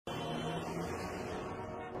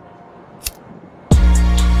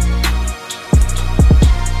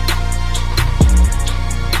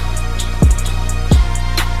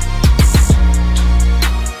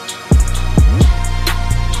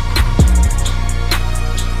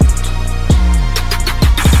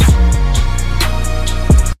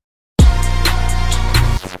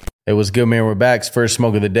It was good, man. We're back. It's First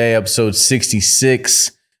Smoke of the Day, episode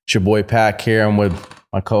 66. It's your boy Pac here. I'm with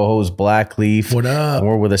my co-host Blackleaf. What up? And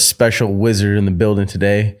we're with a special wizard in the building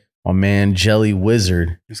today. My man Jelly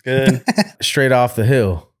Wizard. It's good. Straight off the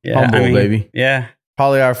hill. Yeah, Humboldt, baby. Yeah.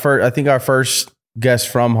 Probably our first guest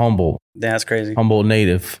from Humboldt. That's crazy. Humboldt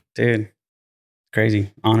native. Dude.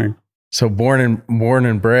 Crazy. Honored. So born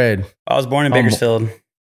and bred. I was born in Bakersfield.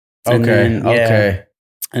 Okay.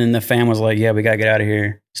 And then the fam was like, yeah, we got to get out of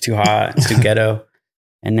here. It's too hot. It's too ghetto.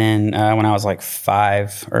 And then when I was like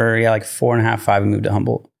 4.5, 5, we moved to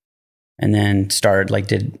Humboldt. And then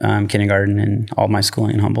did kindergarten and all my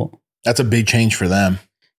schooling in Humboldt. That's a big change for them.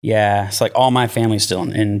 Yeah. It's like all my family's still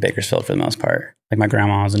in Bakersfield for the most part. Like my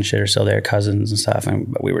grandmas and shit are still there, cousins and stuff.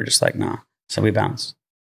 But we were just like, nah. So we bounced.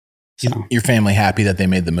 So. Your family happy that they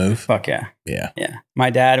made the move? Fuck yeah. Yeah. Yeah. My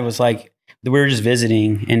dad was like, we were just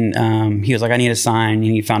visiting and he was like, I need a sign. And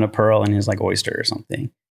he found a pearl in his like oyster or something.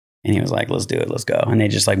 And he was like, let's do it. Let's go. And they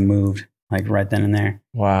just like moved like right then and there.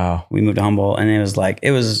 Wow. We moved to Humboldt and it was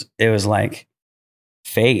like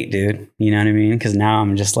fate, dude. You know what I mean? Cause now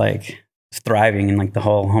I'm just like thriving in like the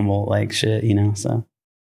whole Humboldt like shit, you know? So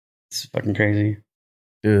it's fucking crazy.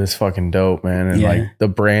 Dude, it's fucking dope, man. And Yeah. like the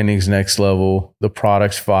branding's next level. The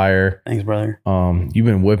product's fire. Thanks, brother. You've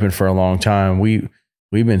been whipping for a long time. We've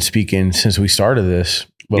been speaking since we started this.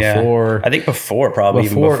 Before, I think before.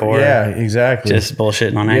 Yeah, exactly. Just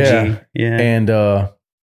bullshitting on Yeah. IG. Yeah. And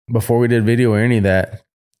before we did video or any of that,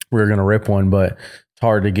 we were gonna rip one, but it's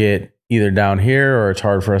hard to get either down here or it's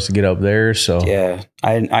hard for us to get up there. So yeah,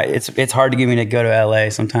 it's hard to get me to go to LA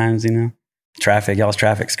sometimes. You know, y'all's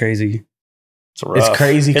traffic's crazy. It's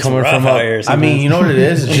crazy coming from up. I mean, you know what it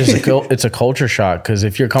is? It's just it's a culture shock because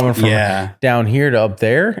if you're coming from down here to up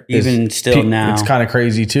there, even still now, it's kind of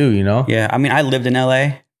crazy too, you know? Yeah, I mean, I lived in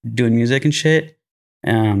LA doing music and shit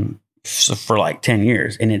for like 10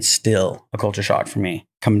 years, and it's still a culture shock for me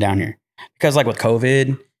coming down here because like with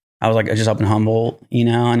COVID, I was like just up in Humboldt, you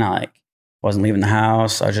know, and I like wasn't leaving the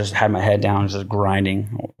house. I just had my head down, just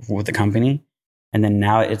grinding with the company, and then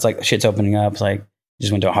now it's like shit's opening up. It's like.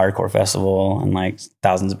 Just went to a hardcore festival and like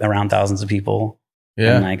around thousands of people.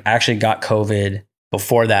 Yeah. And like I actually got COVID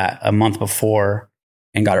before that, a month before,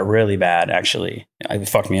 and got it really bad actually. It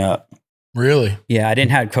fucked me up. Really? Yeah, I didn't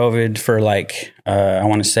have COVID for like I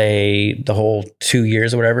want to say the whole 2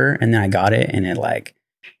 years or whatever. And then I got it and it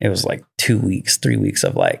was like 2 weeks, 3 weeks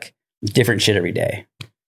of like different shit every day.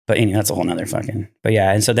 But anyway, that's a whole nother but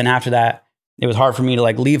yeah. And so then after that, it was hard for me to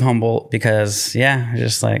like leave Humboldt because I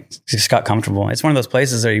just got comfortable. It's one of those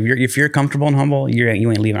places that if you're comfortable in Humboldt, you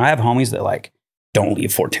ain't leaving. I have homies that like don't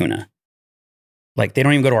leave Fortuna. Like they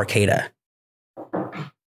don't even go to Arcata.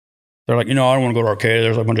 They're like, I don't want to go to Arcata.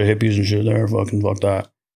 There's like a bunch of hippies and shit there. Fuck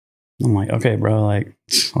that. I'm like, okay, bro. Like,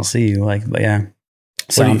 I'll see you. Like, but yeah.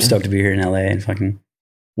 So I'm stoked to be here in LA and fucking.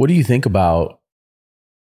 What do you think about?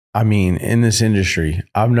 I mean, in this industry,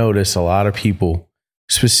 I've noticed a lot of people.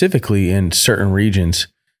 Specifically in certain regions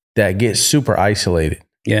that get super isolated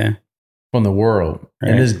from the world.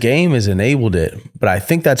 Right. And this game has enabled it, but I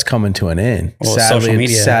think that's coming to an end. Well, sadly,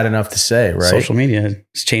 it's sad enough to say, right? Social media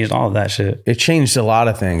has changed all of that shit. It changed a lot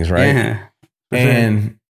of things, right? Yeah.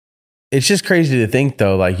 And it's just crazy to think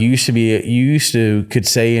though, like you used to could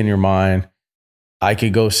say in your mind, I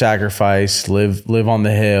could go sacrifice, live on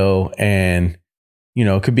the hill and,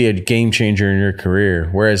 it could be a game changer in your career.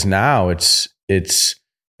 Whereas now it's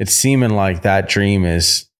seeming like that dream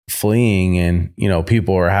is fleeing and,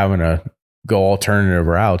 people are having to go alternative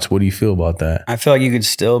routes. What do you feel about that? I feel like you could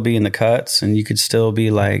still be in the cuts and you could still be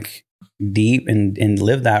like deep and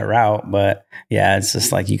live that route. But yeah, it's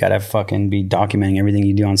just like you got to fucking be documenting everything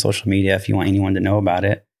you do on social media if you want anyone to know about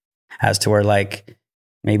it. As to where like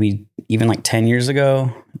maybe even like 10 years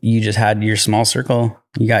ago, you just had your small circle.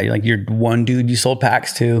 You got like your one dude you sold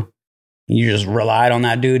packs to. You just relied on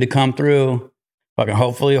that dude to come through. Fucking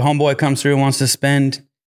hopefully a homeboy comes through and wants to spend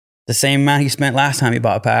the same amount he spent last time he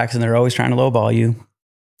bought packs, and they're always trying to lowball you.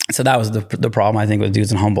 So that was the problem I think with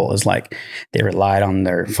dudes in Humboldt is like they relied on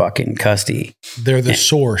their fucking custody. They're the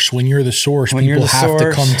source. When you're the source, people have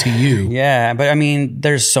to come to you. Yeah, but I mean,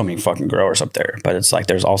 there's so many fucking growers up there, but it's like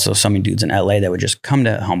there's also so many dudes in LA that would just come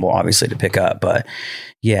to Humboldt obviously to pick up. But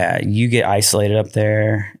yeah, you get isolated up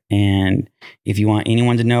there, and if you want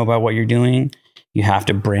anyone to know about what you're doing, you have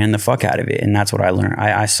to brand the fuck out of it. And that's what I learned.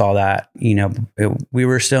 I saw that, we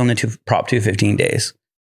were still in the Prop 215 days.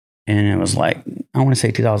 And it was like, I want to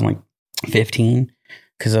say 2015,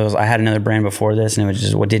 because I had another brand before this and it was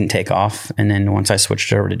just what didn't take off. And then once I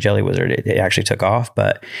switched over to Jelly Wizard, it actually took off.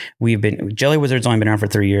 But Jelly Wizard's only been around for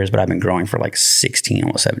 3 years, but I've been growing for like 16,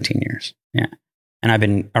 almost 17 years. Yeah. And I've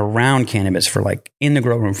been around cannabis for like in the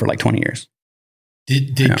grow room for like 20 years.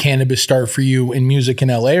 Did cannabis start for you in music in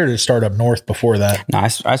LA, or did it start up north before that? No, I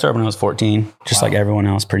started when I was 14, just like everyone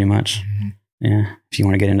else pretty much. Mm-hmm. Yeah. If you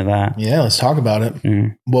want to get into that. Yeah, let's talk about it.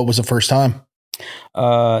 Mm. What was the first time?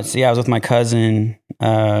 I was with my cousin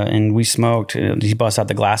and we smoked. He bust out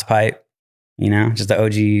the glass pipe, just the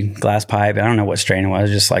OG glass pipe. I don't know what strain it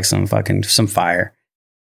was, just like some fire.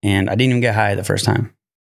 And I didn't even get high the first time.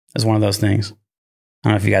 It was one of those things. I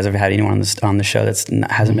don't know if you guys ever had anyone on the show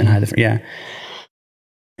hasn't been high. Yeah.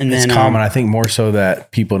 And it's then, common. I think more so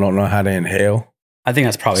that people don't know how to inhale. I think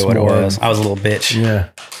that's probably what it was. I was a little bitch. Yeah.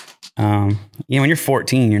 When you're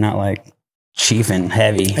 14, you're not like chief and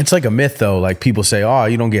heavy. It's like a myth though. Like people say, oh,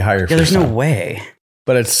 you don't get higher. Yeah, there's no way.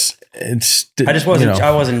 But it's. I just wasn't.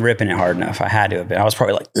 I wasn't ripping it hard enough. I had to have been. I was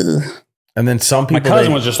probably like, ugh. And then some people. My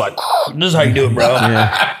cousin was just like, "This is how you do it, bro."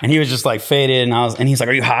 Yeah. And he was just like faded, and he's like,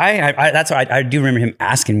 "Are you high?" That's what I do remember him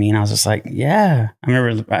asking me, and I was just like, "Yeah." I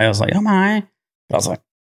remember I was like, "I'm high." But I was like,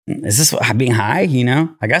 "Is this what being high?"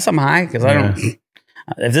 I guess I'm high because I don't.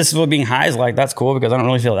 If this is what being high is like, that's cool because I don't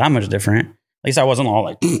really feel that much different. At least I wasn't all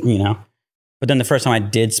like, But then the first time I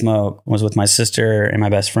did smoke was with my sister and my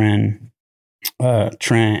best friend,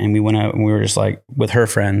 Trent, and we went out and we were just like with her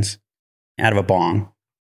friends out of a bong.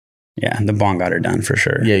 Yeah, the bong got her done for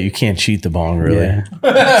sure. Yeah, you can't cheat the bong, really. Yeah.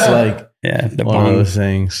 It's like the one bong, of those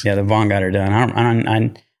things. Yeah, the bong got her done. I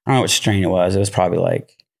don't know what strain it was. It was probably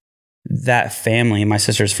like that family, my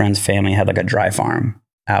sister's friend's family had like a dry farm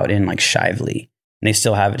out in like Shively. And they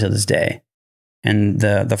still have it to this day. And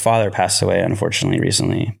the father passed away, unfortunately,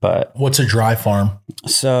 recently. But what's a dry farm?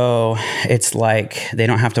 So it's like they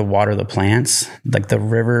don't have to water the plants. Like the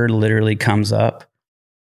river literally comes up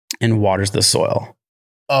and waters the soil.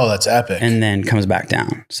 Oh, that's epic. And then comes back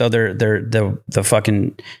down. So they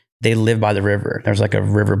live by the river. There's like a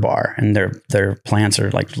river bar, and their plants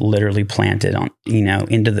are like literally planted on,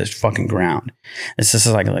 into the fucking ground. This is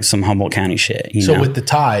like some Humboldt County shit. So with the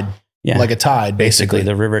tide. Yeah. Like a tide, basically.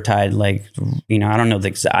 The river tide, like, I don't know the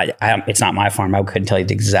exact, it's not my farm. I couldn't tell you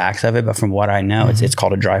the exacts of it, but from what I know, it's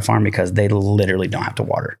called a dry farm because they literally don't have to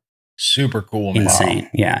water. Super cool. Man. Insane. Wow.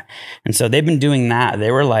 Yeah. And so they've been doing that. They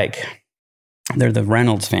were like, they're the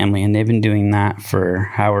Reynolds family, and they've been doing that for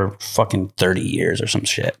however fucking 30 years or some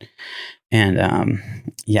shit. And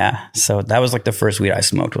so that was like the first weed I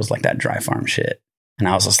smoked was like that dry farm shit. And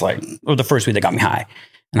I was just like, the first weed that got me high.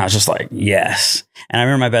 And I was just like, yes. And I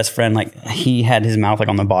remember my best friend, like, he had his mouth like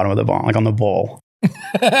on the bottom of the bong, like on the bowl. And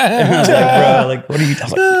I was like, bro, like, what are you? I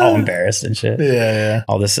was like, all embarrassed and shit. Yeah.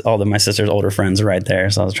 My sister's older friends are right there.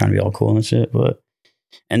 So I was trying to be all cool and shit.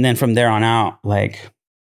 And then from there on out, like,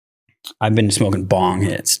 I've been smoking bong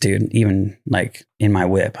hits, dude. Even like in my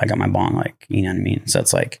whip, I got my bong, like, you know what I mean? So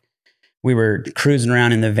it's like, we were cruising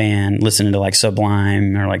around in the van, listening to like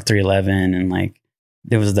Sublime or like 311. And like,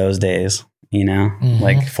 it was those days.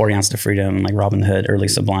 Like 40 Ounce to Freedom, like Robin Hood, early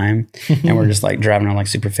Sublime. And we're just like driving on like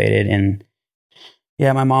super faded. And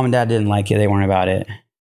yeah, my mom and dad didn't like it. They weren't about it.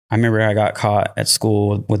 I remember I got caught at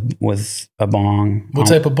school with a bong. What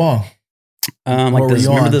type of bong? Like remember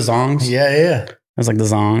the Zongs? Yeah. It was like the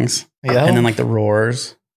Zongs. Yeah. And then like the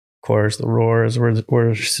Roars. Of course, the Roars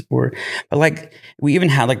were, but like we even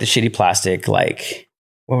had like the shitty plastic, like,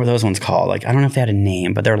 what were those ones called? Like, I don't know if they had a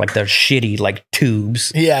name, but they're like they're shitty like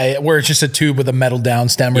tubes. Yeah, where it's just a tube with a metal down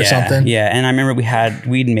stem or something. Yeah, and I remember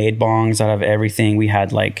we'd made bongs out of everything. We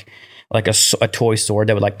had like a toy sword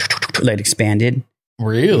that would like expanded.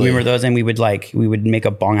 Really? You remember those? And we would make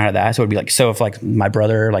a bong out of that. So it would be like, so if like my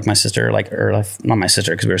brother, like my sister, like, or like, not my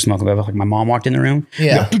sister because we were smoking, but like my mom walked in the room.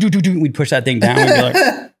 Yeah. We'd push that thing down. We'd be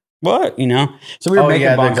like, what? So we were making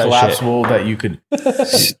bongs the collapsible that you could.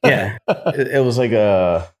 Yeah. It was like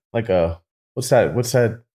a what's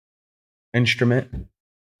that instrument?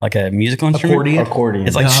 Like a musical instrument? Accordion.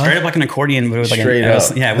 It's like straight up like an accordion, but it was like straight up.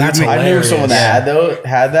 I knew someone that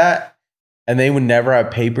had that, and they would never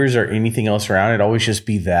have papers or anything else around. It'd always just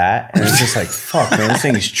be that, and it's just like, fuck, man, this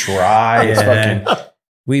thing is dry. It's fucking.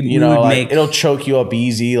 We would make it'll choke you up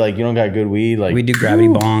easy. Like you don't got good weed. Like we do gravity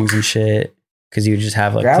bongs and shit. Because you would just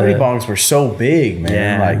have like gravity bongs were so big, man.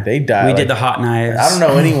 Yeah. Like they died. We did the hot knives. I don't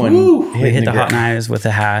know anyone. We hit the hot knives with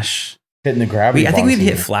the hash. Hitting the gravity. I think we'd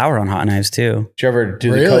hit flour on hot knives too. Did you ever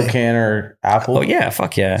do the Coke can or apple? Oh yeah,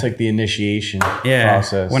 fuck yeah. It's like the initiation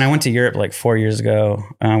process. When I went to Europe like 4 years ago,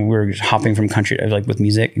 we were hopping from country, like with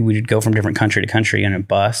music. We would go from different country to country in a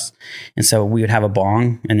bus, and so we would have a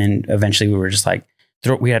bong, and then eventually we were just like,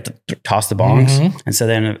 we had to toss the bongs, and so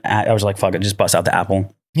then I was like, fuck it, just bust out the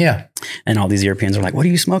apple. Yeah. And all these Europeans are like, what are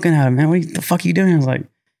you smoking out of, man? What the fuck are you doing? I was like,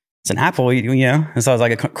 it's an apple, you know? And so it was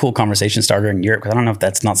like a cool conversation starter in Europe. Cause I don't know if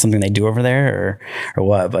that's not something they do over there or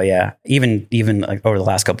what, but yeah, even like over the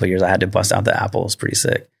last couple of years, I had to bust out the apple. It's pretty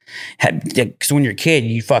sick. Cause when you're a kid,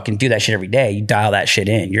 you fucking do that shit every day. You dial that shit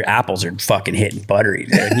in. Your apples are fucking hitting buttery,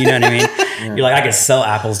 dude. You know what I mean? Yeah. You're like, I could sell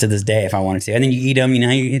apples to this day if I wanted to. And then you eat them, you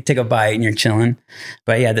know, you take a bite and you're chilling.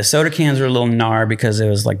 But yeah, the soda cans were a little gnar because it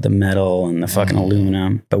was like the metal and the fucking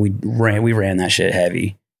aluminum. But we ran that shit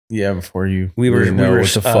heavy. Yeah, before you we were what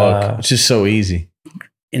the fuck. It's just so easy.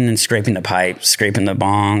 And then scraping the pipes, scraping the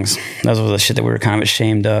bongs. Those were the shit that we were kind of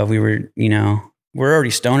ashamed of. We were, you know, we're already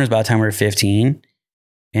stoners by the time we were 15.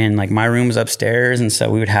 And like my room was upstairs. And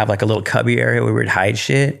so we would have like a little cubby area where we would hide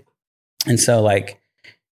shit. And so like,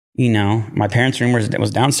 you know, my parents' room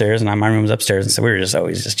was downstairs and my room was upstairs. And so we were just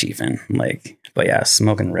always just chiefing. Like, but yeah,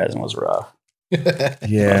 smoking resin was rough.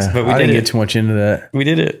 Yeah. But I didn't get too much into that. We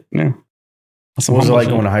did it. Yeah. What was it like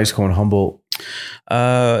going to high school in Humboldt?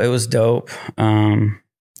 It was dope.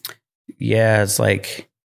 Yeah, it's like,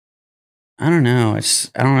 I don't know.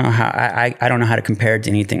 I don't know how I don't know how to compare it to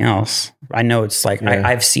anything else. I know it's like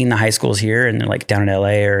I've seen the high schools here and they're like down in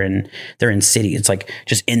LA they're in city. It's like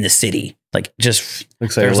just in the city. Like just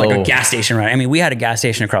there's like a gas station, right? I mean, we had a gas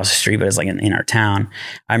station across the street, but it's like in our town.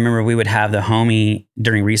 I remember we would have the homie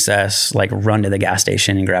during recess like run to the gas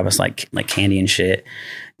station and grab us like candy and shit.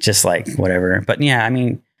 Just like whatever. But yeah, I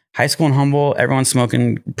mean, high school in Humboldt, everyone's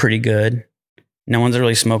smoking pretty good. No one's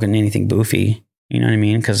really smoking anything boofy. You know what I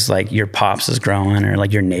mean? Because like your pops is growing or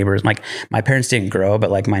like your neighbors. Like my parents didn't grow, but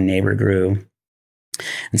like my neighbor grew.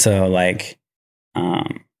 And so like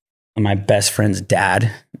my best friend's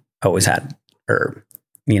dad always had herb,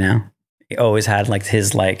 you know? He always had like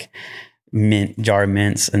his like mint jar of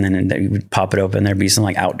mints, and then you would pop it open. There'd be some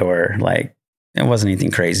like outdoor, like it wasn't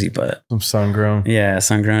anything crazy, but some sun grown. Yeah,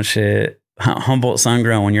 sun grown shit. Humboldt sun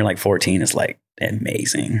grown when you're like 14 is like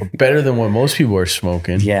amazing. Better than what most people are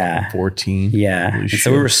smoking. Yeah. 14. Yeah. And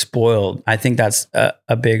so we were spoiled. I think that's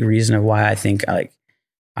a big reason of why I think I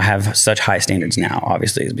have such high standards now,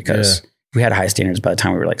 obviously, is because we had high standards by the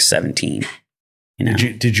time we were like 17. You know?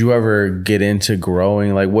 Did you ever get into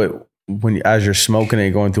growing? Like as you're smoking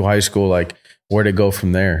and going through high school, like where'd it go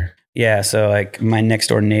from there? Yeah. So like my next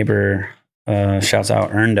door neighbor, shouts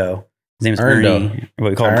out Erndo. His name's Ernie.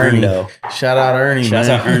 What we call him Erndo. Shout out Ernie. Shouts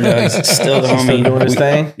out Erndo. He's still the homie. Still doing his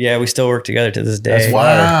thing? Yeah, we still work together to this day. That's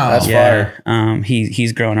fire. Wow. That's fire.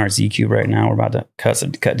 He's growing our Z Cube right now. We're about to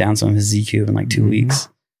cut down some of his Z Cube in like 2 weeks.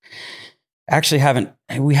 Actually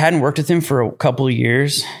we hadn't worked with him for a couple of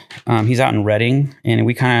years. He's out in Redding, and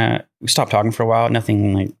we stopped talking for a while.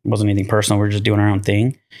 Nothing like wasn't anything personal. We were just doing our own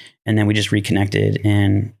thing. And then we just reconnected,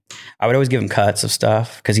 and I would always give him cuts of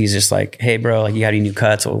stuff because he's just like, hey bro, like you got any new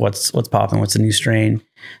cuts? What's popping? What's the new strain?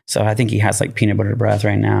 So I think he has like peanut butter breath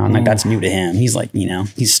right now. And like, that's new to him. He's like, you know,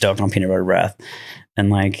 he's stoked on peanut butter breath,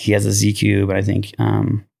 and like he has a Z Cube. And I think,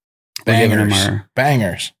 we're giving him our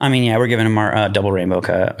bangers. I mean, yeah, we're giving him our double rainbow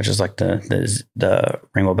cut, which is like the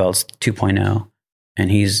Rainbow Belts 2.0.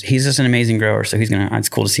 And he's just an amazing grower. So it's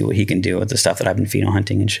cool to see what he can do with the stuff that I've been pheno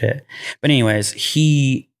hunting and shit. But anyways,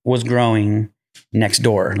 he was growing next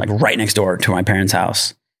door, like right next door to my parents'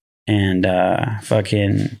 house. And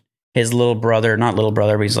fucking his little brother, not little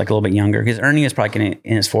brother, but he's like a little bit younger. Because Ernie was probably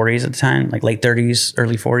in his 40s at the time, like late 30s,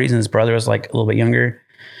 early 40s. And his brother was like a little bit younger.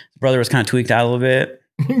 His brother was kind of tweaked out a little bit.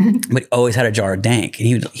 But he always had a jar of dank. And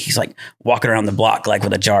he's like walking around the block like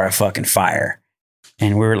with a jar of fucking fire.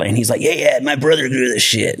 And we were like, and he's like, yeah, my brother grew this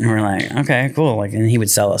shit. And we're like, okay, cool. Like, and he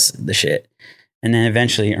would sell us the shit. And then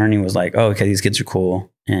eventually Ernie was like, oh, okay, these kids are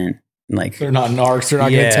cool. And like, they're not narcs. They're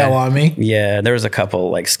not going to tell on me. Yeah. There was a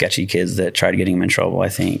couple like sketchy kids that tried getting him in trouble, I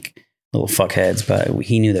think. Little fuckheads, but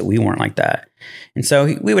he knew that we weren't like that. And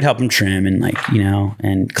so we would help him trim and like, you know,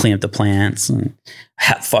 and clean up the plants and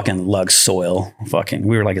fucking lug soil. Fucking,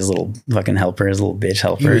 we were like his little fucking helper, his little bitch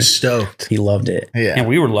helper. He was stoked. He loved it. Yeah. And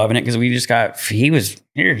we were loving it because we just he was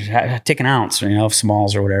here, take an ounce, you know, of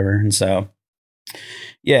smalls or whatever. And so,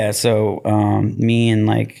 yeah. So me and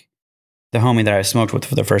like the homie that I smoked with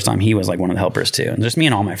for the first time, he was like one of the helpers too. And just me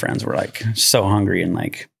and all my friends were like so hungry and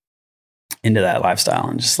like into that lifestyle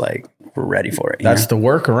and just like we're ready for it. That's the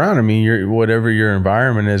workaround. I mean, whatever your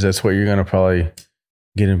environment is, that's what you're going to probably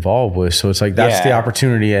get involved with. So it's like that's the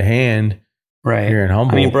opportunity at hand, right here in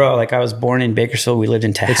Humboldt. I mean, bro, like I was born in Bakersfield. We lived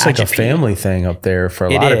in Tehachapi. It's like a family thing up there for a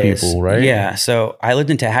lot of people, right? Yeah. So I lived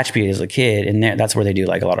in Tehachapi as a kid, and that's where they do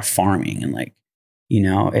like a lot of farming. And like, you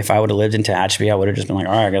know, if I would have lived in Tehachapi, I would have just been like,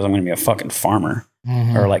 all right, I guess I'm going to be a fucking farmer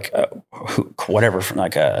or like whatever,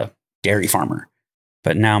 like a dairy farmer.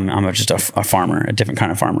 But now I'm just a farmer, a different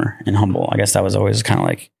kind of farmer in Humboldt. I guess that was always kind of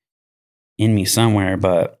like in me somewhere.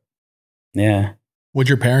 But yeah, What'd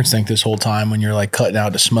your parents think this whole time when you're like cutting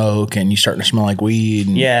out to smoke and you starting to smell like weed?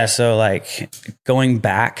 And- Yeah. So like going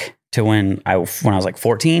back to when I was like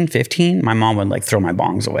 14, 15, my mom would like throw my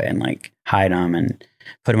bongs away and like hide them and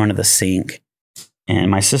put them under the sink. And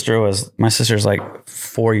my sister's like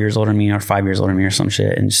 4 years older than me or 5 years older than me or some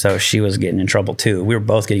shit. And so she was getting in trouble too. We were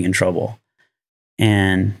both getting in trouble.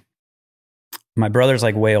 And my brother's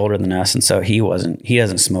like way older than us. And so he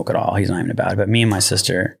doesn't smoke at all. He's not even about it. But me and my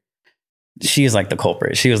sister, she's like the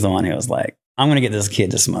culprit. She was the one who was like, I'm going to get this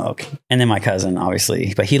kid to smoke. And then my cousin,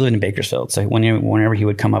 obviously, but he lived in Bakersfield. So whenever he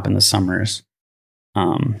would come up in the summers,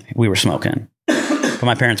 we were smoking, but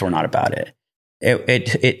my parents were not about it.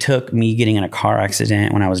 It took me getting in a car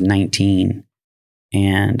accident when I was 19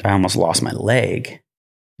 and I almost lost my leg.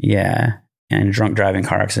 Yeah. And a drunk driving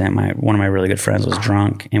car accident. One of my really good friends was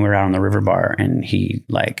drunk and we were out on the river bar and he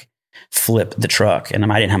like flipped the truck and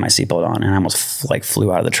I didn't have my seatbelt on and I almost like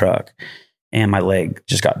flew out of the truck and my leg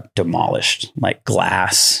just got demolished, like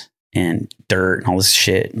glass and dirt and all this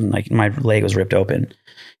shit. And like my leg was ripped open.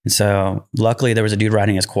 And so luckily there was a dude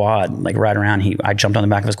riding his quad, like right around. I jumped on the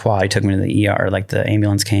back of his quad. He took me to the ER, like the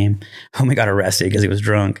ambulance came. Homie got arrested because he was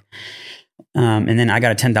drunk. And then I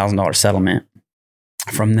got a $10,000 settlement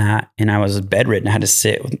from that. And I was bedridden. I had to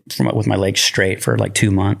sit with my legs straight for like 2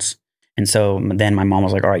 months. And so then my mom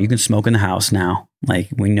was like, all right, you can smoke in the house now. Like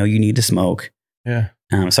we know you need to smoke. Yeah.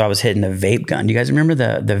 So I was hitting the vape gun. Do you guys remember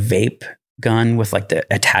the vape gun with like the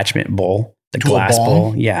attachment bowl, the To glass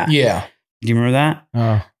bowl? Yeah. Yeah. Do you remember that?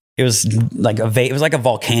 Oh. It was like a vape. It was like a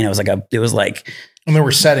volcano. It was like, And there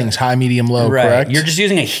were settings, high, medium, low, right. correct? You're just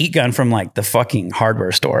using a heat gun from like the fucking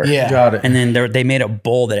hardware store. Yeah. Got it. And then they made a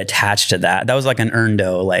bowl that attached to that. That was like an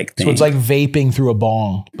Erndo like thing. So it's like vaping through a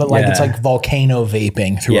bong, but like it's Yeah. like volcano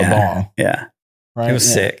vaping through a bong. Yeah. Right? It was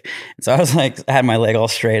Yeah. sick. So I was like, I had my leg all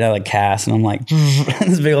straight. I like cast and I'm like,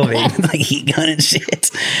 this big old vape, with, like heat gun and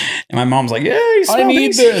shit. And my mom's like, yeah, he's I smoking.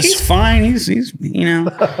 need this. He's fine. He's you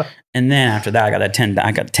know. And then after that,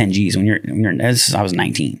 I got 10 G's when you're I was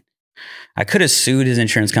 19. I could have sued his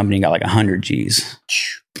insurance company and got like 100 G's,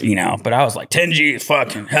 you know, but I was like 10 G's,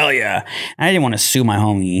 fucking hell yeah. And I didn't want to sue my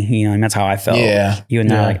homie, you know, and that's how I felt. Yeah. Even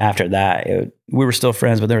though Yeah. like after that, we were still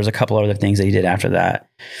friends, but there was a couple other things that he did after that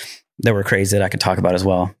that were crazy that I could talk about as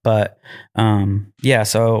well. But yeah,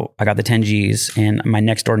 so I got the 10 G's and my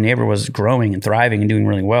next door neighbor was growing and thriving and doing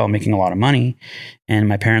really well, making a lot of money. And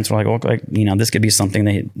my parents were like, well, like, you know, this could be something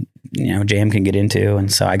that, you know, JM can get into. And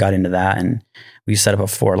so I got into that and we set up a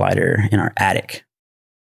 4-lighter in our attic.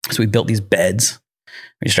 So we built these beds.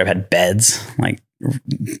 We just had beds, like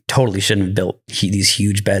totally shouldn't have built these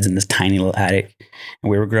huge beds in this tiny little attic. And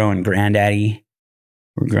we were growing Granddaddy.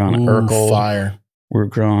 We were growing Ooh, Urkel. fire. We're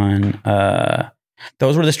growing,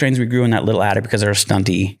 those were the strains we grew in that little attic because they're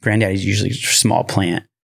stunty. Granddaddy's usually a small plant,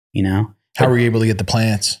 you know? How were you able to get the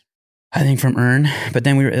plants? I think from Earn, but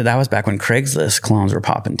then that was back when Craigslist clones were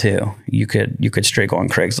popping too. You could straight go on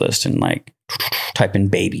Craigslist and like type in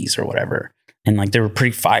babies or whatever. And like, they were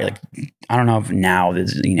pretty fire. Like, I don't know if now,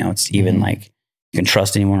 you know, it's even like you can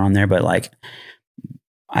trust anyone on there, but like,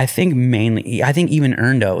 I think even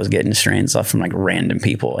Erndo was getting strains off from like random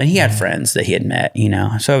people and he had friends that he had met, you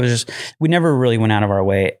know? So it was just, we never really went out of our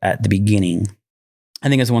way at the beginning. I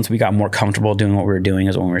think it's once we got more comfortable doing what we were doing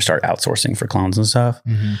is when we started outsourcing for clones and stuff.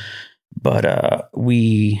 Mm-hmm. But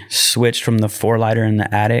we switched from the 4-lighter in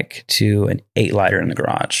the attic to an 8-lighter in the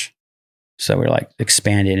garage. So we're like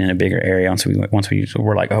expanded in a bigger area. Once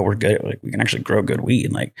we're like, oh, we're good. Like we can actually grow good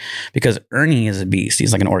weed. Like, because Ernie is a beast.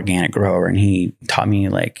 He's like an organic grower and he taught me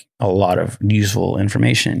like a lot of useful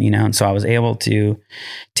information, you know? And so I was able to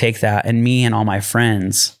take that, and me and all my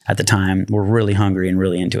friends at the time were really hungry and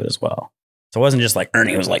really into it as well. So it wasn't just like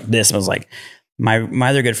Ernie was like this. It was like my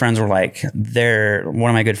other good friends were like, one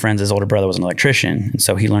of my good friends, his older brother was an electrician. And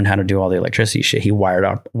so he learned how to do all the electricity shit. He wired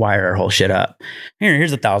our whole shit up.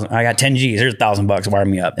 Here's $1,000. I got 10 G's. Here's $1,000. Wire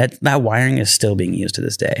me up. That wiring is still being used to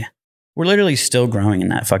this day. We're literally still growing in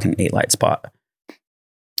that fucking 8-light spot.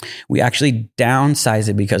 We actually downsized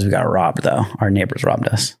it because we got robbed though. Our neighbors robbed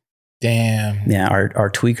us. Damn. Yeah. Our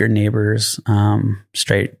tweaker neighbors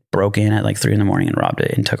straight broke in at like 3 a.m. and robbed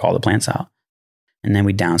it and took all the plants out. And then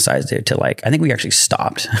we downsized it to like, I think we actually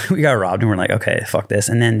stopped. We got robbed and we're like, okay, fuck this.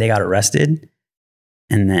 And then they got arrested.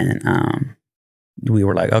 And then we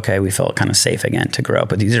were like, okay, we felt kind of safe again to grow.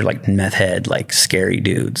 But these are like meth head, like scary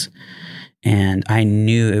dudes. And I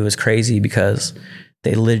knew it was crazy because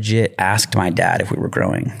they legit asked my dad if we were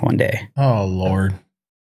growing one day. Oh, Lord.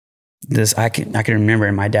 I can remember,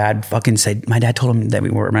 and my dad told him that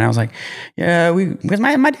we were. And I was like, yeah, because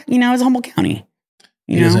my you know, it's Humboldt County.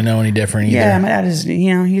 He doesn't know any different either. Yeah, my dad is,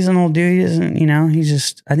 he's an old dude. He doesn't, he's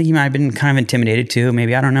just, I think he might have been kind of intimidated too.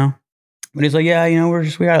 Maybe, I don't know. But he's like, yeah,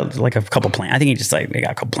 we got like a couple plants. I think he just like, they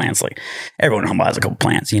got a couple plants. Like everyone in Humble has a couple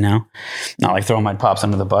plants, Not like throwing my pops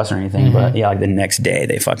under the bus or anything. But yeah, like the next day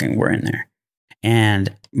they fucking were in there.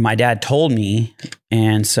 And my dad told me.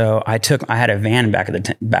 And so I had a van back at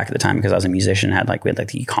the time because I was a musician. We had like the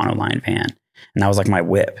Econoline van. And that was like my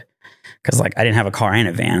whip. Because like I didn't have a car and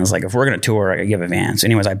a van. I was like, if we're going to tour, I could give a van. So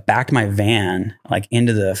anyways, I backed my van like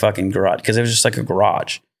into the fucking garage because it was just like a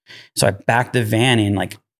garage. So I backed the van in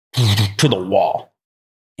like to the wall.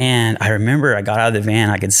 And I remember I got out of the van.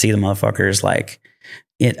 I could see the motherfuckers like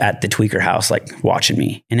at the Tweaker house, like watching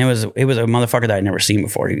me. And it was a motherfucker that I'd never seen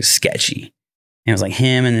before. He was sketchy. And it was like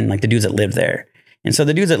him and then like the dudes that lived there. And so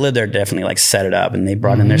the dudes that lived there definitely like set it up and they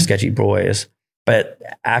brought in their sketchy boys. But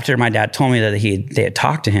after my dad told me that they had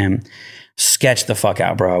talked to him, sketched the fuck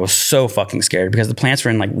out, bro. I was so fucking scared because the plants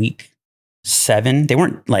were in like week 7. They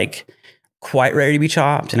weren't like quite ready to be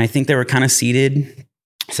chopped. And I think they were kind of seeded.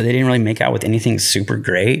 So they didn't really make out with anything super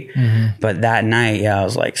great. But that night, I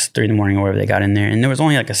was like 3 a.m. or whatever, they got in there. And there was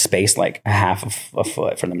only like a space, like a half of a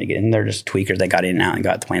foot for them to get in. They're just tweakers. They got in and out and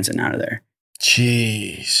got the plants in and out of there.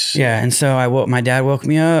 Jeez. Yeah. And so my dad woke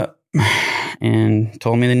me up and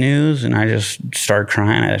told me the news. And I just started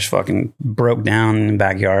crying. I just fucking broke down in the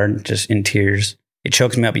backyard, just in tears. It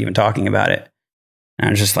chokes me up even talking about it. And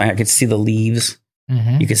I was just like, I could see the leaves.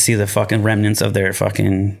 You could see the fucking remnants of their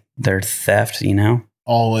theft,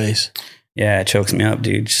 Always. Yeah, it chokes me up,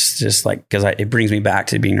 dude. Just like, because it brings me back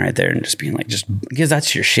to being right there and just being like, just because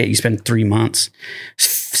that's your shit. You spend 3 months,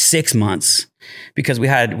 6 months, because we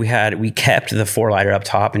kept the 4-lighter up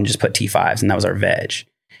top and just put T5s, and that was our veg.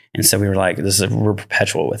 And so we were like, we're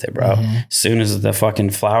perpetual with it, bro. As soon as the fucking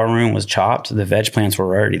flower room was chopped, the veg plants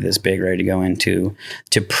were already this big, ready to go into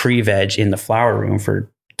pre-veg in the flower room for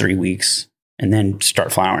 3 weeks and then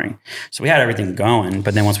start flowering. So we had everything going,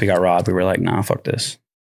 but then once we got robbed, we were like, nah, fuck this.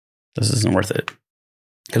 This isn't worth it.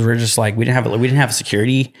 Because we're just like, we didn't have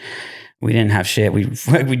security. We didn't have shit. We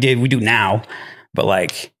do now, but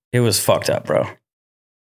like it was fucked up, bro.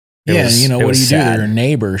 What do you do? They're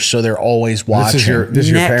neighbors, so they're always watching. This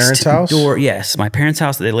is your parents' house? Door, yes, my parents'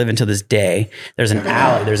 house that they live in to this day. There's an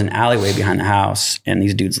alley. There's an alleyway behind the house, and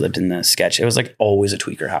these dudes lived in the sketch. It was like always a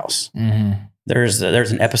tweaker house. There's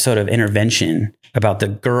an episode of Intervention about the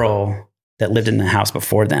girl that lived in the house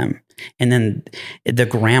before them, and then the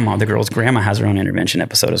girl's grandma has her own Intervention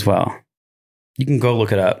episode as well. You can go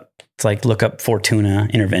look it up. It's like look up Fortuna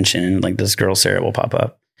Intervention, and like this girl Sarah will pop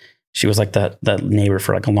up. She was like that neighbor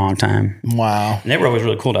for like a long time. Wow. And they were always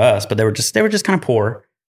really cool to us, but they were just kind of poor.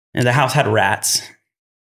 And the house had rats.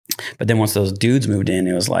 But then once those dudes moved in,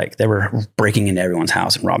 it was like they were breaking into everyone's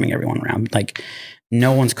house and robbing everyone around. Like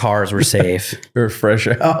no one's cars were safe. They were fresh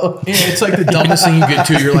out. Yeah, it's like the dumbest thing you get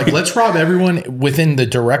to. You're like, let's rob everyone within the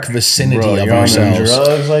direct vicinity of ourselves.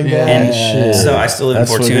 Drugs like that. And Shit. so I still live in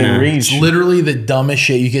Fortuna. It's literally the dumbest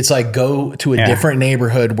shit. You get to like go to a different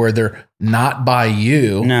neighborhood where they're not by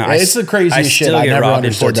you. No, it's the craziest shit. I never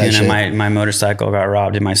understood that shit. My motorcycle got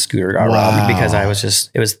robbed and my scooter got robbed because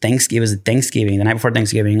it was Thanksgiving. The night before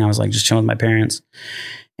Thanksgiving, I was like just chilling with my parents.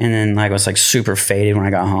 And then like I was like super faded when I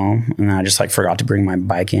got home. And then I just like forgot to bring my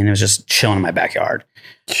bike in. It was just chilling in my backyard.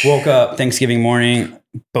 Woke up Thanksgiving morning,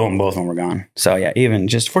 boom, both of them were gone. So yeah, even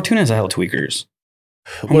just Fortuna is a hell of tweakers.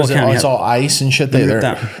 What is it? It's all ice and shit. They're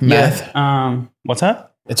meth. Yeah. What's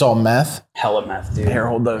that? It's all meth. Hella meth, dude. Here,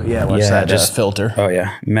 hold the what's that? Just filter. Oh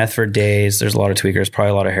yeah, meth for days. There's a lot of tweakers,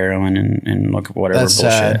 probably a lot of heroin and look whatever That's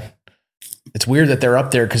bullshit. Sad. It's weird that they're up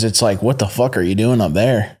there because it's like, what the fuck are you doing up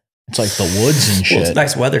there? It's like the woods and shit. Well, it's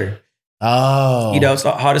nice weather. Oh, it's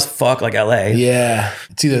not hot as fuck like LA. Yeah,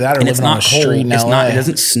 it's either that or living on a street in LA. It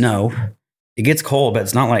doesn't snow. It gets cold, but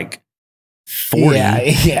it's not like 40. Yeah.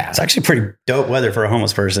 It's actually pretty dope weather for a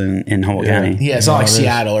homeless person in Humboldt County. Yeah, it's not like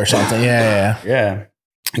Seattle or something. Yeah.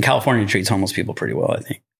 And California treats homeless people pretty well, I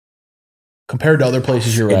think. Compared to other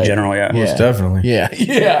places, you're right. In general, yeah. Most definitely. Yeah,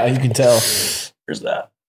 you can tell. There's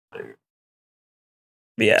that.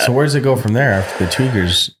 Yeah. So where does it go from there after the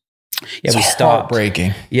tweakers? Yeah, we stopped.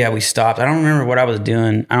 Breaking. Yeah, we stopped. I don't remember what I was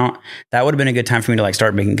doing. That would have been a good time for me to like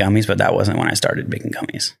start making gummies, but that wasn't when I started making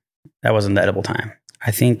gummies. That wasn't the edible time. I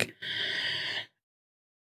think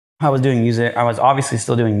I was doing music. I was obviously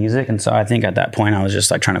still doing music. And so I think at that point I was just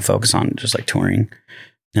like trying to focus on just like touring.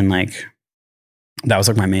 And like, that was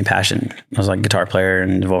like my main passion. I was like guitar player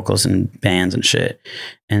and vocalist in bands and shit.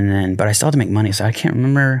 And then, but I still had to make money. So I can't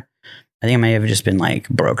remember. I think I may have just been like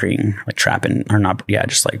brokering, like trapping or not. Yeah,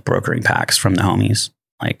 just like brokering packs from the homies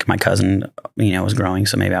Like my cousin, was growing,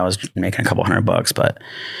 so maybe I was making a couple $100, but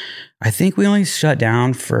I think we only shut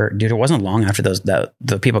down it wasn't long after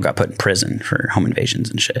the people got put in prison for home invasions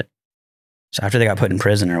and shit. So after they got put in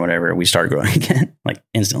prison or whatever, we started growing again, like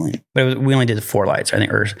instantly. But we only did 4 lights, I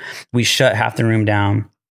think, or we shut half the room down,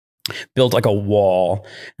 built like a wall,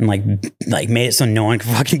 and like made it so no one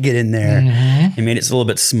could fucking get in there, and made it a little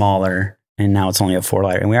bit smaller. And now it's only a 4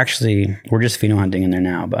 light, and we're just pheno hunting in there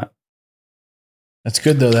now, but. That's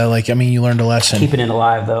good though. That you learned a lesson. Keeping it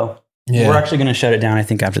alive though. Yeah. We're actually going to shut it down, I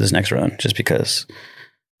think, after this next run, just because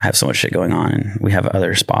I have so much shit going on and we have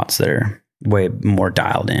other spots that are way more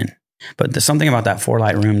dialed in. But there's something about that 4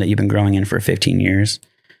 light room that you've been growing in for 15 years.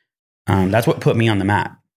 That's what put me on the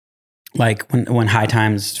map. Like when High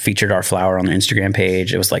Times featured our flower on their Instagram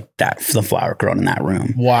page, it was like the flower grown in that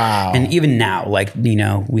room. Wow. And even now,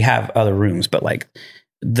 we have other rooms, but like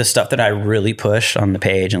the stuff that I really push on the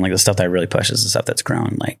page and like the stuff that I really push is the stuff that's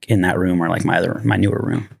grown like in that room or like my newer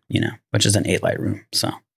room, which is an 8 light room.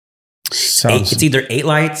 So it's either 8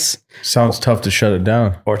 lights. Sounds tough to shut it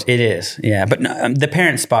down. Or it is. Yeah. But no, the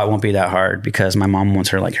parent spot won't be that hard because my mom wants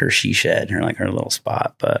her she shed, her little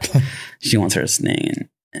spot, but she wants her thing.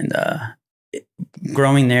 And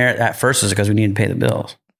growing there at first was because we needed to pay the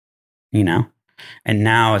bills, and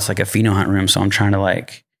now it's like a pheno hunt room. So I'm trying to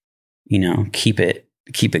keep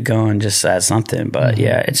it going just as something, but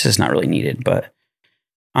yeah, it's just not really needed, but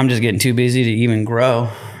I'm just getting too busy to even grow,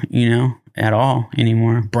 at all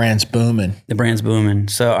anymore. The brand's booming.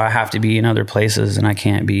 So I have to be in other places and I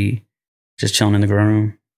can't be just chilling in the grow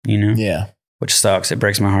room, Yeah. Which sucks. It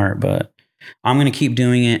breaks my heart, but I'm going to keep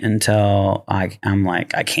doing it until I'm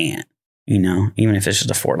like, I can't, even if it's just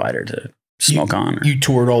a 4 lighter to smoke on. You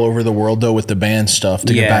toured all over the world though with the band stuff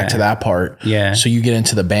to get back to that part. Yeah. So you get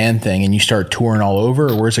into the band thing and you start touring all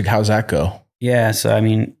over, or how's that go? Yeah. So,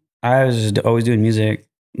 I was always doing music.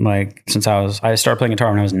 Like since I started playing guitar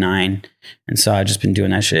when I was 9. And so I've just been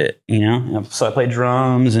doing that shit, So I play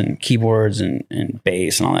drums and keyboards and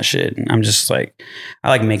bass and all that shit. And I'm just like, I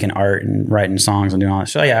like making art and writing songs and doing all that.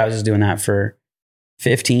 So yeah, I was just doing that for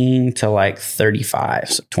 15 to like 35,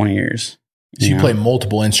 so 20 years. So you play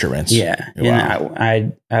multiple instruments. Yeah. Wow.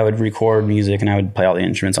 Yeah. I would record music and I would play all the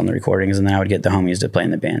instruments on the recordings, and then I would get the homies to play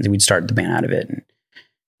in the bands, and we'd start the band out of it and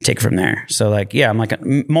take it from there. So like, yeah, I'm like a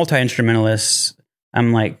multi-instrumentalist.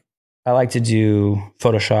 I'm like, I like to do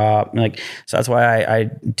Photoshop. So that's why I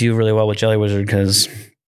do really well with Jelly Wizard, because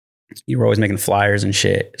you were always making flyers and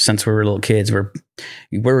shit. Since we were little kids,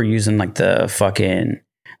 we were using like the fucking,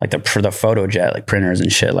 for the PhotoJet, like printers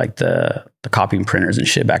and shit, like the copying printers and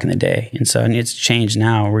shit back in the day. And so it's changed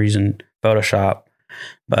now. We're using Photoshop,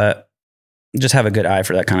 but just have a good eye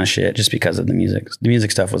for that kind of shit just because of the music. The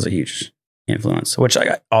music stuff was a huge influence, which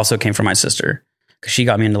also came from my sister, because she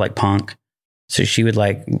got me into like punk. So she would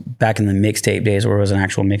back in the mixtape days where it was an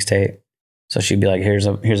actual mixtape. So she'd be like, here's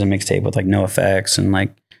a mixtape with like NoFX and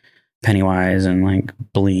like Pennywise and like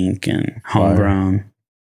Blink and Homegrown. Wow.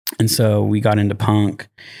 And so we got into punk,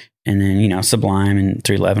 and then, Sublime and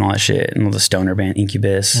 311, all that shit, and all the stoner band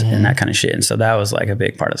Incubus and that kind of shit. And so that was like a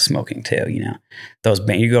big part of smoking too, those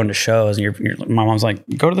bands, you go into shows and my mom's like,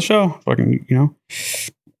 go to the show. Fucking,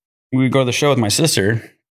 we would go to the show with my sister.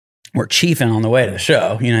 We're chiefing on the way to the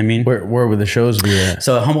show. You know what I mean? Where would the shows be at?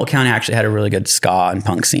 So Humboldt County actually had a really good ska and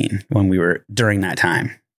punk scene when we were during that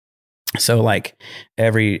time. So like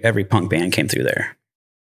every punk band came through there.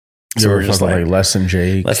 So we're just like Less Than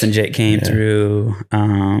Jake. Less Than Jake came through.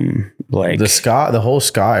 Like the whole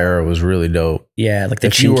ska era was really dope. Yeah, like the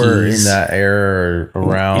if you were in that era or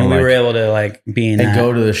around, and we were able to like be in and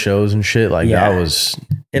go to the shows and shit. Like that was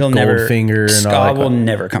Goldfinger and ska all that. Will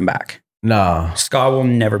never come back. Nah, ska will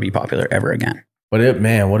never be popular ever again. But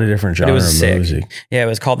what a different genre of music. Yeah, it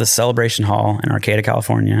was called the Celebration Hall in Arcata,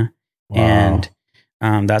 California. Wow.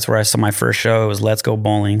 And that's where I saw my first show. It was Let's Go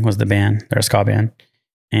Bowling was the band. They're a ska band.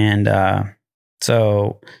 And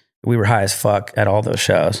so we were high as fuck at all those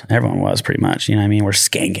shows. Everyone was pretty much, you know what I mean? We're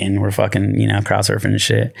skanking, we're fucking, crowd surfing and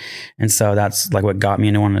shit. And so that's like what got me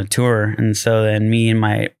into wanting to tour. And so then me and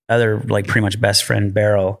my other like pretty much best friend,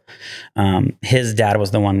 Beryl, his dad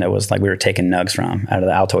was the one that was like, we were taking nugs from out of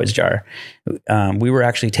the Altoids jar. We were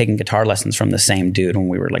actually taking guitar lessons from the same dude when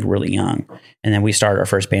we were like really young. And then we started our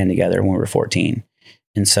first band together when we were 14.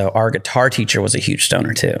 And so our guitar teacher was a huge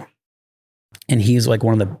stoner too. And he's like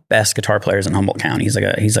one of the best guitar players in Humboldt County. He's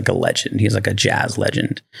like a legend. He's like a jazz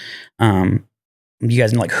legend. You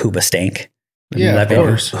guys know like Hoobastank? Yeah, of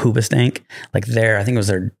course. Hoobastank. Like I think it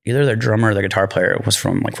was either their drummer or their guitar player was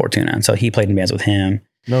from like Fortuna. And so he played in bands with him.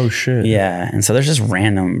 No shit. Yeah. And so there's just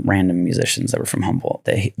random musicians that were from Humboldt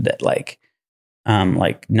that like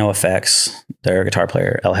like NoFX, their guitar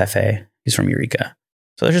player, El Jefe, he's from Eureka.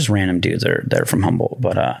 So they're just random dudes that are from Humboldt,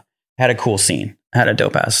 but had a cool scene, had a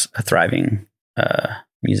dope ass, a thriving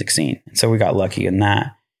music scene. And so we got lucky in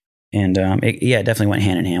that. And it definitely went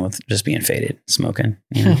hand in hand with just being faded, smoking.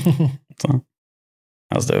 You know? So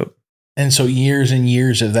that was dope. And so years and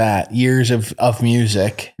years of that, years of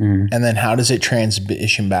music. And then how does it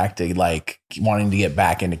transition back to like wanting to get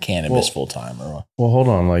back into cannabis full time? Or Well, hold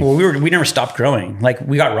on. Like, Well, we never stopped growing. Like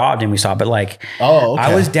we got robbed and we stopped, but like, okay.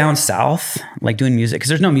 I was down south, like doing music because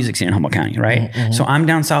there's no music scene in Humboldt County, right? Mm-hmm. So I'm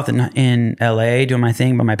down south in LA doing my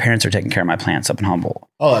thing, but my parents are taking care of my plants up in Humboldt.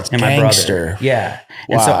 Oh, that's and gangster. my brother. Yeah.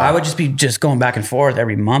 And so I would just be going back and forth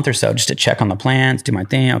every month or so just to check on the plants, do my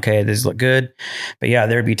thing. Okay, these look good. But yeah,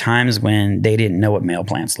 there'd be times when they didn't know what male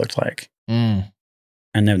plants looked like.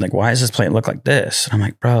 And they're like, why does this plant look like this? And I'm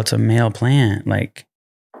like, bro, it's a male plant. Like,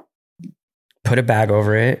 put a bag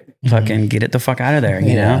over it, fucking get it the fuck out of there,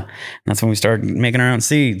 you know? And that's when we started making our own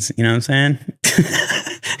seeds. You know what I'm saying?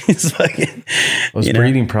 It's fucking... Those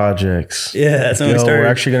breeding projects. Yeah, that's when we started. We're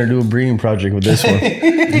actually going to do a breeding project with this one.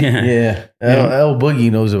 Yeah. L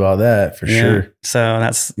Boogie knows about that for sure. So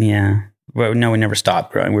that's, But no, we never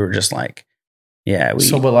stopped growing. We were just like,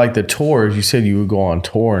 but like the tours, you said you would go on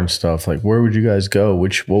tour and stuff. Like, where would you guys go?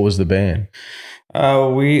 What was the band?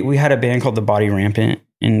 We had a band called The Body Rampant,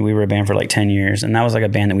 and we were a band for like 10 years. And that was like a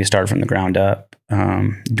band that we started from the ground up.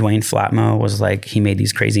 Dwayne Flatmo was like, he made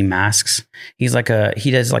these crazy masks. He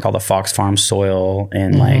does like all the Fox Farm soil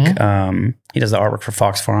and like, he does the artwork for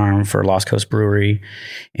Fox Farm, for Lost Coast Brewery.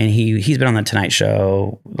 And he's been on the Tonight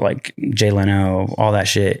Show, like Jay Leno, all that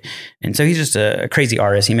shit. And so he's just a crazy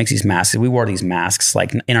artist. He makes these masks. We wore these masks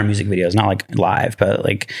like in our music videos, not like live, but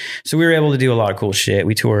like, so we were able to do a lot of cool shit.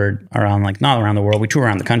 We toured around, like not around the world. We toured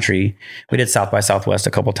around the country. We did South by Southwest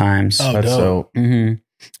a couple times. Oh, That's dope. so.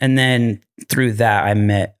 And then through that, I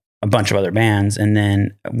met a bunch of other bands. And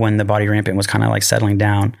then when The Body Rampant was kind of like settling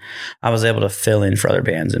down, I was able to fill in for other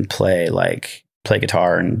bands and play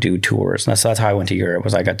guitar and do tours. So that's how I went to Europe,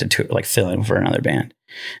 was I got to fill in for another band.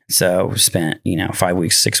 So we spent, 5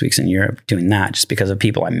 weeks, 6 weeks in Europe doing that just because of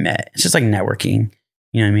people I met. It's just like networking.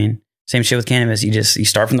 You know what I mean? Same shit with cannabis. You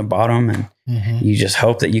start from the bottom and you just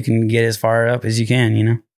hope that you can get as far up as you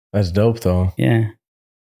can, That's dope though. Yeah.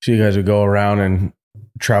 So you guys would go around and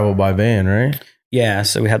travel by van, right? Yeah,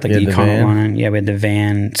 so we had like the Econo one. Yeah, we had the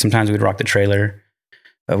van. Sometimes we'd rock the trailer.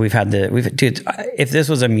 But dude, if this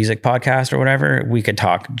was a music podcast or whatever, we could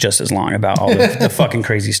talk just as long about all the fucking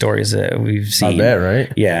crazy stories that we've seen. I bet,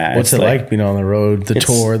 right? Yeah. What's it like being on the road, the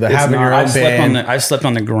tour, having your own band? I've slept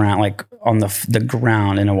on the ground, like on the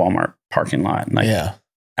ground in a Walmart parking lot. Like,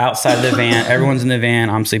 outside the van, everyone's in the van.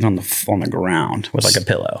 I'm sleeping on the ground with like a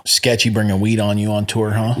pillow. Sketchy bringing weed on you on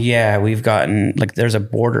tour, huh? Yeah, we've gotten there's a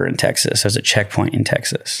border in Texas. There's a checkpoint in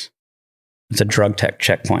Texas. It's a drug tech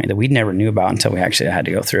checkpoint that we never knew about until we actually had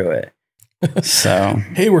to go through it. So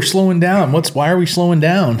hey, we're slowing down. Why are we slowing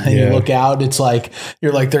down? And you look out, it's like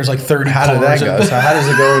there's like 30 How did that go? So how does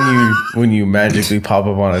it go when you magically pop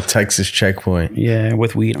up on a Texas checkpoint? Yeah,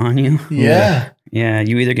 with weed on you. Yeah. Yeah,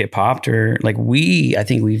 you either get popped or I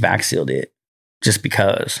think we vac sealed it just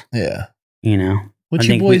because. Yeah. What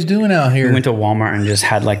you boys doing out here? We went to Walmart and just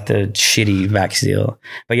had like the shitty vac seal.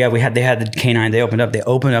 But yeah, they had the canine. They opened up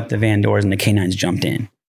the van doors and the canines jumped in.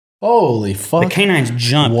 Holy fuck. The canines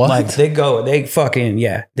jumped. What? Like they let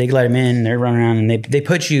them in. They're running around and they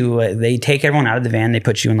put you, they take everyone out of the van. They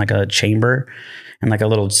put you in like a chamber and like a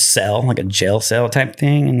little cell, like a jail cell type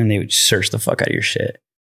thing. And then they would search the fuck out of your shit.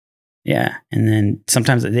 Yeah. And then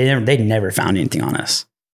sometimes they never found anything on us.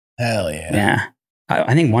 Hell yeah. Yeah.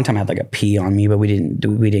 I think one time I had like a pee on me, but we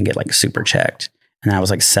didn't get like super checked. And I was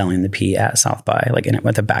like selling the pee at South by, like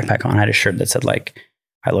with a backpack on. I had a shirt that said like,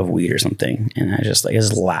 I love weed or something. And I just like,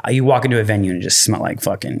 it's loud. You walk into a venue and it just smelled like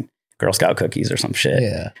fucking Girl Scout cookies or some shit.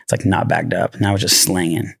 Yeah. It's like not bagged up. And I was just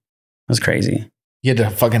slanging. It was crazy. You had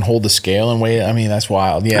to fucking hold the scale and weigh it. I mean, that's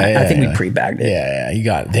wild. Yeah. I think we pre-bagged it. Yeah. You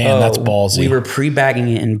got it. Damn, that's ballsy. We were pre-bagging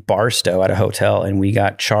it in Barstow at a hotel and we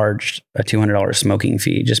got charged a $200 smoking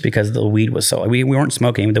fee just because the weed was so, we weren't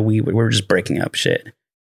smoking the weed. We were just breaking up shit.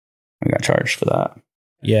 We got charged for that.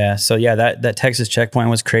 Yeah. So yeah, that Texas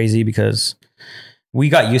checkpoint was crazy because we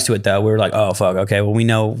got used to it though. We were like, oh fuck. Okay. Well, we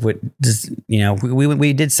know what this,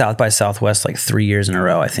 we did South by Southwest like 3 years in a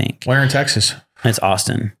row, I think. Where in Texas? It's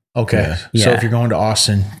Austin. Okay. Yeah. So if you're going to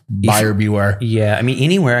Austin, buyer beware. Yeah. I mean,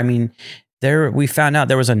 anywhere. I mean, we found out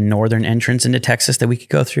there was a northern entrance into Texas that we could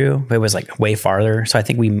go through, but it was like way farther. So I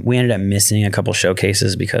think we ended up missing a couple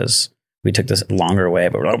showcases because we took this longer way,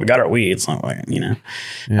 but we're like, we got our weed. It's not like,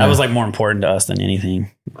 that was like more important to us than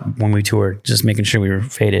anything when we toured, just making sure we were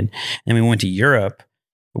faded. And we went to Europe.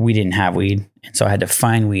 We didn't have weed. And so I had to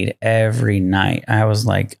find weed every night. I was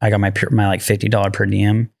like, I got my like $50 per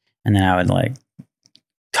diem. And then I would like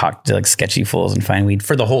talk to like sketchy fools and find weed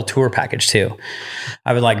for the whole tour package too.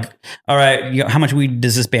 I would like, all right, how much weed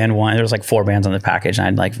does this band want? There was like 4 bands on the package, and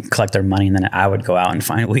I'd like collect their money, and then I would go out and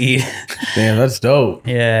find weed. Damn, that's dope.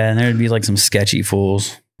 Yeah, and there'd be like some sketchy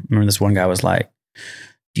fools. I remember this one guy was like,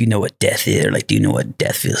 do you know what death is? Or like, do you know what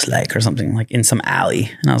death feels like? Or something, like in some alley.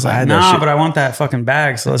 And I was like, nah, but I want that fucking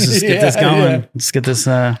bag. So let's just get this going. Yeah. Let's get this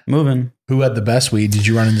moving. Who had the best weed? Did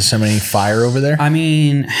you run into somebody fire over there? I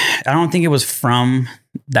mean, I don't think it was from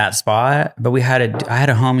that spot, but I had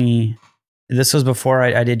a homie. This was before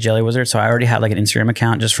I did Jelly Wizard. So I already had like an Instagram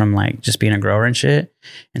account just from like just being a grower and shit.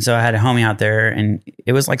 And so I had a homie out there, and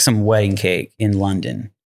it was like some wedding cake in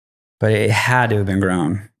London, but it had to have been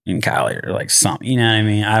grown in Cali or like something, you know what I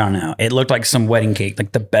mean? I don't know. It looked like some wedding cake,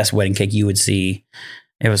 like the best wedding cake you would see.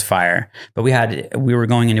 It was fire. But we were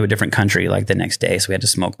going into a different country like the next day. So we had to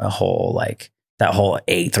smoke a whole, like that whole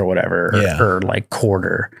eighth or whatever, or like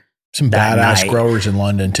quarter. Some badass growers in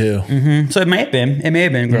London too. Mm-hmm. So it may have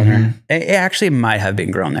been grown there. It actually might have been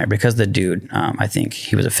grown there because the dude, I think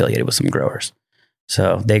he was affiliated with some growers.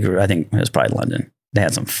 So they grew, I think it was probably London. They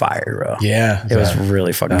had some fire, bro. Yeah. It was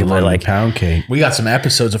really fucking good. Like pound cake. We got some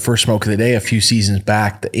episodes of First Smoke of the Day a few seasons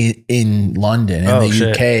back in London, in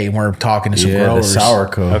the UK. And we're talking to some growers.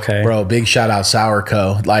 Sourco. Okay. Bro, big shout out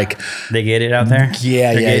Sourco. Like, they get it out there?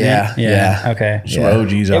 Yeah. Okay. Some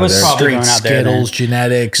OGs out there. Straight Skittles,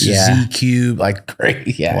 Genetics, Z-Cube, like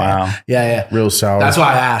great. Yeah. Wow. Yeah. Real sour. That's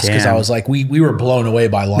why I asked, because I was like, we were blown away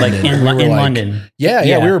by London. Like in London.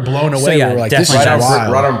 Yeah. We were blown away. So, we were like, this is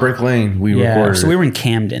wild. Right on Brick Lane, we recorded. So we were in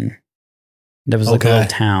Camden. There was like a little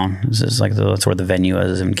town. This is like that's where the venue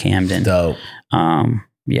was, in Camden. Dope.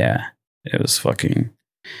 Yeah, it was fucking.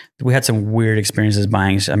 We had some weird experiences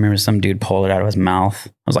buying. I remember some dude pulled it out of his mouth.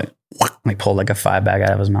 I was like pulled like a 5 bag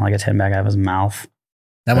out of his mouth, like a 10 bag out of his mouth.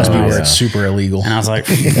 That must be where it's super illegal. And I was like,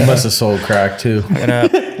 he must have sold crack too.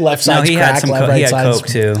 Left side's he crack, had some right he had side's coke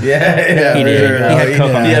too. Yeah, he did. He had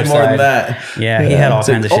coke on the He had other more side. than that. Yeah, he had all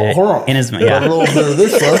kinds of shit in his mouth. A little bit of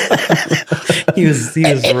this one. He was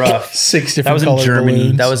rough. 6 different. That was in Germany.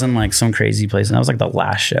 Balloons. That was in like some crazy place, and that was like the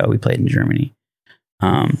last show we played in Germany.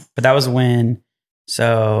 But that was when.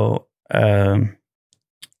 So I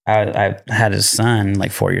had a son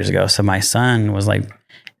like 4 years ago. So my son was like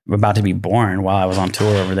about to be born while I was on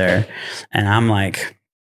tour over there, and I'm like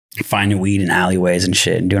finding weed in alleyways and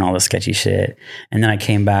shit and doing all this sketchy shit. And then I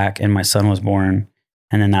came back and my son was born,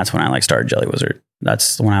 and then that's when I like started Jelly Wizard.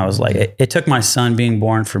 That's when I was like, it took my son being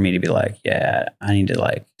born for me to be like, yeah, I need to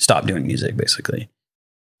like stop doing music, basically.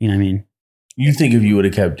 You know what I mean? You think if you would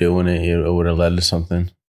have kept doing it, it would have led to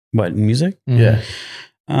something? What, music? Yeah.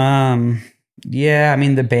 Yeah, I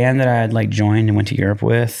mean, the band that I had like joined and went to Europe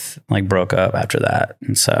with like broke up after that.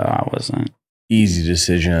 And so I wasn't. Easy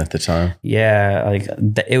decision at the time. Yeah, like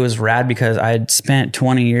it was rad because I had spent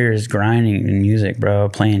 20 years grinding in music, bro,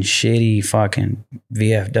 playing shitty fucking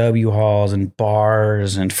VFW halls and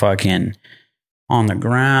bars and fucking on the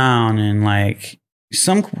ground and like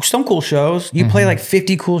some cool shows. You play like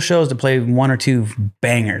 50 cool shows to play 1 or 2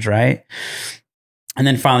 bangers, right? And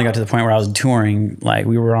then finally got to the point where I was touring. Like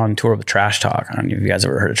we were on tour with Trash Talk. I don't know if you guys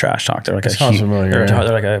ever heard of Trash Talk. They're like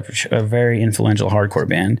they're like a very influential hardcore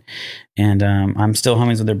band. And I'm still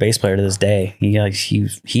homies with their bass player to this day.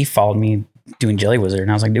 He followed me doing Jelly Wizard, and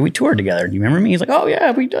I was like, "Did we tour together? Do you remember me?" He's like, "Oh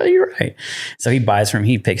yeah, we did. You're right." So he buys from.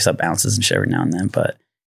 He picks up ounces and shit every now and then. But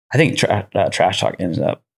I think Trash Talk ends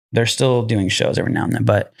up. They're still doing shows every now and then.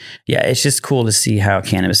 But yeah, it's just cool to see how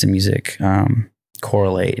cannabis and music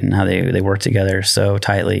correlate and how they work together so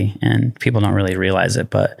tightly, and people don't really realize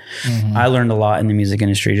it. But I learned a lot in the music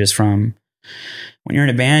industry just from when you're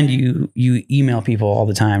in a band, you email people all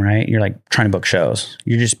the time, right? You're like trying to book shows.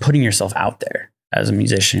 You're just putting yourself out there as a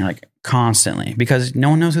musician. You're like constantly, because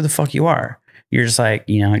no one knows who the fuck you are. You're just like,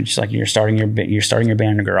 you're starting your band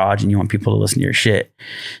in a garage and you want people to listen to your shit.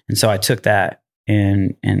 And so I took that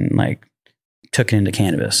and like took it into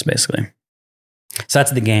cannabis basically. So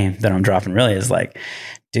that's the game that I'm dropping really is like,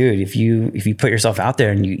 dude, if you put yourself out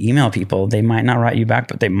there and you email people, they might not write you back,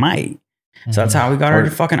 but they might. So that's how we got our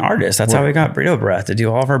fucking artists. That's how we got Burrito Breath to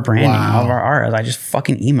do all of our branding, all of our art. I just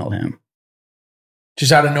fucking emailed him.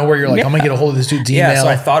 Just out of nowhere, you're like, I'm going to get a hold of this dude's email. Yeah, so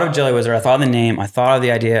I thought of Jelly Wizard. I thought of the name. I thought of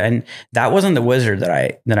the idea. And that wasn't the wizard that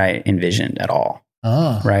I envisioned at all.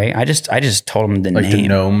 Right. I just told him the like name. the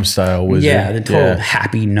gnome style wizard. Yeah, the total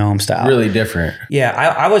happy gnome style. Really different. Yeah,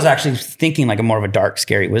 I was actually thinking like a more of a dark,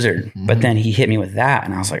 scary wizard, but then he hit me with that,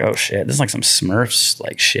 and I was like, "Oh shit, this is like some Smurfs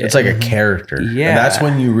like shit." It's like a character. Yeah. And that's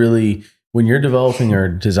when you really, when you're developing or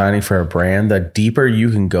designing for a brand, the deeper you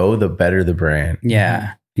can go, the better the brand.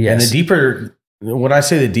 Yeah. Yes. And the deeper, when I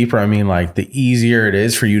say the deeper, I mean like the easier it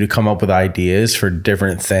is for you to come up with ideas for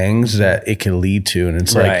different things that it can lead to. And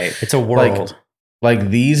it's right. It's a world. Like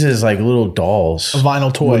these is like little dolls. A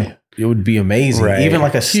vinyl toy. It would be amazing. Right. Even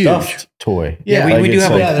like a Huge. stuffed toy. Yeah, Like we do it's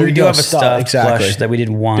have like- there we you do go, have a stuffed exactly. plush that we did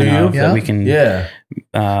one Do you? of that Yeah. we can Yeah.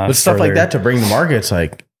 But stuff like further- that to bring to market, it's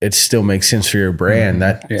like it still makes sense for your brand.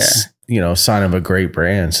 That's sign of a great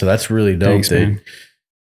brand. So that's really dope. Thanks, that man.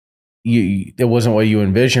 it wasn't what you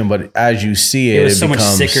envisioned, but as you see it, It was so much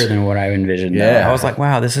becomes sicker than what I envisioned. Yeah. Yeah, I was like,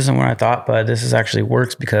 wow, this isn't what I thought, but this is actually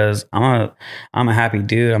works because I'm a happy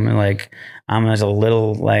dude. I'm just a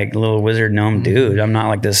little wizard gnome dude. I'm not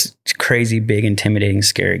like this crazy big, intimidating,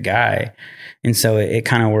 scary guy. And so it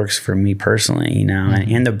kind of works for me personally, you know,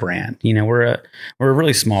 and the brand. You know, we're a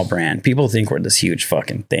really small brand. People think we're this huge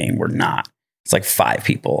fucking thing. We're not. It's like 5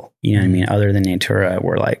 people. You know what I mean? Other than Natura,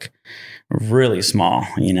 we're like really small.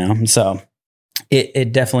 You know, and so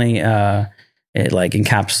it definitely it like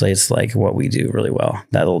encapsulates like what we do really well.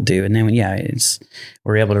 That'll do. And then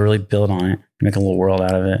we're able to really build on it, make a little world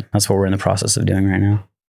out of it. That's what we're in the process of doing right now.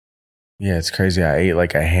 Yeah, it's crazy. I ate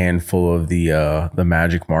like a handful of the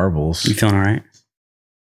magic marbles. You feeling all right?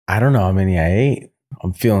 I don't know how many I ate.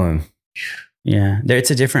 I'm feeling Yeah,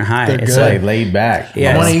 it's a different high. They're It's good. like like, laid back.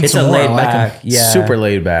 yeah, I wanna eat it's some a more. I laid like 'em. back. Yeah, Super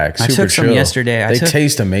laid back. I Super took some chill. yesterday. They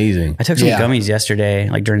taste amazing. I took some Yeah. gummies yesterday,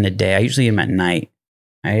 like during the day. I usually eat them at night.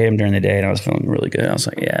 I ate them during the day, and I was feeling really good. I was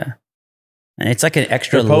like, yeah. And it's like an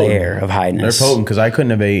extra They're potent. layer of highness. They're potent because I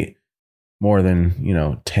couldn't have ate more than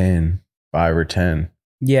 10, 5 or 10.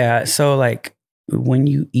 Yeah. So like when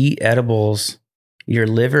you eat edibles, your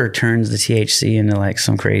liver turns the THC into like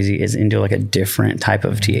some into like a different type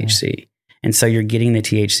of THC. And so you're getting the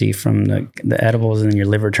THC from the edibles, and then your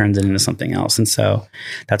liver turns it into something else. And so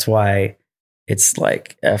that's why it's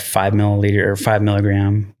like a 5 milliliter or 5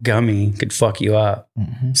 milligram gummy could fuck you up,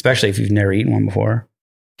 especially if you've never eaten one before.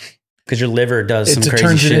 Because your liver does some It crazy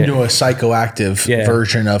turns shit. it into a psychoactive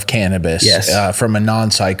version of cannabis. Yes. From a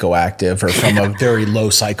non-psychoactive or from a very low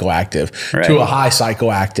psychoactive Right. to a high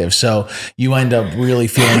psychoactive. So you end up really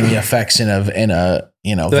feeling the effects in a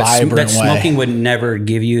vibrant that way. smoking would never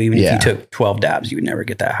give you, even Yeah. if you took 12 dabs, you would never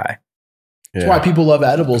get that high. That's why people love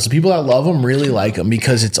edibles. The people that love them really like them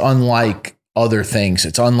because it's unlike other things.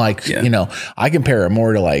 It's unlike, I compare it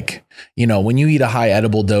more to like, when you eat a high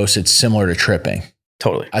edible dose, it's similar to tripping.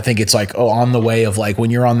 Totally. I think it's like, on the way of like when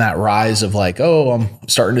you're on that rise of like, I'm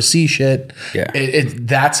starting to see shit. Yeah.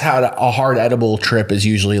 That's how a hard edible trip is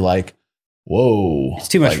usually like, whoa. It's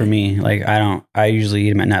too much for me. Like I usually eat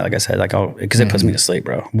them at night. Like I said, because it puts me to sleep,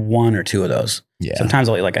 bro. 1 or 2 of those. Yeah. Sometimes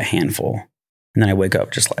I'll eat like a handful, and then I wake up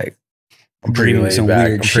just like I'm pretty dreaming laid some back.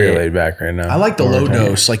 weird I'm pretty shit. laid back right now. I like the low Okay.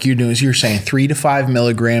 dose, like you do, as you're saying, 3 to 5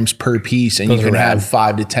 milligrams per piece, and Those you are can rad. have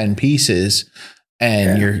 5 to 10 pieces,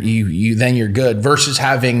 and you're good. Versus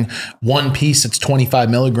having one piece that's 25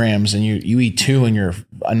 milligrams, and you eat 2, and you're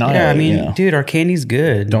annihilated. Yeah, I mean, dude, our candy's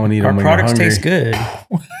good. Don't eat Our them when you're products hungry. taste good.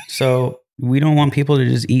 So we don't want people to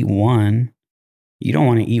just eat one. You don't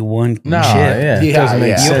want to eat one No, chip. yeah, it Yeah, doesn't make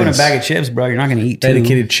yeah. sense. You open a bag of chips, bro. You're not going to eat 2.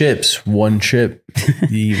 Dedicated chips, 1 chip.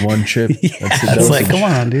 You eat 1 chip. Yeah, That's the it's like, dosage. come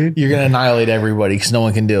on, dude. you're gonna annihilate everybody because no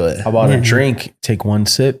one can do it. How about Yeah. a drink? Take 1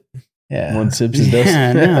 sip. Yeah, 1 sip's a dose.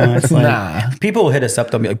 Yeah, no, it's like nah. people will hit us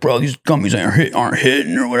up. They'll be like, "Bro, these gummies aren't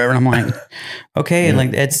hitting or whatever." And I'm like, "Okay, Yeah.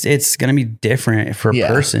 like it's gonna be different for a Yeah.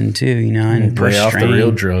 person too, and per Lay off the strain."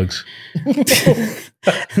 real drugs.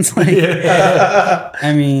 It's like,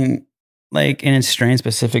 I mean, like, and it's strain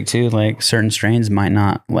specific too. Like certain strains might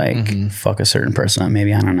not fuck a certain person up.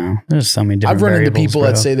 Maybe, I don't know. There's so many different. I've run into variables, people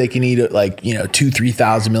bro. that say they can eat it like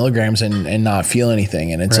 2,000-3,000 milligrams and not feel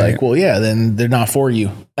anything, and it's Right. like, well, yeah, then they're not for you.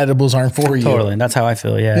 Edibles aren't for you. Totally. That's how I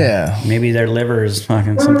feel. Yeah. Yeah. Maybe their liver is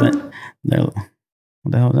fucking something. What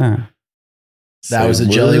the hell is that? That was a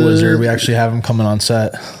jelly wizard. We actually have him coming on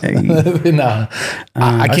set. Hey. No,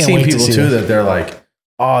 I I've can't seen wait people to see too that. that they're like,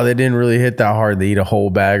 oh, they didn't really hit that hard. They eat a whole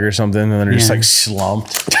bag or something, and they're just Yeah. like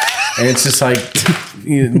slumped. And it's just like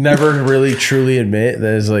you never really truly admit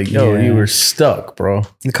that it's like, yo, Yeah. you were stuck, bro.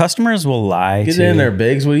 The customers will lie. Get too. in there,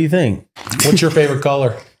 Biggs. What do you think? What's your favorite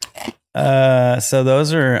color? So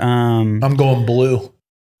those are I'm going blue.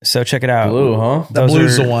 so check it out. Blue, huh? The Those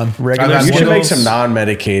blue's are the one. regular I've You had should one make of some those.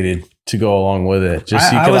 non-medicated to go along with it. Just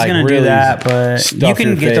so you I can was like gonna really do that, but you stuff can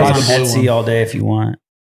your get those on face. The blue Etsy one. all day if you want.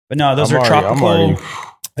 But no, those are tropical,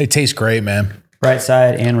 They taste great, man. Bright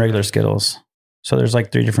Side and regular Skittles. So there's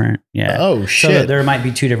like 3 different, Oh, shit. So there might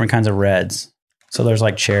be 2 different kinds of reds. So there's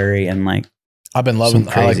like cherry and like. I've been loving,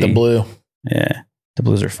 I like the blue. Yeah. The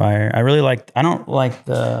blues are fire. I don't really like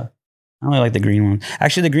the green ones.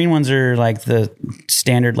 Actually, the green ones are like the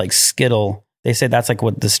standard like Skittle. They say that's like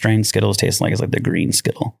what the strain Skittles taste like. Is like the green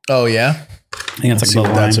Skittle. Oh yeah, I think it's like see the what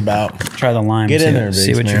lime. that's about. Try the lime. Get in there,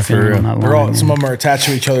 see what man, you're feeling on that They're lime. all, some of them are attached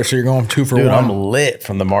to each other, so you're going 2 for Dude, 1. I'm lit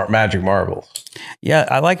from the Magic Marbles. Yeah,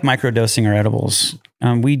 I like microdosing our edibles.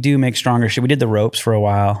 We do make stronger shit. We did the ropes for a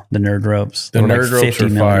while, the nerd ropes. The They were nerd ropes 50 are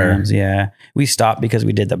milligrams. fire. Yeah, we stopped because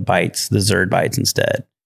we did the bites, the Zerd bites instead.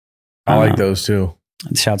 I like those too.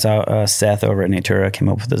 Shouts out Seth over at Natura came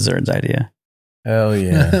up with the Zerds idea. Hell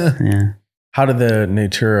yeah. Yeah. How did the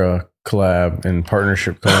Natura collab and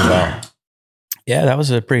partnership come about? Yeah, that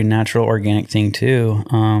was a pretty natural, organic thing too.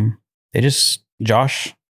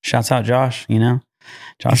 Josh, shouts out Josh, Josh.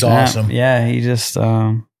 He's Knapp. awesome. Yeah, he just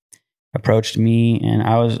approached me and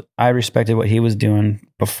I respected what he was doing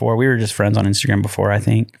before. We were just friends on Instagram before, I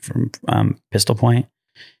think, from Pistol Point.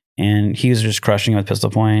 And he was just crushing it with Pistol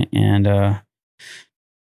Point. And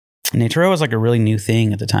Natura was like a really new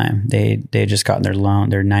thing at the time. They had just gotten their loan,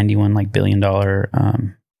 their $91 billion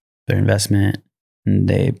their investment, and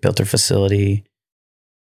they built their facility.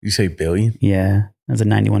 You say billion? Yeah, that's a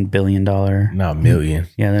 $91 billion. Not million.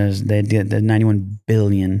 Yeah, they did the 91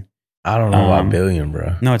 billion. I don't know about billion,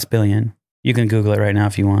 bro. No, it's billion. You can Google it right now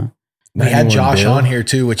if you want. We had 91 Josh bill? on here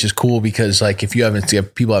too, which is cool because like if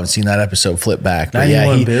people haven't seen that episode, flip back. But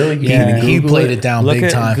 91 yeah, bill? he Google played it down Look big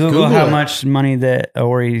at time. Google how it. much money that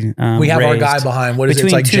Ori We have our raised. guy behind. What is it? Between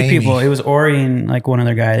It's like 2 Jamie. people. It was Ori and like one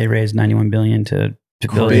other guy. They raised 91 billion to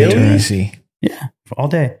build Really? Natura. Crazy. Yeah, for all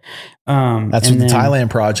day. That's and with the then- Thailand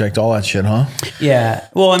project, all that shit, huh? Yeah.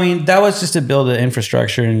 Well, I mean, that was just to build the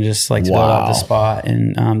infrastructure and just like to build out the Wow. spot.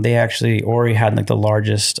 And they actually, Ori had like the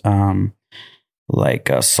largest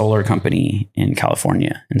solar company in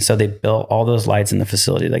California. And so they built all those lights in the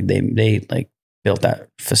facility. Like they like built that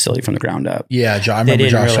facility from the ground up. Yeah, I They remember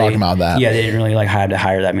didn't Josh really- talking about that. Yeah, they didn't really like have to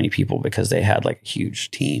hire that many people because they had like a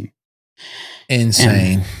huge team.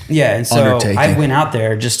 Insane. Yeah, and so Undertaking. I went out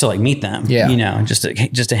there just to like meet them. Yeah. just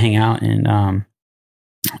to hang out, and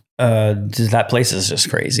that place is just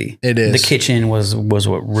crazy. It is. The kitchen was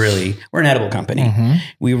what really. We're an edible company. Mhm.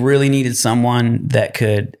 We really needed someone that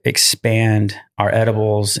could expand our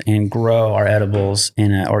edibles and grow our edibles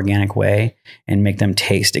in an organic way and make them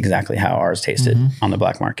taste exactly how ours tasted Mhm. on the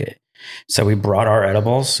black market. So we brought our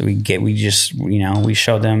edibles. We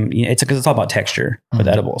showed them. It's because it's all about texture with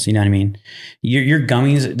Mhm. edibles. You know what I mean? Your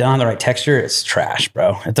gummies don't have the right texture. It's trash,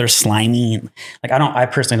 bro. If they're slimy, like I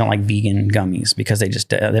personally don't like vegan gummies because they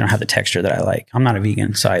don't have the texture that I like. I'm not a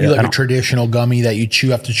vegan, so You I like a don't. traditional gummy that you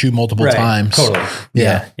have to chew multiple Right, times. Totally.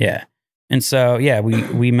 Yeah. Yeah. And so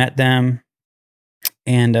we met them,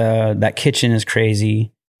 and that kitchen is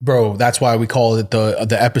crazy. Bro, that's why we call it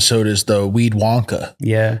the episode is the Weed Wonka.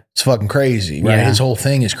 Yeah. It's fucking crazy, right? Yeah. His whole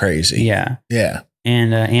thing is crazy. Yeah. Yeah.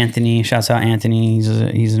 And Anthony, shouts out Anthony.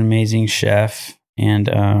 He's an amazing chef,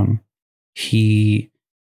 and he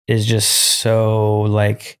is just so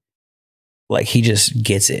like he just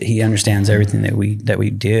gets it. He understands everything that we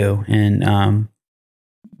do, and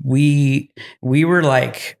we were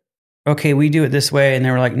like, okay, we do it this way, and they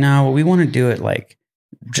were like, no, we want to do it like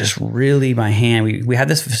just really by hand. We have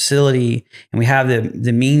this facility, and we have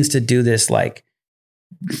the means to do this like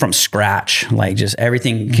from scratch, like just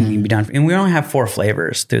everything can be done. And we only have 4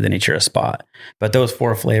 flavors through the Natura spot, but those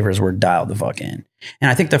 4 flavors were dialed the fuck in.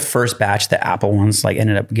 And I think the first batch, the apple ones, like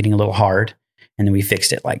ended up getting a little hard, and then we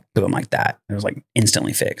fixed it like boom, like that. It was like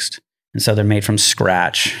instantly fixed. And so they're made from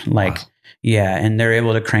scratch, like Wow. yeah, and they're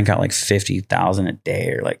able to crank out like 50,000 a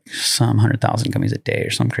day, or like some 100,000 gummies a day,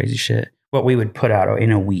 or some crazy shit. What we would put out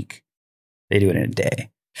in a week, they do it in a day.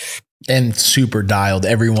 And super dialed.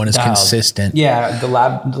 Everyone is Dialed. consistent. Yeah, the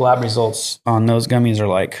lab results on those gummies are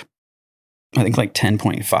like, I think like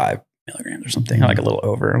 10.5 milligrams or something, Mhm. like a little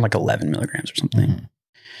over, like 11 milligrams or something. Mhm.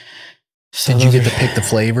 So Did you those get to are- pick the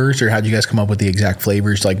flavors, or how did you guys come up with the exact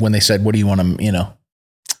flavors? Like when they said, what do you want to,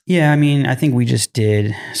 Yeah, I mean, I think we just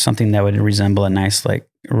did something that would resemble a nice like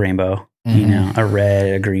rainbow. You Mhm. know, a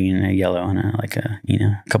red, a green, and a yellow, and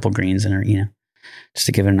a couple greens in it, just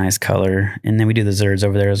to give it a nice color. And then we do the Zerds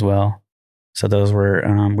over there as well. So those were,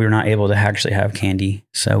 we were not able to actually have candy.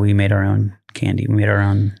 So we made our own candy. We made our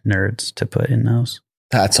own nerds to put in those.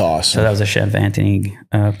 That's awesome. So that was a Chef Anthony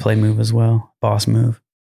play move as well, boss move.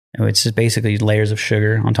 It's just basically layers of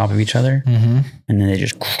sugar on top of each other. Mm-hmm. And then they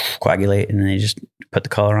just coagulate, and then they just put the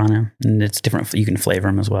color on them. And it's different. You can flavor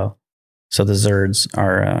them as well. So the Zerds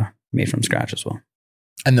are made from scratch as well.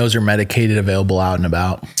 And those are medicated, available out and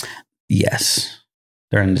about. Yes.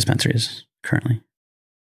 They're in dispensaries currently.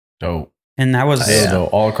 Dope. And that was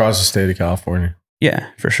all across the state of California. Yeah,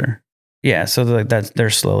 for sure. Yeah. So they're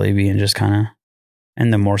slowly being just kind of,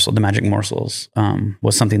 and the magic morsels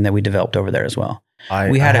was something that we developed over there as well.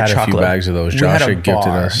 We had a few bags of those. Josh had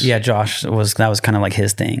gifted us. Yeah, Josh that was kind of like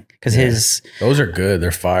his thing because those are good.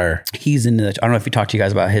 They're fire. He's into I don't know if he talked to you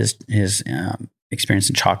guys about his experience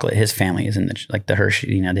in chocolate. His family is in the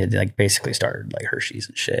Hershey. You know, they like basically started like Hershey's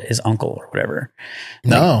and shit. His uncle or whatever.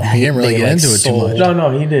 No, he didn't really get into it too much.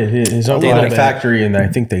 No, he did. His uncle had a factory, and I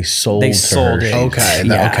think they sold. They sold it. Okay,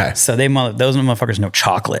 yeah. Okay. So those motherfuckers know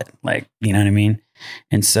chocolate, like you know what I mean.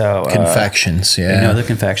 And so confections, they know the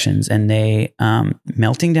confections, and they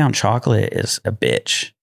melting down chocolate is a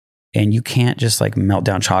bitch. And you can't just like melt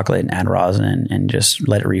down chocolate and add rosin and just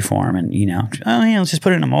let it reform and, you know, let's just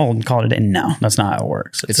put it in a mold and call it a day. No, that's not how it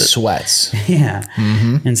works. It sweats. Yeah.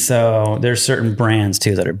 Mm-hmm. And so there's certain brands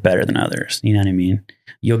too that are better than others. You know what I mean?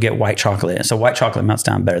 You'll get white chocolate. So white chocolate melts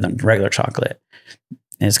down better than regular chocolate.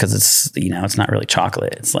 And it's because it's, you know, it's not really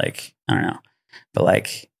chocolate. It's like, I don't know, but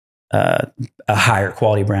like a higher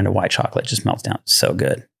quality brand of white chocolate just melts down so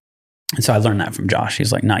good. And so I learned that from Josh.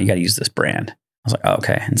 He's like, no, you got to use this brand. I was like, oh,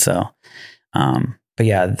 okay. And so, but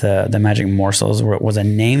yeah, the Magic Morsels was a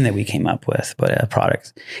name that we came up with, but a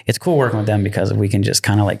product. It's cool working with them because we can just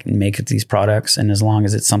kind of like make these products. And as long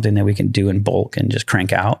as it's something that we can do in bulk and just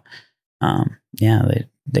crank out, yeah,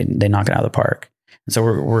 they knock it out of the park. And so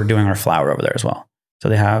we're doing our flour over there as well. So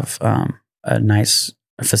they have a nice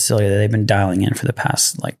facility that they've been dialing in for the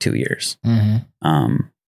past like 2 years. Mm-hmm.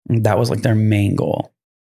 That was like their main goal.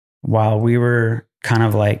 While we were kind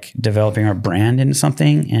of like developing our brand into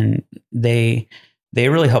something, and they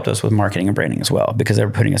really helped us with marketing and branding as well because they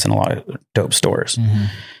were putting us in a lot of dope stores.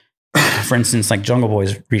 Mm-hmm. For instance, like Jungle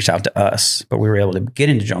Boys reached out to us, but we were able to get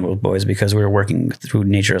into Jungle Boys because we were working through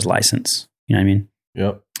Natura's license. You know what I mean?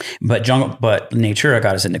 Yep. But Natura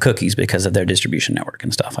got us into cookies because of their distribution network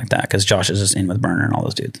and stuff like that. Because Josh is just in with Burner and all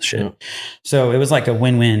those dudes and shit. Yep. So it was like a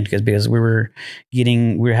win-win because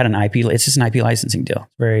we had an IP. It's just an IP licensing deal.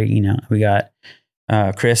 Very, you know, we got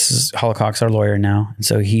Chris Holocock's our lawyer now, and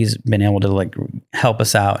so he's been able to like help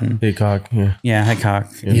us out. And Hickok, Hickok,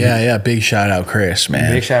 yeah. Big shout out, Chris,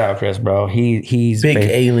 man. Big shout out, Chris, bro. He's big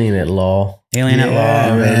alien at law. Alien at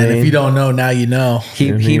law, man. If you don't know, now you know.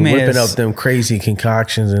 He made whipping up them crazy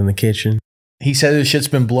concoctions in the kitchen. He said this shit's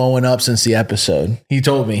been blowing up since the episode. He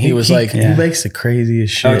told me he he makes the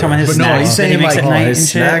craziest shit. Oh, talking about his snacks. No, he's saying like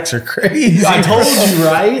his snacks are crazy. I told you,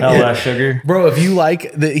 right? A lot of sugar, bro. If you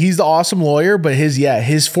like, he's the awesome lawyer, but his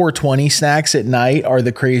 420 snacks at night are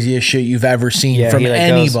the craziest shit you've ever seen from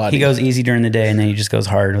anybody. He goes easy during the day, and then he just goes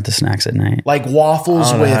hard with the snacks at night. Like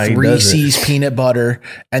waffles with Reese's peanut butter,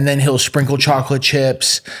 and then he'll sprinkle chocolate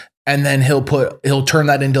chips. And then he'll turn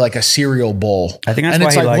that into like a cereal bowl. I think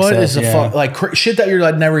that's why he likes us. What is the fuck? Like shit that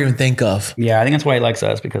you'd never even think of. Yeah, I think that's why he likes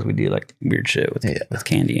us because we do like weird shit with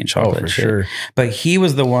candy and chocolate. Oh, for sure. But he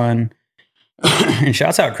was the one, and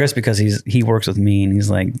shouts out Chris because he works with me and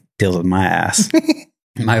he's like deals with my ass,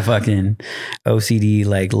 my fucking OCD,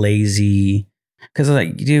 like lazy. Because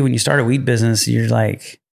like, dude, when you start a weed business, you're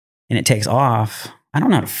like, and it takes off. I don't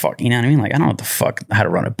know how to fuck, you know what I mean? Like, I don't know what the fuck, how to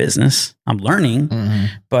run a business. I'm learning. Mm-hmm.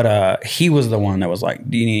 But he was the one that was like,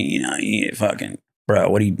 you need to fucking, bro,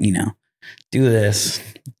 what do you do this.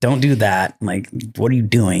 Don't do that. Like, what are you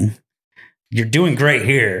doing? You're doing great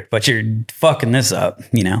here, but you're fucking this up,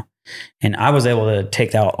 you know? And I was able to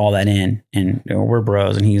take all that in, and we're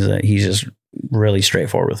bros, and he's just really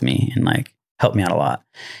straightforward with me and like helped me out a lot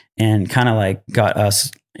and kind of like got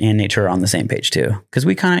us and Natura on the same page too. Cause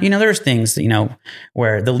we kind of, there's things that,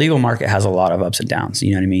 where the legal market has a lot of ups and downs,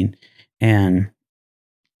 you know what I mean? And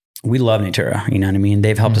we love Natura, you know what I mean?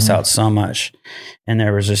 They've helped us out so much. And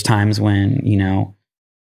there was just times when,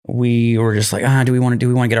 we were just like, do we want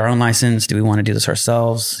to get our own license? Do we want to do this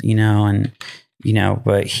ourselves? And,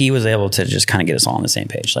 but he was able to just kind of get us all on the same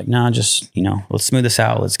page. Like, no, just, let's smooth this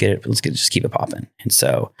out. Let's just keep it popping. And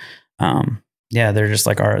so, yeah, they're just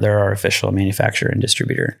like they're our official manufacturer and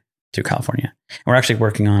distributor through California. And we're actually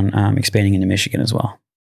working on expanding into Michigan as well.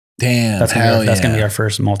 Damn, that's gonna be our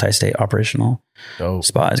first multi-state operational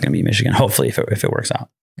spot. Is gonna be Michigan. Hopefully, if it works out.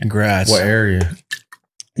 Congrats. What area?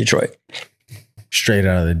 Detroit. Straight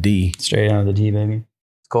out of the D. Straight out of the D, baby.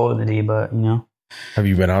 It's cold in the D, but Have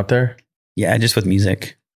you been out there? Yeah, just with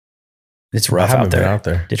music. It's rough out there. Been out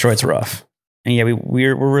there. Detroit's rough. And yeah,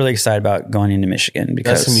 we're really excited about going into Michigan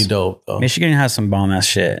because that's gonna be dope. Though. Michigan has some bomb ass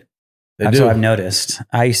shit. That's what I've noticed.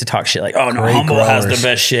 I used to talk shit like, oh no, Great Humble has growers. the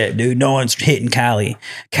best shit, dude. No one's hitting Cali.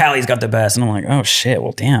 Cali's got the best. And I'm like, oh shit,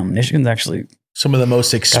 well damn, Michigan's actually Some of the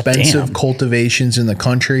most expensive Goddamn. cultivations in the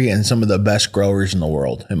country and some of the best growers in the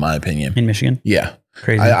world, in my opinion. in Michigan. Yeah.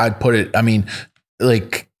 Crazy. I'd put it, I mean,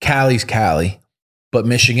 like Cali's Cali, but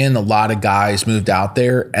Michigan, a lot of guys moved out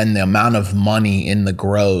there and the amount of money in the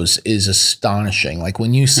grows is astonishing. Like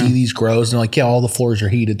when you see these grows and they're like, yeah, all the floors are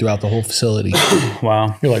heated throughout the whole facility.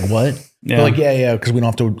 Wow. You're like, what? Yeah. They're like, yeah, because we don't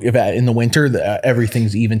have to, if in the winter,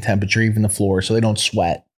 everything's even temperature, even the floor, so they don't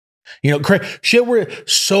sweat. You know, shit, we're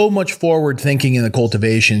so much forward thinking in the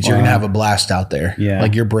cultivations. You're going to have a blast out there. Yeah.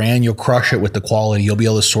 Like your brand, you'll crush it with the quality. You'll be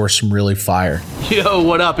able to source some really fire. Yo,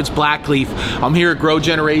 what up? It's Blackleaf. I'm here at Grow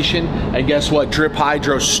Generation, and guess what? Drip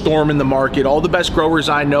Hydro's storming the market. All the best growers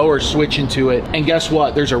I know are switching to it, and guess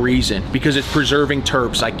what? There's a reason, because it's preserving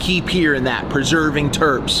terps. I keep hearing that, preserving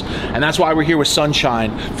terps, and that's why we're here with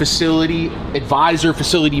Sunshine, facility advisor,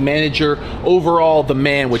 facility manager, overall the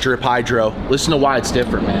man with Drip Hydro. Listen to why it's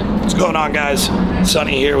different, man. What's going on, guys?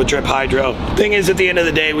 Sonny here with Drip Hydro. Thing is, at the end of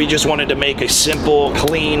the day, we just wanted to make a simple,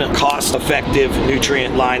 clean, cost-effective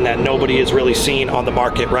nutrient line that nobody has really seen on the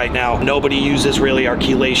market right now. Nobody uses really our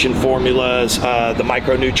chelation formulas. The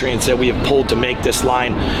micronutrients that we have pulled to make this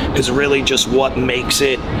line is really just what makes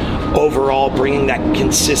it overall, bringing that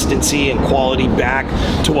consistency and quality back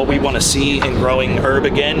to what we want to see in growing herb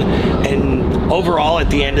again. And overall, at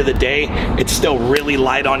the end of the day, it's still really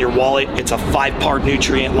light on your wallet. It's a 5-part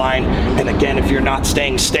nutrient line. And again, if you're not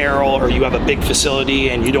staying sterile, or you have a big facility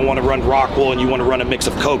and you don't want to run rock wool and you want to run a mix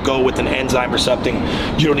of cocoa with an enzyme or something,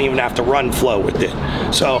 you don't even have to run flow with it.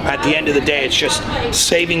 So at the end of the day, it's just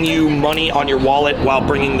saving you money on your wallet while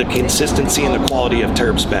bringing the consistency and the quality of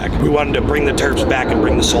terps back. We wanted to bring the terps back and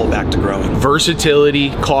bring the soul back to growing. Versatility,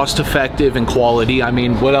 cost effective, and quality. I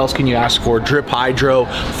mean, what else can you ask for? Drip Hydro,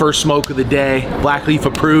 first smoke of the day, Blackleaf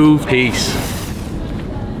approved. Peace.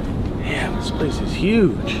 Damn, this place is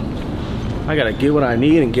huge. I gotta get what I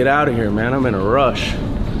need and get out of here, man. I'm in a rush.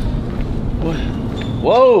 What?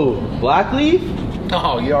 Whoa, Blackleaf?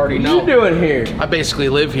 Oh, you already What you doing here? I basically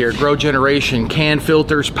live here. Grow Generation, Can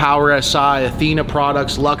Filters, Power SI, Athena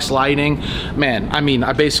Products, Lux Lighting. Man, I mean,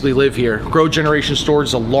 I basically live here. Grow Generation store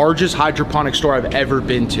is the largest hydroponic store I've ever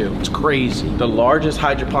been to. It's crazy. The largest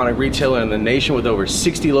hydroponic retailer in the nation with over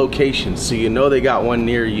 60 locations, so you know they got one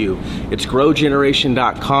near you. It's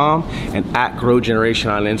growgeneration.com and at growgeneration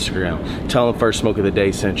on Instagram. Tell them First Smoke of the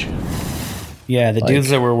Day sent you. Yeah, the dudes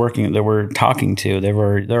that we're talking to, they're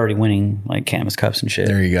already winning like Camus Cups and shit.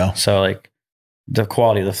 There you go. So like the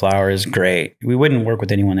quality of the flower is great. We wouldn't work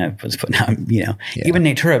with anyone that was putting out, even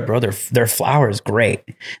Natura, bro, their flower is great.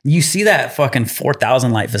 You see that fucking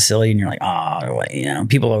 4,000 light facility and you're like,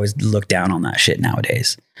 people always look down on that shit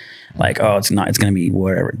nowadays. Like, oh, it's going to be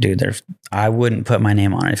whatever. Dude, I wouldn't put my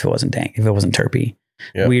name on it if it wasn't terpy.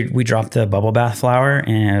 Yep. We dropped the bubble bath flower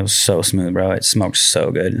and it was so smooth, bro. It smoked so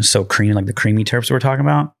good and so creamy, like the creamy terps we're talking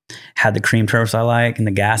about. Had the cream terps I like and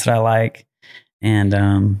the gas that I like.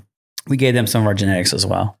 And we gave them some of our genetics as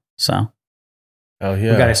well. So we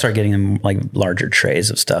got to start getting them like larger trays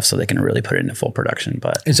of stuff so they can really put it into full production.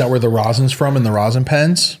 But Is that where the rosin's from in the rosin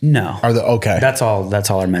pens? no, Okay. that's all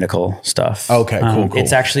our medical stuff. Okay, cool.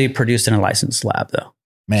 It's actually produced in a licensed lab though.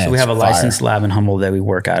 Man, So we have a it's fire. licensed lab in Humboldt that we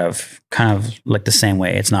work out of kind of like the same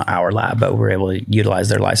way. It's not our lab, but we're able to utilize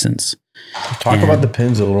their license. Talk about the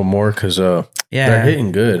pins a little more because they're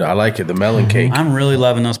hitting good. I like it. The melon cake. I'm really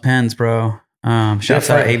loving those pens, bro. Shouts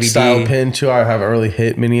out Different ABD. style pen too. I haven't really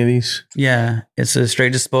hit many of these. Yeah, it's a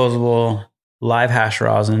straight disposable, live hash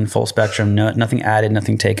rosin, full spectrum. No, nothing added,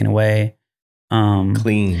 nothing taken away.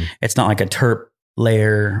 Clean. It's not like a terp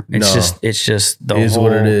layer. It's just the Is whole,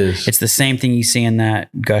 what it is. It's the same thing you see in that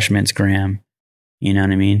Gush Mints gram. You know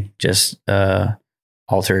what I mean? Just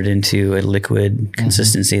altered into a liquid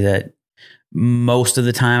consistency that most of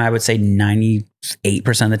the time, I would say 98%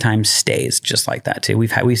 of the time stays just like that too.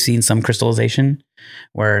 We've seen some crystallization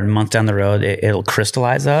where a month down the road it'll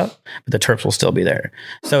crystallize up, but the terps will still be there.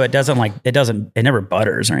 So it never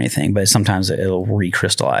butters or anything, but sometimes it'll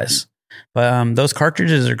recrystallize. But those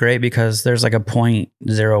cartridges are great because there's like a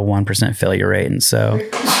 0.01% failure rate, and so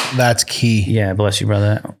That's key. yeah, bless you,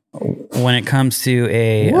 brother. When it comes to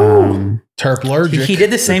a Terp allergic. he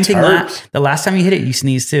did the same thing terps. the last time you hit it, you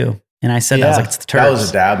sneezed too. And I said that was like, it's the terps. That was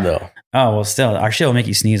a dab though. Oh, well, still, our shit will make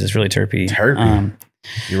you sneeze. It's really terpy. Terpy.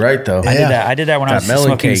 You're right though. I did that when I was melon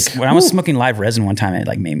smoking. cake. When I was smoking live resin one time,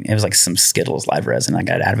 it was like some Skittles live resin. I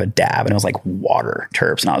got it out of a dab, and it was like water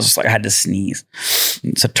terps, and I was just like, I had to sneeze.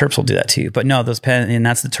 So terps will do that too. But no, and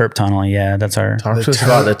that's the terp tunnel. Yeah, that's our. Talk to us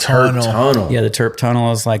about the terp tunnel. Yeah, the terp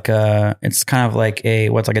tunnel is like it's kind of like a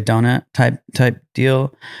donut type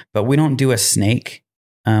deal, but we don't do a snake.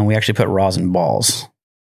 We actually put rosin balls.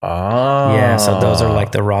 Oh, yeah. So those are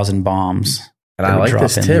like the rosin bombs. And I like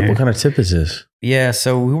this tip. There. What kind of tip is this? Yeah,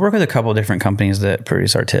 so we work with a couple of different companies that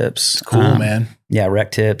produce our tips. Cool, man. Yeah, Rec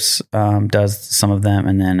Tips does some of them,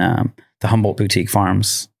 and then the Humboldt Boutique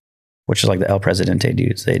Farms, which is like the El Presidente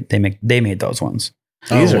dudes. They made those ones.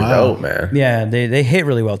 These are dope, man. Yeah, they hit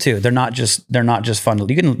really well too. They're not just fun.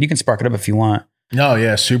 You can spark it up if you want. No,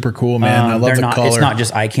 yeah, super cool, man. I love the color. It's not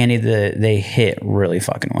just eye candy. They hit really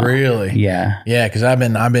fucking well. Really? Yeah. Yeah, because I've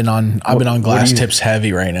been on glass tips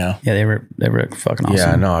heavy right now. Yeah, they were fucking awesome.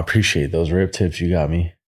 Yeah, no, I appreciate those rip tips you got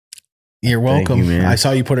me. You're welcome. Thank you, man. I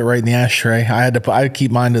saw you put it right in the ashtray. I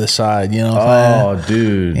keep mine to the side. You know. Oh,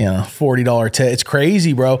 dude. You know, $40 tip. It's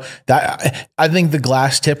crazy, bro. I think the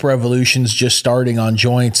glass tip revolution's just starting on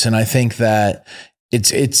joints, and I think that it's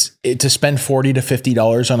to spend $40 to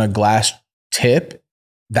 $50 on a glass tip,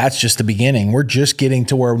 that's just the beginning. We're just getting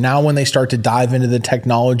to where now when they start to dive into the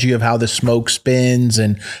technology of how the smoke spins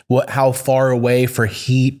and how far away for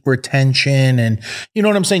heat retention, and you know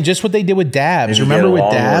what I'm saying? Just what they did with dabs. Remember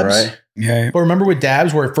with dabs? Right? Yeah. But remember with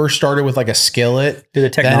dabs where it first started with like a skillet, the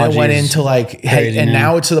technology, then it went into like, and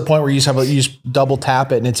now it's to the point where you just double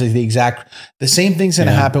tap it, and it's the same thing's going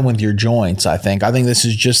to happen with your joints. I think this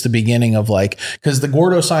is just the beginning of like, because the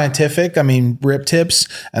Gordo Scientific, rip tips,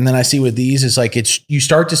 and then I see with these is like, you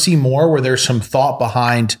start to see more where there's some thought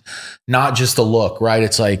behind not just the look, right?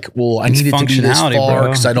 It's like, well, I need it to be this far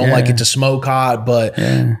because I don't like it to smoke hot, but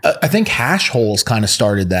I think hash holes kind of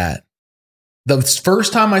started that. The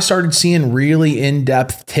first time I started seeing really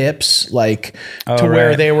in-depth tips, like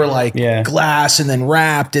where they were like glass and then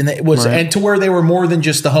wrapped, and it was, and to where they were more than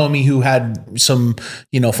just the homie who had some,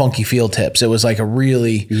 funky field tips. It was like a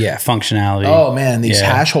really functionality. Oh man, these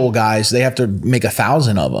hash hole guys, they have to make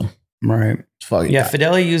 1,000 of them. Right.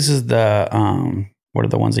 Fidelli uses the what are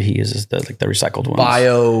the ones that he uses? The recycled ones.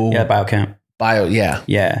 Biochem.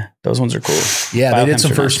 Yeah, those ones are cool. Yeah, they did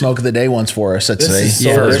some first smoke of the day ones for us. That's this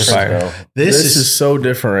is so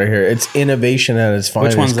different right here. It's innovation at its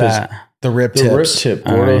finest. Which one's that? The rip tip,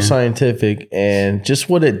 Gordo Scientific, and just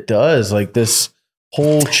what it does, like this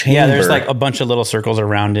whole chamber. Yeah, there's like a bunch of little circles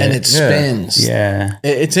around it, and it spins. Yeah,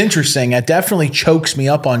 it's interesting. It definitely chokes me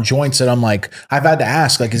up on joints that I'm like, I've had to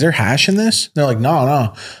ask, like, is there hash in this? They're like,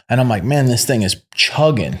 no, and I'm like, man, this thing is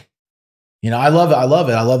chugging. I love it.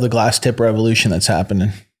 I love the glass tip revolution that's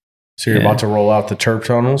happening. So you're about to roll out the terp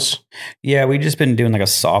tunnels? Yeah, we've just been doing like a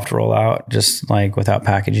soft rollout, just like without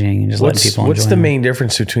packaging and just letting people enjoy. What's the main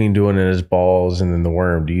difference between doing it as balls and then the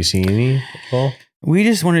worm? Do you see any? We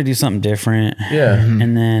just want to do something different. Yeah.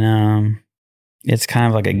 And then it's kind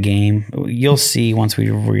of like a game. You'll see once we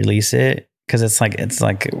release it, because it's like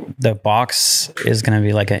the box is going to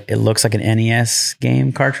be like it looks like an NES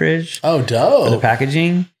game cartridge. Oh, dope. For the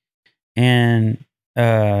packaging. And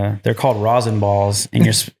they're called rosin balls,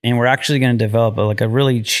 and we're actually going to develop a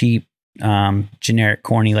really cheap, generic,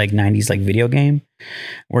 corny like 90s like video game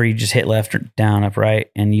where you just hit left or down, up,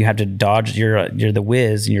 right, and you have to dodge. You're the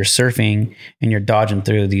whiz, and you're surfing, and you're dodging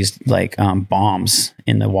through these like bombs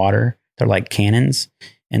in the water. They're like cannons.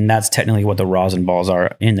 And that's technically what the rosin balls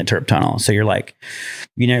are in the terp tunnel. So you're like,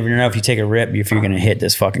 you never know if you take a rip, if you're going to hit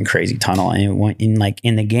this fucking crazy tunnel. And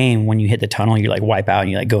in the game, when you hit the tunnel, you like wipe out and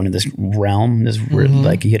you like go into this realm,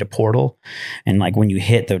 like you hit a portal. And like when you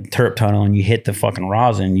hit the terp tunnel and you hit the fucking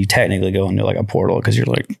rosin, you technically go into like a portal because you're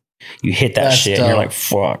like, you hit that shit and you're like,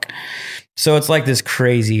 fuck. So it's like this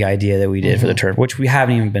crazy idea that we did for the terp, which we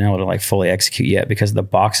haven't even been able to like fully execute yet because the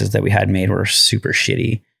boxes that we had made were super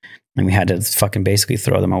shitty. And we had to fucking basically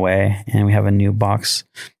throw them away. And we have a new box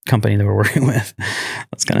company that we're working with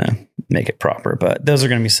that's going to make it proper. But those are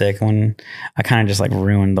going to be sick. When I kind of just like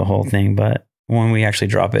ruined the whole thing. But when we actually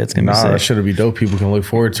drop it, it's going to be sick. That should be dope. People can look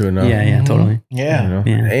forward to it now. Yeah, totally. Yeah.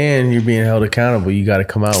 And you're being held accountable. You got to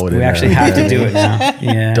come out with it. We actually have to do it now.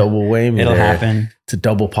 Yeah. Double whammy. It'll happen. It's a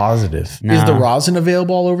double positive. Is the rosin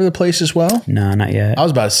available all over the place as well? No, not yet. I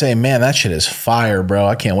was about to say, man, that shit is fire, bro.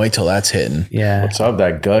 I can't wait till that's hitting. Yeah. What's up,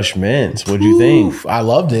 that Gush Mints? What'd you think? I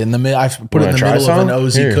loved it. I put it in the middle of an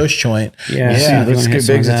OZ Kush joint. Yeah. Let's get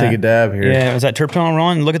Biggs to take a dab here. Yeah. Was that terp tunnel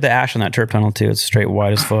rolling? Look at the ash on that terp tunnel too. It's straight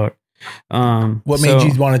white as fuck. What made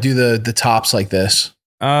you want to do the tops like this?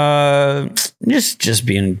 Just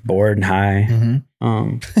being bored and high.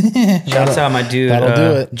 Mm-hmm. Shouts out my dude, That'll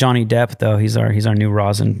do it. Johnny Depp, though. He's our new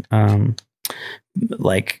rosin.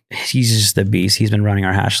 Like he's just the beast. He's been running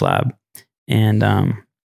our hash lab, and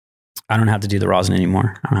I don't have to do the rosin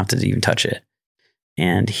anymore. I don't have to even touch it,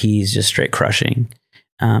 and he's just straight crushing.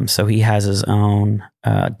 So he has his own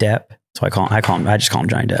Depp. So I just call him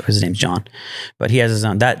Johnny Depp. His name's John, but he has his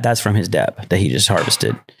own. That's from his Depp that he just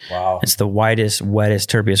harvested. Wow, it's the whitest, wettest,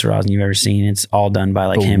 terpiest rosin you've ever seen. It's all done by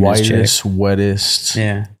like the him and his chick. whitest, wettest,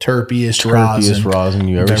 terpiest rosin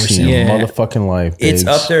you ever seen in motherfucking life. It's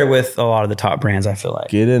up there with a lot of the top brands. I feel like.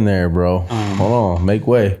 Get in there, bro. Hold on, make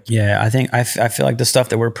way. Yeah, I think I feel like the stuff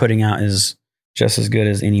that we're putting out is just as good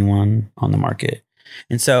as anyone on the market.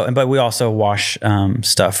 And so, but we also wash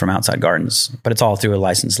stuff from outside gardens, but it's all through a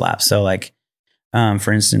licensed lab. So like,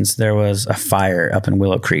 for instance, there was a fire up in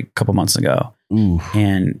Willow Creek a couple months ago. Ooh.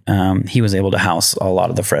 And he was able to house a lot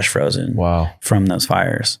of the fresh frozen from those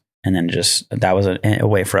fires. And then that was a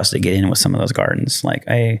way for us to get in with some of those gardens. Like,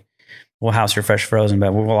 hey, we'll house your fresh frozen,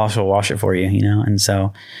 but we'll also wash it for you, you know? And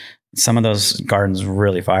so some of those gardens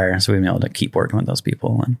really fire. So we've been able to keep working with those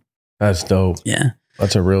people. And that's dope. Yeah.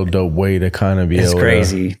 That's a real dope way to kind of be able to. It's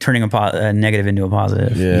crazy. Turning a negative into a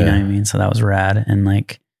positive. Yeah. You know what I mean? So that was rad. And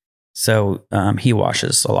like, so he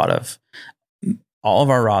washes a lot of, all of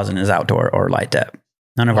our rosin is outdoor or light depth.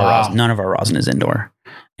 None of our rosin is indoor.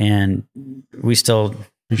 And we still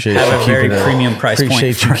have a very premium price point.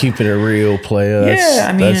 Appreciate you keeping it real, player. Yeah,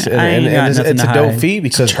 I mean, it's a dope feat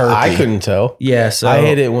because I couldn't tell. Yeah, so I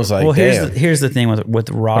hit it and was like, well, damn. Here's the thing with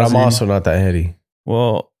rosin. But I'm also not that heady.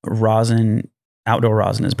 Well, outdoor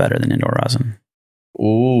rosin is better than indoor rosin.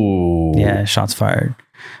 Ooh. Yeah, shots fired.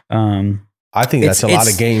 I think that's a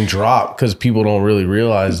lot of game drop because people don't really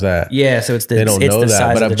realize that. Yeah, so they don't know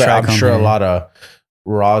that. But I'm sure a lot of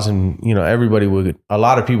rosin, you know, a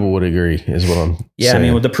lot of people would agree is what I'm saying. Yeah, I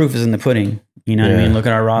mean, the proof is in the pudding. You know what I mean? Look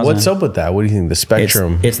at our rosin. What's up with that? What do you think? The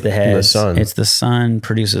spectrum? It's the heads. The sun. It's the sun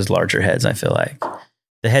produces larger heads, I feel like.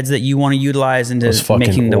 The heads that you want to utilize into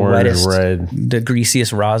making the wettest, the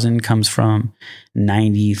greasiest rosin comes from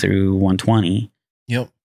 90 through 120. Yep.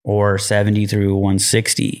 Or 70 through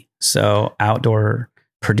 160. So outdoor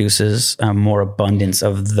produces more abundance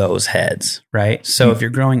of those heads, right? So if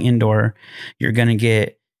you're growing indoor, you're going to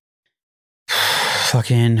get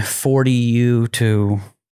fucking 40 U to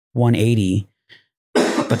 180,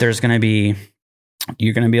 but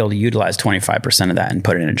you're going to be able to utilize 25% of that and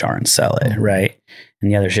put it in a jar and sell it, right?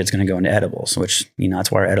 And the other shit's going to go into edibles, which, you know,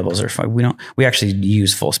 that's why our edibles are fun. We actually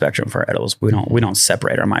use full spectrum for our edibles. We don't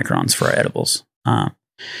separate our microns for our edibles.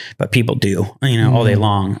 But people do, you know, all day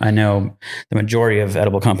long. I know the majority of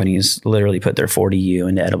edible companies literally put their 40U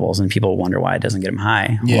into edibles, and people wonder why it doesn't get them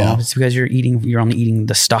high. Yeah. Well, it's because you're only eating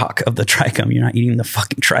the stock of the trichome. You're not eating the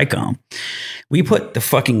fucking trichome. We put the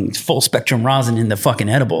fucking full spectrum rosin in the fucking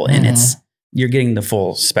edible, and you're getting the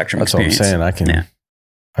full spectrum experience. That's what I'm saying.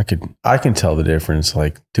 I can tell the difference,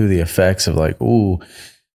 like, through the effects of like, ooh,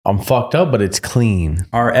 I'm fucked up, but it's clean.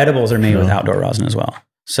 Our edibles are made with outdoor rosin as well.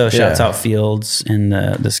 So shouts out Fields and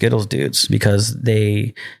the Skittles dudes, because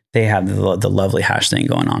they have the lovely hash thing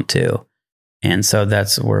going on too. And so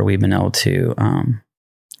that's where we've been able to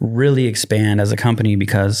really expand as a company,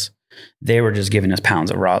 because they were just giving us pounds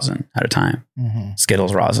of rosin at a time.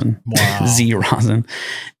 Skittles rosin, Z rosin.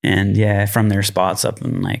 And from their spots up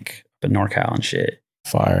in NorCal and shit.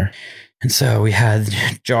 Fire. And so we had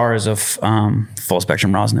jars of full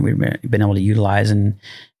spectrum rosin that we've been able to utilize. And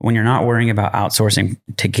when you're not worrying about outsourcing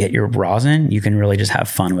to get your rosin, you can really just have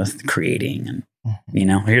fun with creating. And, you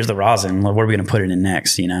know, here's the rosin. What are we going to put it in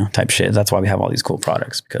next? You know, type shit. That's why we have all these cool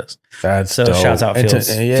products, because that's so dope. Shouts out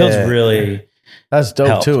Fields. Fields really. That's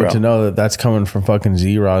dope too, to know that that's coming from fucking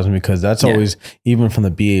Z rosin, because that's always, even from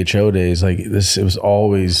the BHO days, like this, it was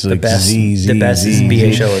always like Z. The best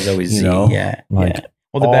BHO is always Z. Know? Yeah. Like, yeah.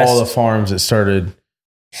 Well, the farms that started,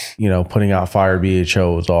 you know, putting out fire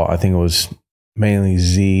BHO was I think it was mainly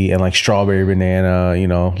Z and like strawberry banana, you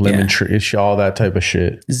know, lemon tree, all that type of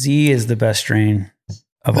shit. Z is the best strain of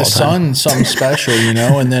all time. The sun, something special, you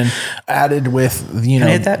know, and then added with, you know,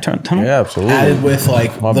 hit that tunnel? Yeah, absolutely. Added with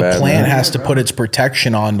like plant has to put its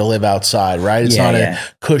protection on to live outside, right? It's not a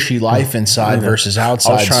cushy life inside versus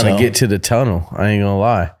outside. I was trying to get to the tunnel. I ain't gonna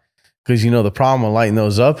lie. Because, you know, the problem with lighting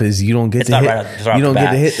those up is you don't get to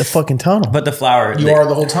hit the fucking tunnel. But the flower, you are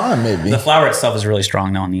the whole time, maybe. The flower itself is really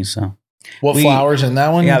strong though on these. So what flowers in that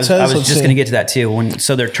one? Yeah, I was just going to get to that too.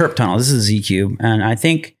 So they're terp tunnel. This is Z Cube, and I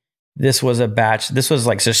think this was a batch. This was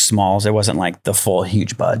like just smalls. It wasn't like the full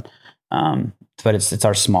huge bud. but it's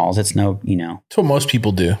our smalls. It's no, That's what most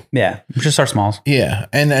people do. yeah, just our smalls. Yeah.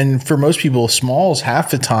 And for most people, smalls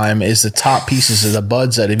half the time is the top pieces of the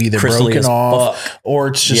buds that have either Crystally broken as off fuck. or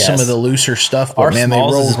it's just some Yes. of the looser stuff. But Our man, they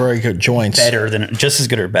smalls roll is very good joints. Better than just as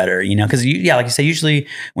good or better, because like you say, usually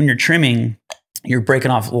when you're trimming, you're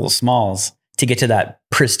breaking off little smalls to get to that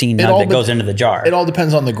pristine nug that goes into the jar. It all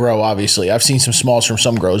depends on the grow, obviously. I've seen some smalls from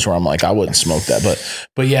some grows where I'm like, I wouldn't smoke that.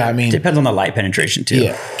 But yeah, I mean, Depends on the light penetration too.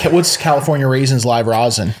 yeah. What's California Raisins live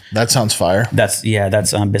rosin? That sounds fire. That's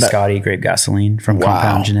Biscotti grape gasoline from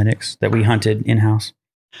Compound Genetics that we hunted in house.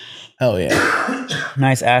 Hell yeah.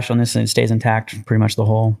 Nice ash on this, and it stays intact pretty much the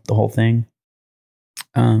whole thing.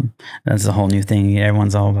 That's a whole new thing.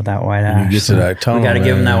 Everyone's all about that white ash. You get to that tunnel, we got to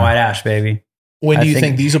give them that man. white ash, baby. When do you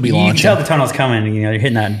think these will be You launching? can tell the tunnel's coming. You're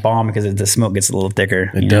hitting that bomb because the smoke gets a little thicker.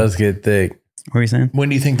 It does get thick. What were you saying? When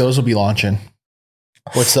do you think those will be launching?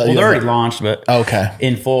 What's that? Well, they're already launched, but Okay.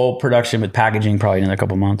 in full production with packaging probably in another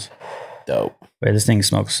couple months. Dope. But this thing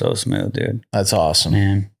smokes so smooth, dude. That's awesome.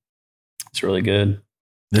 Man, it's really good.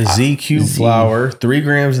 The ZQ flour, 3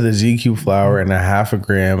 grams of the ZQ flour and a half a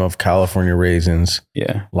gram of California raisins,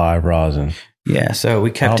 Yeah. live rosin. Yeah. So we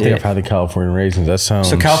I don't kept think it. I've had the California raisins. That sounds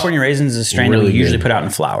So California raisins is a strain that really we usually good. put out in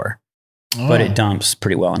flour, but it dumps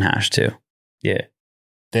pretty well in hash too. Yeah.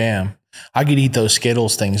 Damn. I could eat those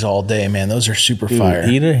Skittles things all day, man. Those are super Dude, fire.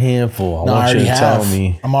 eat a handful. I No, I want you already to tell have.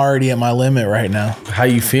 me I'm already at my limit right now. how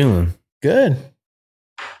you feeling. Good.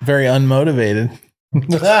 Very unmotivated. Yeah,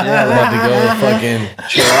 about to go fucking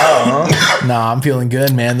chill out, huh? No, I'm feeling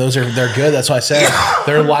good, man. They're good. That's why I said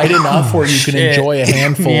they're light enough where you can Shit. enjoy a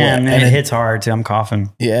handful. Yeah, man, and it hits hard too. I'm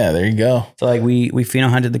coughing. yeah, there you go. So like we pheno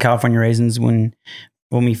hunted the California raisins when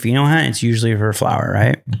we pheno hunt, it's usually for flour,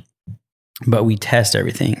 right? But we test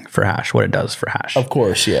everything for hash, what it does for hash. Of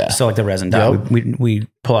course, yeah. So like the resin dial, Yep. we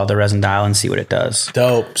pull out the resin dial and see what it does.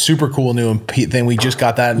 Dope. Super cool new thing. We just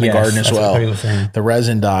got that in the Yes, garden as that's a well. pretty cool thing. The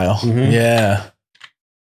resin dial. Mhm. Yeah.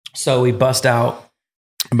 So we bust out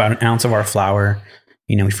about an ounce of our flour.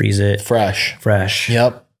 We freeze it Fresh. fresh.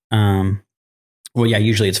 Yep. Well, yeah,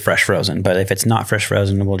 usually it's fresh frozen, but if it's not fresh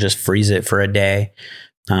frozen, we'll just freeze it for a day,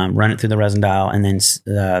 run it through the resin dial, and then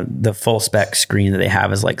the full spec screen that they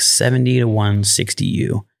have is like 70 to 160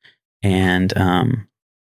 U. And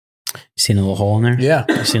you seen the little hole in there? Yeah.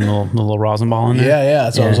 You seen the little rosin ball in there? Yeah.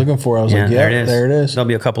 That's what I was Yeah. looking for. I was Yeah, like, yeah, there it is. There'll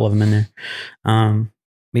be a couple of them in there.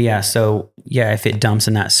 But yeah, so yeah, if it dumps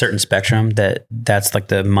in that certain spectrum, that's like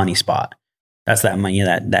the money spot. That's that money,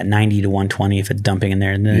 that 90 to 120. If it's dumping in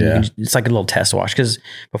there, and then it's like a little test wash. Because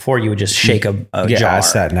before you would just shake a Yeah, jar.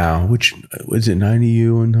 ask that now. Which was it? 90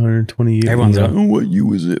 U, 120 U. Everyone's like, like, what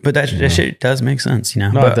U is it? But that shit does make sense,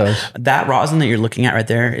 No, But it does. that rosin that you're looking at right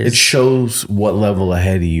there is It shows what level of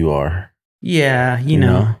heady you are. yeah, you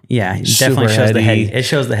know? yeah, it Super definitely shows the heady. head. It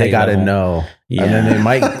shows the They head. got to level. know, Yeah. and then they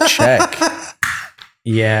might check.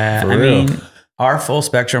 Yeah, For I real. mean, our full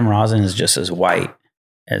spectrum rosin is just as white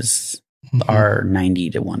as our 90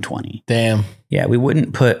 to 120. Damn. Yeah, we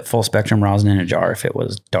wouldn't put full spectrum rosin in a jar if it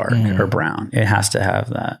was dark Mhm. or brown. It has to have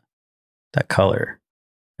that color.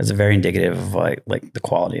 It's very indicative of like the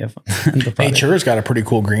quality of the product. Nature's got a pretty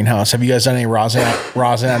cool greenhouse. Have you guys done any rosin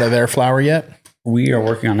out of their flower yet? We are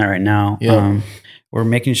working on that right now. Yeah. We're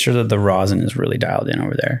making sure that the rosin is really dialed in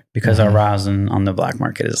over there because our rosin on the black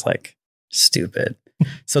market is like stupid.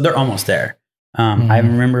 So they're almost there. I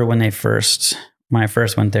remember when I first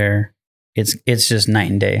went there, it's just night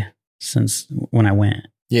and day since when I went.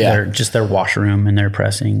 Yeah. They're just their washroom and their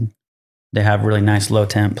pressing. They have really nice low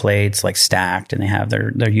temp plates like stacked, and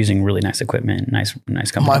they're using really nice equipment, nice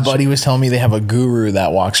companies. My buddy was telling me they have a guru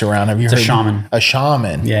that walks around. Have you It's heard? a shaman. A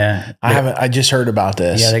shaman. Yeah, I haven't. I just heard about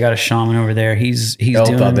this. Yeah, they got a shaman over there. He's Y'all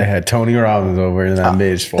doing. thought they had Tony Robbins over in that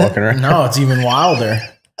bitch walking around. No, it's even wilder.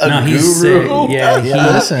 No, he's sick. Yeah,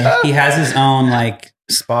 listen. he has his own like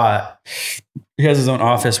spot. He has his own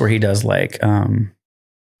office where he does like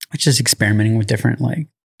it's just experimenting with different like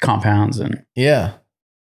compounds, and Yeah.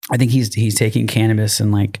 I think he's taking cannabis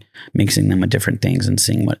and like mixing them with different things and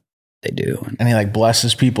seeing what they do. And he like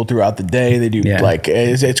blesses people throughout the day. They do Yeah. like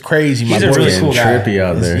it's crazy. He's a boy really is- cool guy. Trippy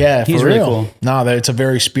out there. Yeah, He's for really real. cool. No, it's a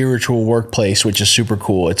very spiritual workplace, which is super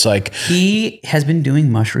cool. It's like He has been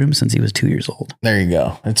doing mushrooms since he was 2 years old. there you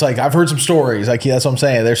go. It's like I've heard some stories. Like that's what I'm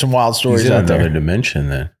saying. There's some wild stories He's in out another there. dimension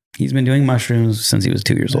then. He's been doing mushrooms since he was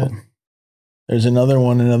 2 years old. There's another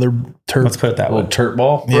one. Another turp. Let's put it that way. Little turp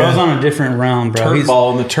ball. Yeah. Bro's on a different realm, bro. Turp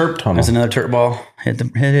ball in the turp tunnel. There's another turp ball. Hit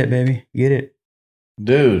it, baby. Get it.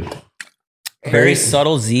 Dude. Very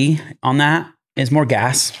subtle Z on that. It's more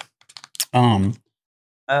gas.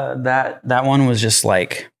 That one was just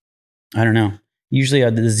like, I don't know. Usually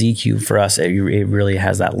the ZQ for us, it really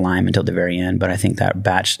has that lime until the very end. But I think that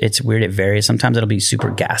batch, it's weird. It varies. Sometimes it'll be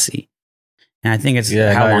super gassy. And I think it's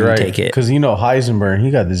how long you take it. Because Heisenberg,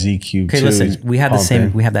 he got the ZQ okay, too. listen, we have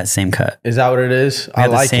that same cut. Is that what it is? I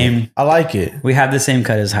like it. I like it. We have the same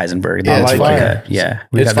cut as Heisenberg. Yeah, it's fire. Yeah.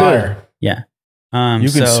 It's fire. Yeah.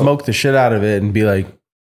 You can smoke the shit out of it and be like,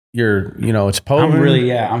 it's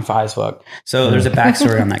potent. I'm fine as fuck. So there's a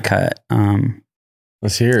backstory on that cut.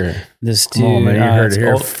 Let's hear it. This dude, Come on, man. You heard it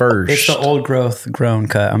here first. It's the old growth grown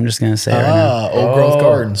cut. I'm just going to say it right now. Old Growth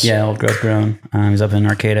Gardens. Yeah, old growth grown. He's up in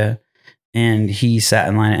Arcata. And he sat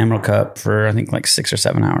in line at Emerald Cup for, I think, like 6 or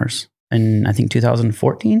 7 hours. And I think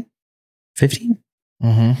 2014, 15. Mm-hmm.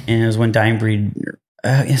 And it was when Dying Breed.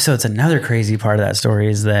 So it's another crazy part of that story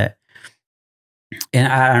is that, and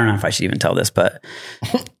I don't know if I should even tell this, but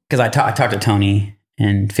because I talked to Tony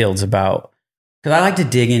and Fields about, because I like to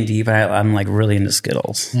dig in deep. I'm like really into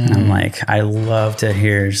Skittles. Mm. I'm like, I love to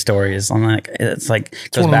hear stories. I'm like, it's one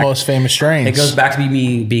of the most famous strains. It goes back to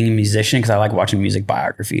me being a musician because I like watching music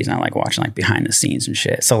biographies and I like watching like behind the scenes and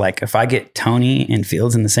shit. So like if I get Tony and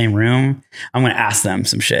Fields in the same room, I'm going to ask them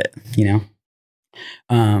some shit,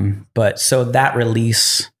 But so that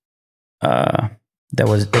release, it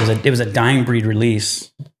was a Dying Breed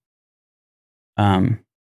release.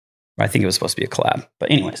 I think it was supposed to be a collab, but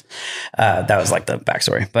anyways, that was like the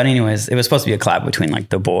backstory. But anyways, it was supposed to be a collab between like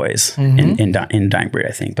the boys in Dying Breed,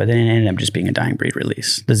 I think. But then it ended up just being a Dying Breed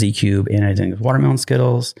release. The Z Cube, and I think it was Watermelon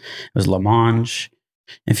Skittles, it was La Mange,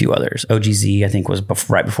 and a few others. OGZ, I think, was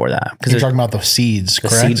right before that. Because you're talking about the seeds, the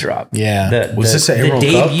correct? seed drop. Yeah. Was this the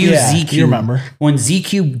debut Z Cube? You remember when Z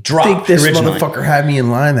Cube dropped? I think this originally. motherfucker had me in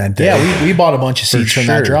line that day. Yeah, we bought a bunch of seeds from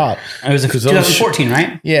that drop. It was 2014,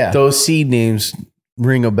 right? Yeah. Those seed names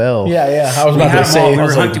ring a bell. Yeah. I was about to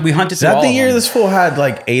say. We hunted. Is that the year this fool had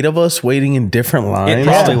like 8 of us waiting in different lines? It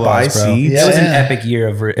probably to buy was, bro. seeds? It was an epic year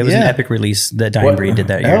of. It was an epic release that Dying Breed did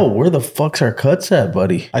that year. Oh, where the fuck's our cuts at,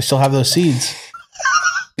 buddy? I still have those seeds.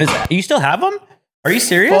 You still have them? Are you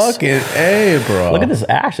serious? Fucking A, bro. Look at this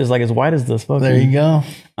ash. It's like as white as this fucking. There you go.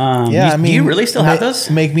 Do you really still have those?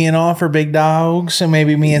 Make me an offer, big dogs, and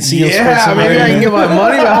maybe me and Seals. Yeah, maybe I can get my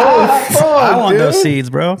money back. I want those seeds,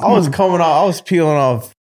 bro. I was peeling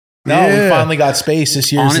off. No, we finally got space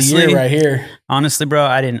this year. Honestly, the year right here. Honestly, bro,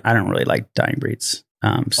 I don't really like Dying Breeds.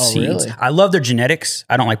 Seeds. Really? I love their genetics.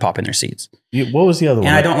 I don't like popping their seeds. What was the other one?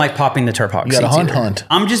 And I don't like popping the Turphawk seeds. You got to hunt. hunt.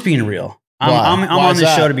 I'm just being real. I'm on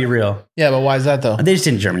this show to be real. Yeah, but why is that though? They just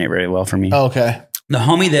didn't germinate very well for me. Oh, okay. The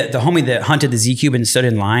homie that hunted the Z Cube and stood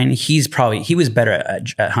in line, he was better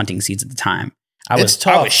at hunting seeds at the time. It's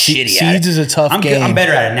tough. I was shitty at it. Seeds is a tough game. I'm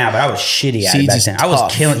better at it now, but I was shitty at it back then. I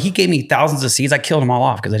was killing. He gave me thousands of seeds. I killed them all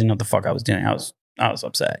off because I didn't know what the fuck I was doing. I was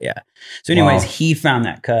upset. Yeah. So anyways, he found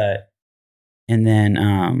that cut, and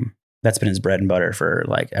then that's been his bread and butter for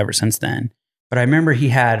like ever since then. But I remember he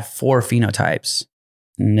had 4 phenotypes.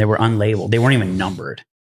 And they were unlabeled. They weren't even numbered,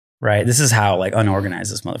 right? This is how like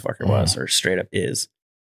unorganized this motherfucker was, or straight up is.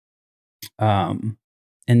 And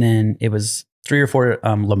then it was 3 or 4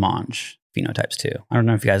 La Mange phenotypes too. I don't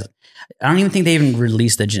know if you guys. I don't even think they even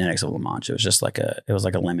released the genetics of La Mange. It was just like a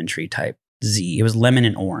lemon tree type Z. It was lemon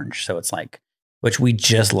and orange, so it's like, which we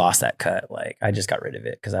just lost that cut. Like I just got rid of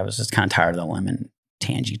it because I was just kind of tired of the lemon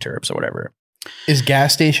tangy terps or whatever. Is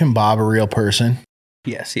Gas Station Bob a real person?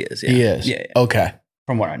 Yes, he is. Yeah. He is. Yeah. Okay.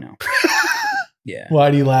 From what I know. Yeah. Why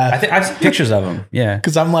do you laugh? I've seen pictures of him. Yeah.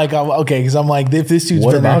 Because I'm like, if this dude's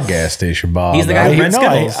what been about there, Gas Station Bob? He's the guy who bred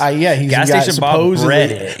Skittles. He's Gas the guy Station Bob supposedly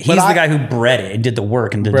bred it. He's the guy who bred it, did the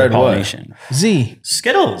work, and did the pollination. Z.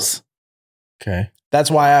 Skittles. Okay. That's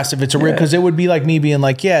why I asked if it's a real, because it would be like me being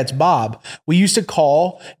like, yeah, it's Bob. We used to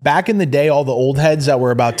call back in the day all the old heads that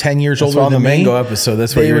were about 10 years older on than the me. Mango episode.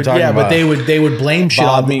 That's what you were talking about. Yeah, but they would blame shit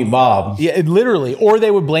Bob on meet Bob. Yeah, literally, or they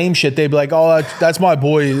would blame shit. They'd be like, "Oh, that's my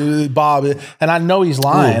boy Bob," and I know he's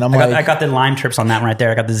lying. I got the lime trips on that one right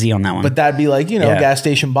there. I got the Z on that one. But that'd be like Gas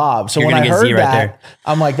Station Bob. So when I heard that,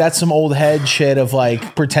 I'm like, that's some old head shit of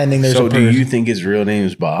like pretending there's. So do you think his real name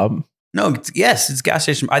is Bob? No, it's Gas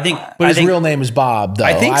Station. I think, but his real name is Bob. Though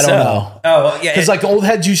I think I don't know. Oh, yeah, because like the old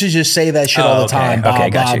heads used to just say that shit all the time. Bob, okay,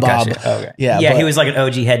 gotcha. Bob. Okay. Yeah, but, he was like an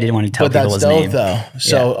OG head. Didn't want to tell people his name. Though.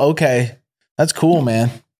 So okay, that's cool,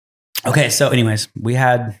 man. Okay, so anyways, we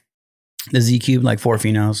had the Z Cube, like 4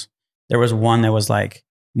 phenos. There was one that was like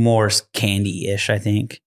more candy-ish, I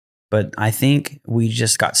think, but I think we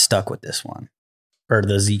just got stuck with this one, or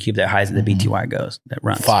the Z Cube that hides the BTY goes that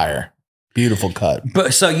runs fire. Beautiful cut.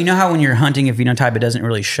 But so you know how when you're hunting a phenotype, it doesn't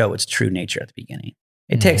really show its true nature at the beginning.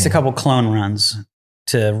 It takes a couple clone runs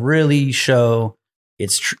to really show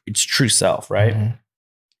its true self, right?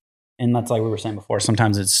 And that's like we were saying before.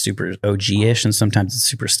 Sometimes it's super OG-ish and sometimes it's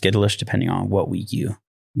super skittleish, depending on what week you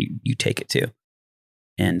take it to.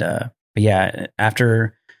 And but yeah,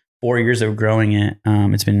 after 4 years of growing it,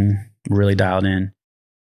 it's been really dialed in.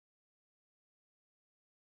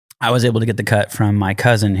 I was able to get the cut from my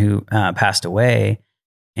cousin who passed away,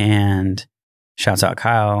 and shouts out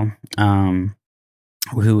Kyle,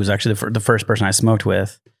 who was actually the first person I smoked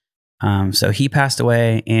with. So he passed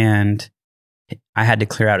away, and I had to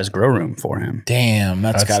clear out his grow room for him. Damn,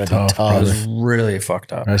 that's got to be tough. It was really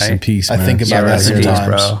fucked up. Rest in peace, man. I think about that sometimes,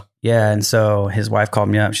 bro. Yeah, and so his wife called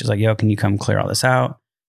me up. She's like, "Yo, can you come clear all this out?"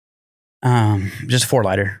 Just a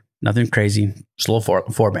 4-lighter, nothing crazy, just a little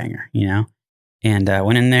four banger, you know. And I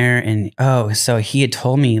went in there, and so he had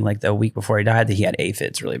told me like the week before he died that he had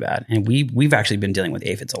aphids really bad, and we've actually been dealing with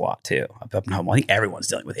aphids a lot too up in Humboldt. I think everyone's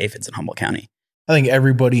dealing with aphids in Humboldt County. I think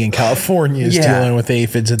everybody in California is dealing with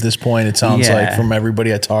aphids at this point. It sounds like from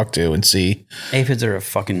everybody I talk to and see. Aphids are a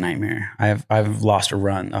fucking nightmare. I've lost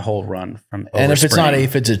a whole run from. And if it's not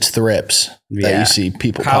aphids, it's thrips that you see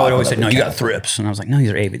people. Kyle would always say, "No, you got thrips," and I was like, "No,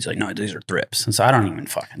 these are aphids." He's like, "No, these are thrips." And so I don't even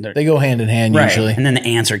fucking. They go hand in hand usually. And then the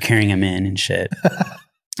ants are carrying them in and shit.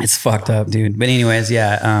 It's fucked up, dude. But anyways,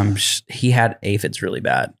 he had aphids really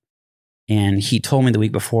bad. And he told me the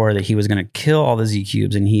week before that he was going to kill all the Z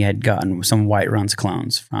cubes, and he had gotten some White Runs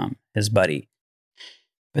clones from his buddy.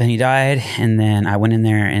 But then he died, and then I went in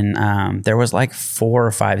there, and there was like 4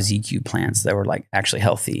 or 5 Z cube plants that were like actually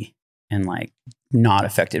healthy and like not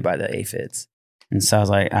affected by the aphids. And so I was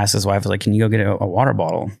like, asked his wife, I was like, "Can you go get a water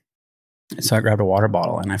bottle?" And so I grabbed a water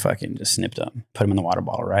bottle and I fucking just snipped them, put them in the water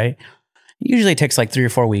bottle, right? Usually it takes like 3 or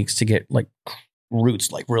 4 weeks to get like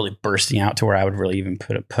roots like really bursting out to where I would really even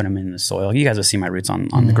put them in the soil. You guys have seen my roots on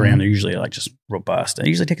the gram. They're usually like just robust. It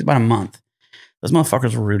usually takes about a month. Those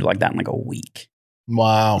motherfuckers were rooted like that in like a week.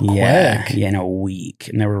 Wow. Yeah. Quick. Yeah, in a week.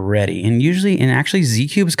 And they were ready. And actually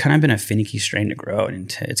Z-Cube's kind of been a finicky strain to grow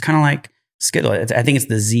into. It's kind of like Skittle. I think it's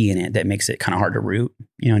the Z in it that makes it kind of hard to root,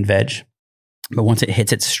 in veg. But once it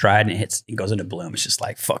hits its stride and it goes into bloom, it's just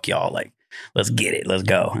like, fuck y'all. Like, let's get it. Let's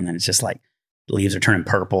go. And then it's just like, the leaves are turning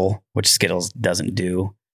purple, which Skittles doesn't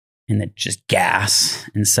do. And it's just gas.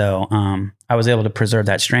 And so I was able to preserve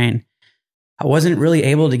that strain. I wasn't really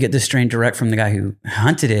able to get the strain direct from the guy who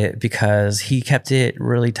hunted it because he kept it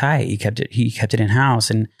really tight. He kept it in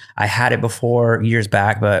house. And I had it before years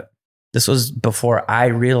back, but this was before I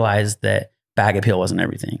realized that bag appeal wasn't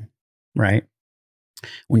everything, right?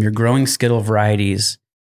 When you're growing Skittle varieties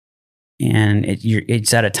and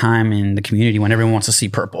it's at a time in the community when everyone wants to see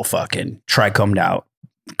purple fucking trichomed out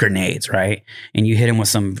grenades, right? And you hit them with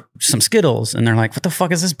some Skittles and they're like, what the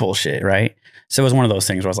fuck is this bullshit, right? So it was one of those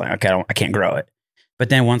things where I was like, okay, I can't grow it. But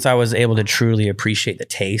then once I was able to truly appreciate the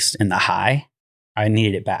taste and the high, I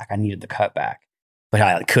needed it back. I needed the cut back. But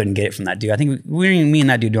I couldn't get it from that dude. I think me and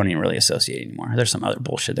that dude don't even really associate anymore. There's some other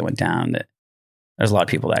bullshit that went down that there's a lot of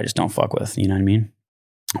people that I just don't fuck with. You know what I mean?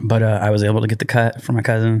 But I was able to get the cut from my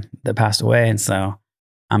cousin that passed away. And so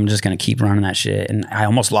I'm just going to keep running that shit. And I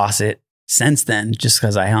almost lost it since then just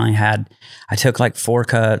because I took like 4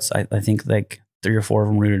 cuts. I think like 3 or 4 of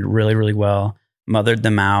them rooted really, really well, mothered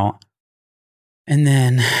them out, and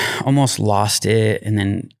then almost lost it. And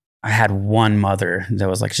then I had one mother that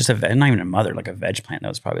was like just not even a mother, like a veg plant that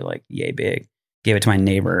was probably like yay big. Gave it to my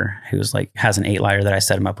neighbor who's like has an 8-lighter that I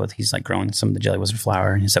set him up with. He's like growing some of the Jelly Wizard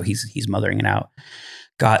flower, and so he's mothering it out.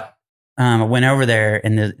 Went over there,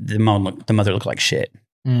 and the mother looked like shit.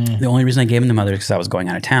 The only reason I gave him the mother is because I was going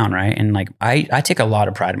out of town, right? And like I take a lot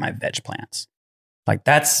of pride in my veg plants. Like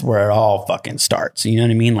that's where it all fucking starts. You know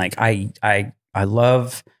what I mean? Like I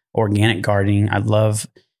love organic gardening. I love,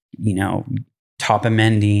 top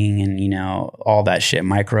amending and, all that shit,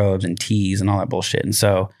 microbes and teas and all that bullshit. And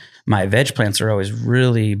so my veg plants are always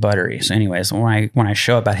really buttery. So anyways, when I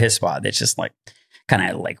show up at his spot, it's just like kind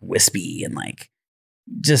of like wispy and like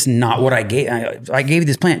just not what I gave. I gave you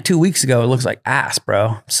this plant 2 weeks ago. It looks like ass,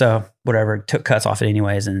 bro. So whatever, took cuts off it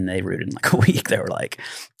anyways. And they rooted in like a week. They were like,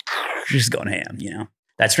 just going ham,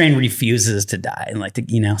 That strain refuses to die. And like,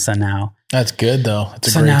 so now. That's good though.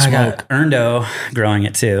 It's a great smoke. I got Erndo growing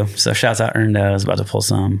it too. So shouts out Erndo. I was about to pull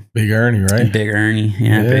some. Big Ernie, right? Big Ernie.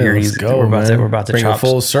 Yeah, Big Ernie. Let's go, we're about to bring a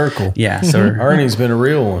full circle. Yeah. So Ernie's been a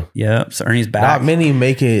real one. Yep. So Ernie's back. Not many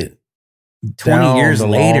make it 20 years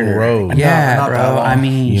later. Road. Yeah, not bro. I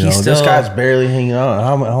mean, he's still. This guy's barely hanging on.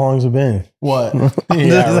 How long has it been? What?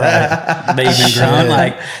 Yeah, right. They've been growing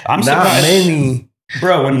like, I'm not surprised. Many.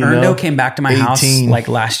 Bro, when Erndo came back to my house like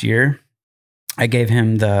last year, I gave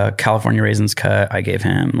him the California raisins cut. I gave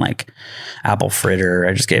him like apple fritter.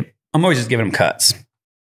 I'm always just giving him cuts.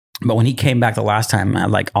 But when he came back the last time,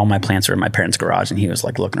 like all my plants were in my parents' garage, and he was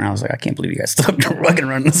like looking around. I was like, I can't believe you guys still fucking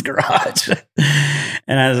run this garage.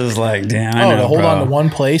 And I was just like, damn. I know, to hold bro. on to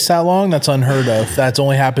one place that long? That's unheard of. That's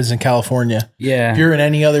only happens in California. Yeah. If you're in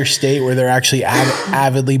any other state where they're actually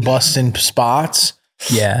avidly busting spots,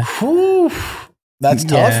 Yeah. whew, that's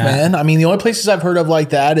tough, Yeah. man. I mean, the only places I've heard of like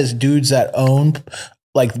that is dudes that own,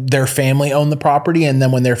 like their family owned the property, and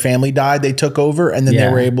then when their family died, they took over, and then they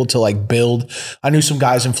Yeah. were able to like build. I knew some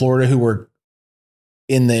guys in Florida who were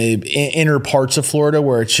in the inner parts of Florida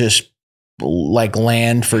where it's just like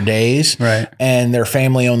land for days. Right. And their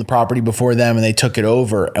family owned the property before them, and they took it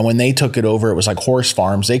over. And when they took it over, it was like horse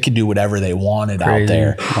farms. They could do whatever they wanted out Crazy.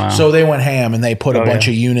 there. Wow. So they went ham and they put a bunch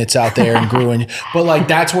of units out there and grew. But like,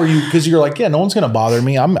 that's where because you're like, yeah, no one's going to bother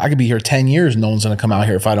me. I could be here 10 years. And no one's going to come out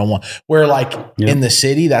here if I don't want. Where like in the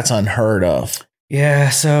city, that's unheard of. Yeah,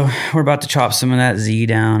 so we're about to chop some of that Z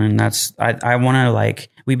down, and that's I want to like,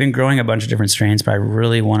 we've been growing a bunch of different strains, but I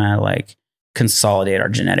really want to like consolidate our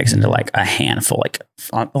genetics into like a handful.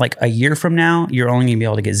 Like a year from now, you're only gonna be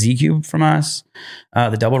able to get Z Cube from us,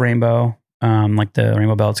 the Double Rainbow, like the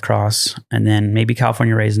Rainbow Belts Cross, and then maybe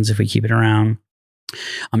California Raisins if we keep it around.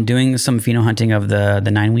 I'm doing some pheno hunting of the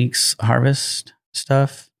 9 weeks harvest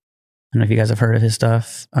stuff. I don't know if you guys have heard of his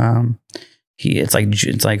stuff. It's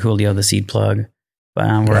like Julio the Seed Plug.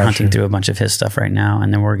 But we're hunting through a bunch of his stuff right now,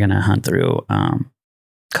 and then we're going to hunt through a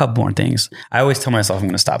couple more things. I always tell myself I'm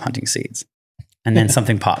going to stop hunting seeds. And then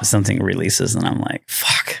something releases, and I'm like,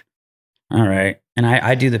 fuck. All right. And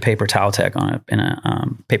I do the paper towel tech in a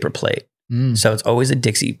paper plate. So it's always a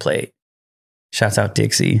Dixie plate. Shouts out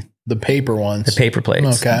Dixie. The paper ones. The paper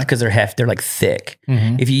plates. Okay. Because they're like thick.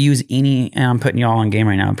 Mm-hmm. If you use any, and I'm putting you all on game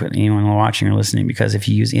right now, I'm putting anyone watching or listening, because if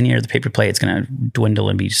you use any of the paper plate, it's going to dwindle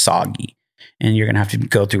and be soggy. And you're going to have to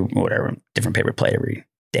go through whatever different paper plate every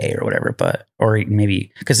day or whatever, or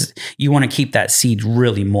maybe because you want to keep that seed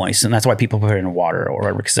really moist. And that's why people put it in water or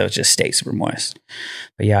whatever, because it just stays super moist.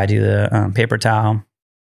 But yeah, I do the paper towel,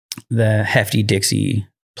 the hefty Dixie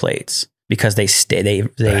plates, because they stay,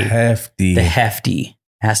 the hefty.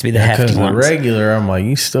 It has to be the hefty ones. Because the regular, I'm like,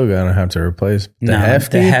 you still gonna have to replace the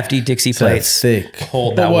hefty Dixie plates. Thick.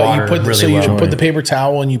 Hold that water really well. You put the paper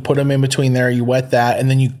towel and you put them in between there. You wet that,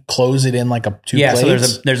 and then you close it in like a two plates.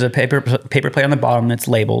 So there's a paper plate on the bottom that's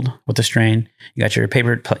labeled with the strain. You got your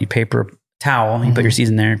paper towel. You put your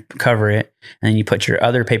seeds in there, cover it, and then you put your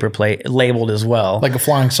other paper plate labeled as well, like a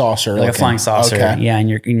flying saucer. Like a flying saucer. Okay. Yeah, and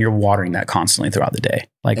you're watering that constantly throughout the day,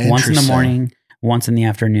 like once in the morning, once in the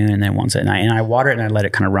afternoon, and then once at night. And I water it and I let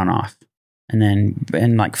it kind of run off. And then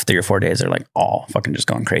in like 3 or 4 days, they're like all fucking just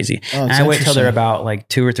going crazy. And I wait till they're about like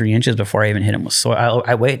 2 or 3 inches before I even hit them with soil.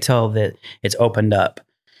 I wait till that it's opened up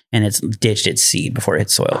and it's ditched its seed before it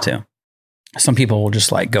hits soil too. Some people will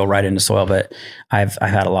just like go right into soil, but I've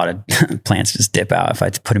had a lot of plants just dip out if I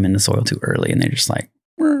put them in the soil too early, and they're just like,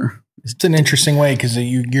 it's an interesting way because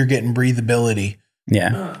you're getting breathability.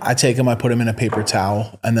 Yeah. I take them, I put them in a paper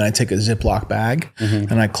towel, and then I take a Ziploc bag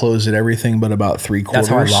and I close it everything but about 3/4. That's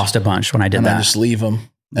how I lost a bunch when I did that. I just leave them.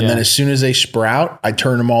 And then as soon as they sprout, I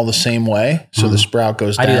turn them all the same way. So the sprout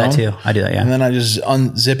goes down. I do that too. Yeah. And then I just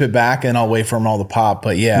unzip it back and I'll wait for them all to pop.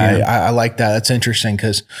 But I like that. That's interesting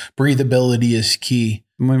because breathability is key.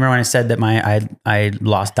 Remember when I said that I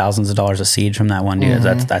lost thousands of dollars of seed from that one dude?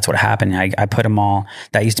 That's what happened. I put them all.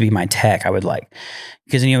 That used to be my tech. I would like,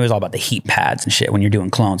 because it was all about the heat pads and shit. When you're doing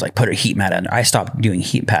clones, like put a heat mat under. I stopped doing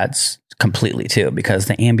heat pads completely too, because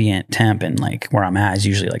the ambient temp and like where I'm at is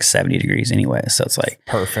usually like 70 degrees anyway. So it's like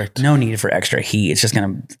perfect. No need for extra heat. It's just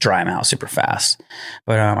going to dry them out super fast.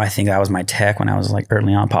 But I think that was my tech when I was like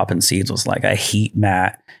early on popping seeds, was like a heat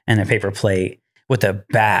mat and a paper plate with a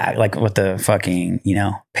bag, like with the fucking,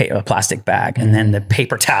 a plastic bag, and then the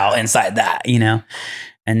paper towel inside that,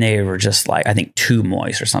 and they were just like, I think too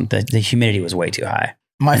moist or something. The humidity was way too high.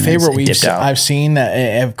 My favorite I've seen that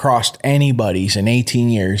have crossed anybody's in 18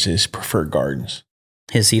 years is Preferred Gardens.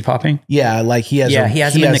 His seed popping? Yeah, like he has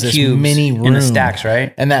them in the cubes, mini room in the stacks,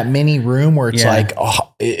 right? And that mini room where it's like,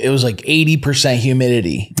 it was like 80%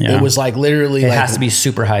 humidity. Yeah. It was like literally, it has to be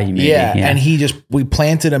super high humidity. Yeah, and we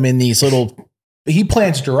planted them in these little. He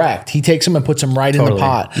plants direct. He takes them and puts them right in the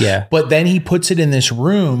pot. Yeah. But then he puts it in this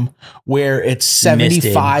room where it's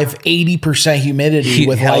 75, 80% humidity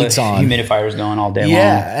with lights on. Humidifiers going all day long.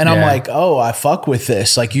 Yeah. And I'm like, oh, I fuck with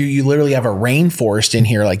this. Like you literally have a rainforest in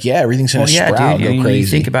here. Like, yeah, everything's going to sprout, dude. go crazy. You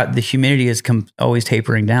think about the humidity is always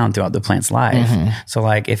tapering down throughout the plant's life. So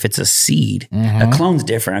like if it's a seed, a clone's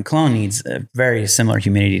different. A clone needs a very similar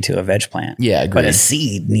humidity to a veg plant. Yeah, but a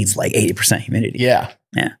seed needs like 80% humidity. Yeah.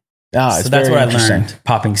 Yeah. So that's what I learned.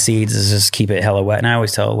 Popping seeds is just keep it hella wet. And I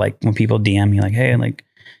always tell, like, when people DM me like, hey, like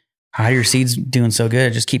how are your seeds doing so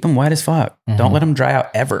good? Just keep them wet as fuck. Don't let them dry out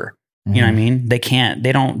ever. You know what I mean? They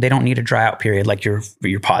don't need a dry out period like your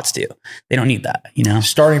pots do. They don't need that, you know?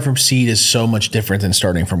 Starting from seed is so much different than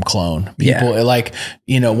starting from clone. People like,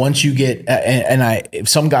 you know, once you get,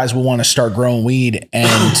 some guys will want to start growing weed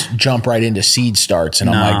and jump right into seed starts. And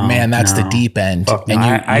I'm like, man, that's the deep end. And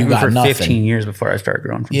I grew for 15 years before I started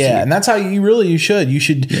growing from seed. And that's how you should.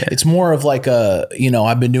 It's more of like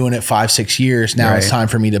I've been doing it 5-6 years. Now it's time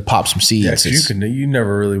for me to pop some seeds. You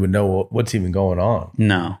never really would know what's even going on.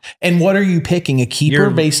 No. And what are you picking? A keeper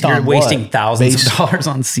based on what? You're wasting thousands of dollars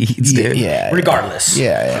on seeds, dude. Regardless.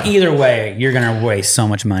 Either way, you're going to waste so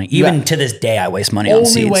much money. Even to this day, I waste money on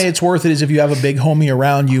seeds. The only way it's worth it is if you have a big homie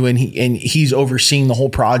around you and he's overseeing the whole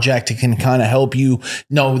project. It can kind of help you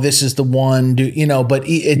know, this is the one, but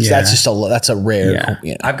that's a rare. Yeah.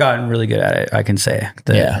 You know. I've gotten really good at it. I can say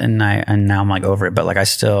that. And now I'm like over it, but like I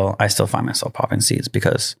still find myself popping seeds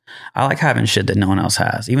because I like having shit that no one else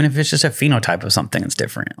has, even if it's just a phenotype of something that's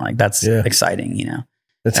different. Like that's exciting, you know.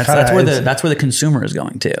 That's where the consumer is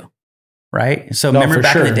going to, right? So remember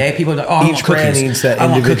back in the day, people were like, each brand needs that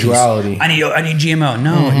individuality. I need GMO.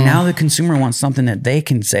 No, now the consumer wants something that they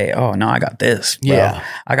can say, oh no, I got this. Bro. Yeah,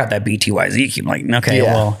 I got that BTYZ. I'm like, okay,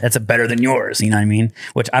 well, that's a better than yours. You know what I mean?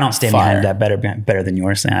 Which I don't stand behind that better than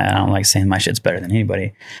yours. I don't like saying my shit's better than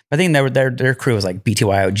anybody. I think their crew was like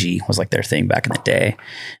BTYOG was like their thing back in the day.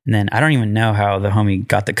 And then I don't even know how the homie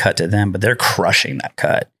got the cut to them, but they're crushing that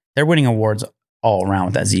cut. They're winning awards all around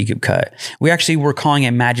with that Z Cube cut. We actually were calling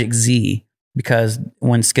it Magic Z because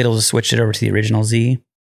when Skittles switched it over to the original Z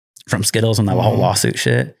from Skittles and that whole lawsuit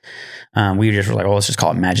shit, we just were like, well, let's just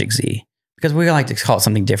call it Magic Z because we like to call it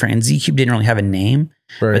something different. And Z Cube didn't really have a name,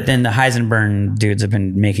 but then the Heisenberg dudes have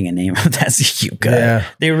been making a name of that Z Cube cut. Yeah.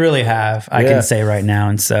 They really have, I can say right now.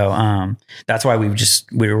 And so that's why we're just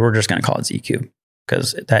going to call it Z Cube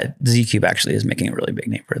because that Z Cube actually is making a really big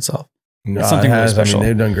name for itself. No, it's something really special. I mean,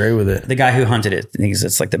 they've done great with it. The guy who hunted it thinks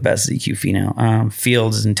it's like the best ZQ pheno.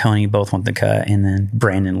 Fields and Tony both want the cut, and then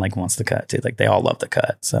Brandon wants the cut too. Like they all love the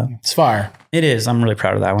cut. So it's fire. It is. I'm really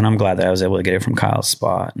proud of that one. I'm glad that I was able to get it from Kyle's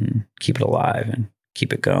spot and keep it alive and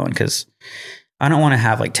keep it going because I don't want to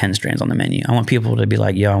have like 10 strands on the menu. I want people to be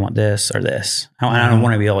like, yo, I want this or this. I don't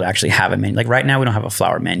want to be able to actually have a menu. Like right now, we don't have a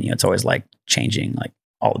flower menu. It's always like changing like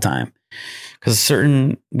all the time because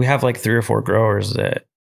we have like 3 or 4 growers that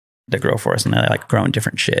grow for us and they like growing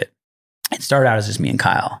different shit. It started out as just me and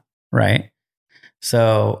Kyle, right?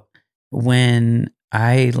 So when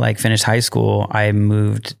I like finished high school, I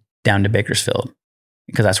moved down to Bakersfield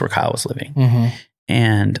because that's where Kyle was living.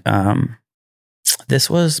 And this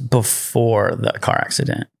was before the car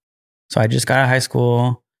accident. So I just got out of high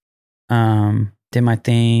school, did my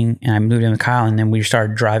thing, and I moved in with Kyle, and then we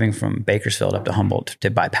started driving from Bakersfield up to Humboldt to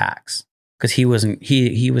buy packs because he was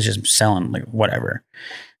just selling like whatever.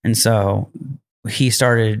 And so he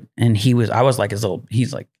started, and I was like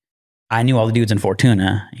he's like, I knew all the dudes in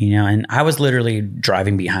Fortuna, you know, and I was literally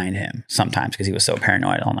driving behind him sometimes because he was so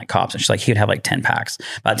paranoid on like cops. And she's like, he would have like 10 packs.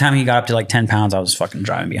 By the time he got up to like 10 pounds, I was fucking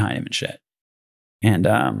driving behind him and shit.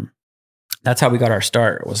 And that's how we got our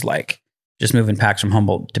start, was like just moving packs from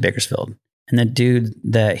Humboldt to Bakersfield. And the dude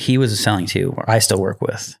that he was selling to, I still work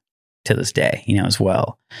with to this day, you know, as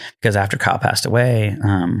well, because after Kyle passed away,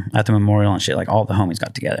 at the memorial and shit, like all the homies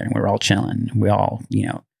got together and we were all chilling. We all, you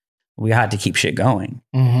know, we had to keep shit going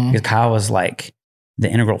because Kyle was like the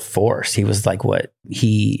integral force. He was like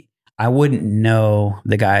I wouldn't know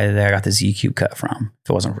the guy that I got the ZQ cut from if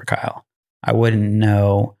it wasn't for Kyle. I wouldn't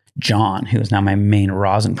know John, who is now my main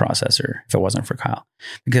rosin processor, if it wasn't for Kyle,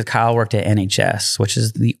 because Kyle worked at NHS, which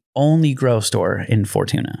is the only grow store in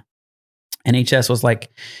Fortuna. NHS was like,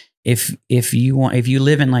 if you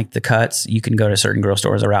live in like the cuts, you can go to certain grow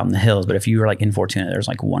stores or out in the hills. But if you were like in Fortuna, there's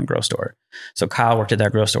like one grow store. So Kyle worked at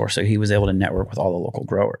that grow store. So he was able to network with all the local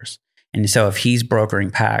growers. And so if he's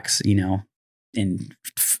brokering packs, you know, and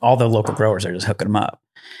all the local growers are just hooking them up.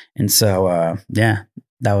 And so,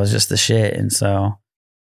 that was just the shit. And so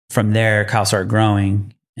from there, Kyle started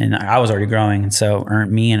growing and I was already growing. And so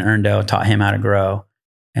me and Erndo taught him how to grow.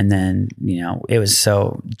 And then, you know, it was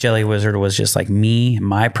so Jelly Wizard was just like me,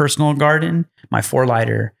 my personal garden, my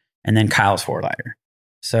 4-lighter, and then Kyle's 4-lighter.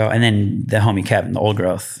 So, and then the homie Kevin, the old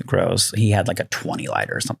growth grows, he had like a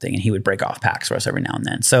 20-lighter or something, and he would break off packs for us every now and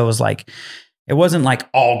then. So it was like, it wasn't like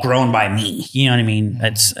all grown by me. You know what I mean?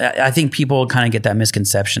 I think people kind of get that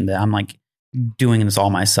misconception that I'm like doing this all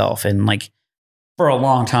myself. And like for a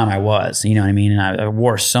long time I was, you know what I mean? And I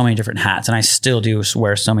wore so many different hats, and I still do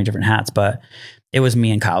wear so many different hats, but it was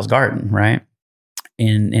me and Kyle's garden, right?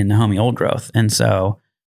 In the homie Old Growth. And so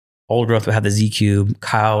Old Growth would have the Z Cube.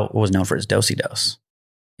 Kyle was known for his Dosey Dose.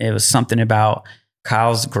 it was something about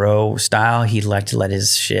Kyle's grow style. He liked to let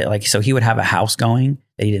his shit, like, so he would have a house going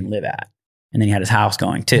that he didn't live at. And then he had his house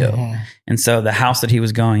going too. Mm-hmm. And so the house that he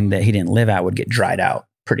was going that he didn't live at would get dried out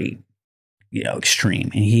pretty,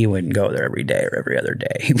 extreme. And he wouldn't go there every day or every other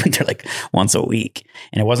day. He went there like once a week.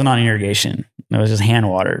 And it wasn't on irrigation. It was just hand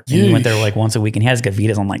water. And he went there like once a week, and he has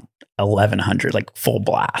gavitas on like 1100, like full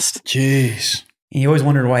blast. Jeez. And he always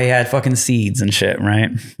wondered why he had fucking seeds and shit, right?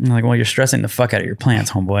 I'm like, well, you're stressing the fuck out of your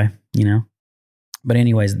plants, homeboy, But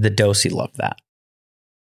anyways, the Dosi loved that.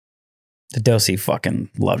 The Dosi fucking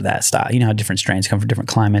loved that style. You know how different strains come from different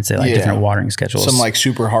climates. They like different watering schedules. Some like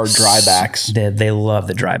super hard drybacks. They love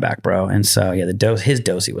the dryback, bro. And so his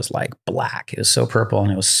Dosi was like black. It was so purple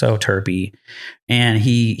and it was so terpy. And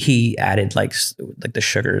he added like the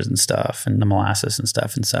sugars and stuff and the molasses and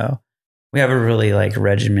stuff. And so we have a really like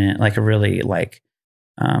regiment, like a really like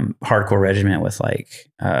hardcore regiment with like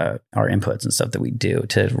our inputs and stuff that we do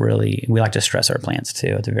we like to stress our plants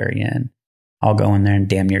too at the very end. I'll go in there and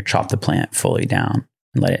damn near chop the plant fully down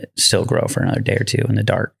and let it still grow for another day or two in the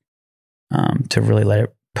dark, to really let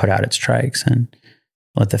it put out its trikes and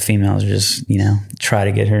let the females just, try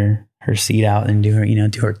to get her seed out and do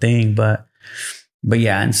her thing. But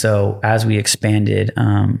yeah. And so as we expanded,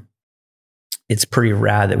 it's pretty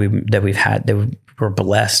rad that we're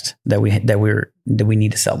blessed that we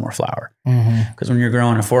need to sell more flower. Because when you're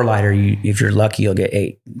growing a 4-liter, if you're lucky, you'll get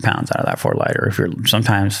 8 pounds out of that 4-liter. If you're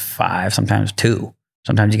sometimes 5, sometimes 2,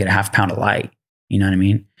 sometimes you get a half pound of light. You know what I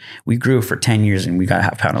mean? We grew for 10 years and we got a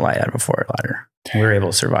half pound of light out of a 4-liter. We were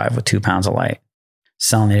able to survive with 2 pounds of light,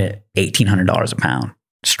 selling it at $1,800 a pound,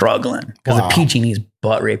 struggling because the PG&E's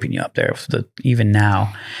butt raping you up there. Even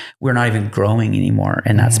now, we're not even growing anymore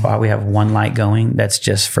in that spot. We have 1 light going that's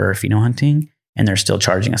just for pheno hunting, and they're still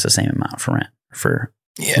charging us the same amount for rent for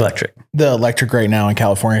electric. The electric right now in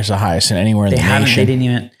California is the highest in anywhere in the nation. They didn't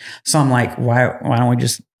even. So I'm like, why don't we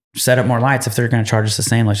just set up more lights? If they're going to charge us the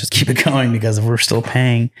same, let's just keep it going, because if we're still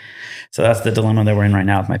paying. So that's the dilemma that we're in right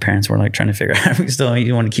now with my parents. We're like trying to figure out if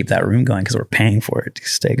you want to keep that room going because we're paying for it to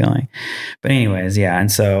stay going. But anyways, yeah. And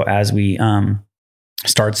so as we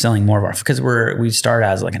start selling more of our, because we start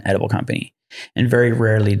as like an edible company. And very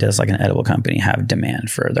rarely does like an edible company have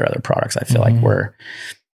demand for their other products. I feel like we're,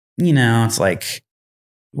 it's like,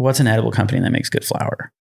 what's an edible company that makes good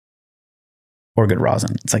flower or good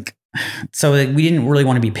rosin? It's like, so we didn't really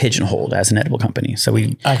want to be pigeonholed as an edible company. So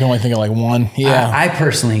I can only think of like one. Yeah. I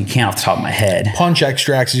personally can't off the top of my head. Punch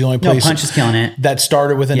Extracts is the only place. No, Punch is killing it. That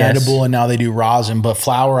started with an edible and now they do rosin, but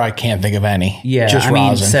flower, I can't think of any. Yeah. Just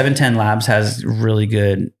rosin. 710 Labs has really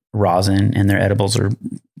good rosin and their edibles are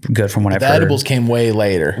good from what I've heard. The edibles came way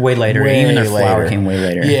later. Even their flower came way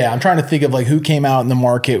later. Yeah, I'm trying to think of like who came out in the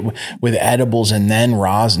market with edibles and then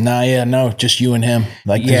rosin. Just you and him.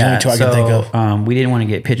 Like there's only 2 I can think of. We didn't want to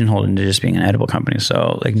get pigeonholed into just being an edible company.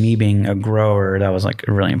 So like me being a grower, that was like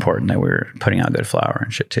really important that we were putting out good flower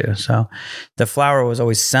and shit too. So the flower was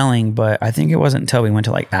always selling, but I think it wasn't until we went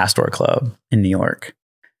to like Astor Club in New York.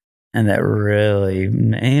 And that really,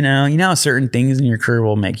 certain things in your career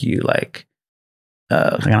will make you like,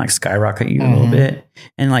 kind of like skyrocket you a little bit.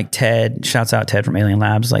 And like Ted, shouts out Ted from Alien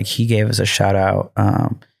Labs. Like he gave us a shout out.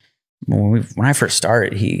 When I first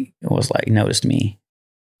started, he was like, noticed me.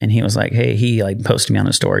 And he was like, hey, he like posted me on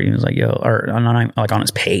his story. He was like, on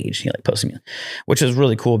his page, he like posted me, which was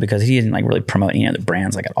really cool because he didn't like really promote any other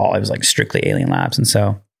brands like at all. It was like strictly Alien Labs. And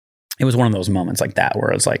so it was one of those moments like that where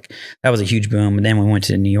it was like, that was a huge boom. And then we went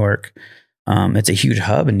to New York. It's a huge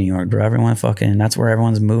hub in New York, bro. That's where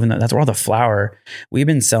everyone's moving. That's where all the flower, we've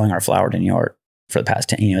been selling our flower to New York for the past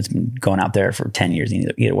 10, it's been going out there for 10 years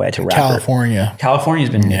either way to California's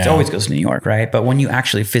been, it always goes to New York, right? But when you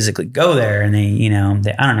actually physically go there and they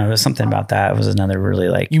I don't know, there's something about that. It was another really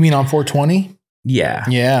like. You mean on 420? Yeah.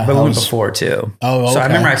 Yeah. But we went before too. Oh, okay. So I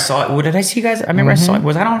remember I saw it. What did I see you guys? I remember I saw it.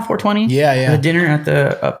 Was that on 420? Yeah. The dinner at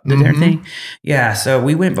the dinner thing? Yeah. So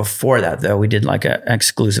we went before that though. We did like an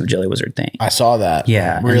exclusive Jelly Wizard thing. I saw that.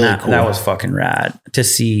 Yeah. Really cool. That was fucking rad to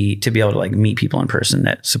be able to like meet people in person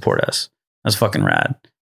that support us. That was fucking rad.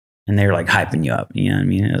 And they were like hyping you up. You know what I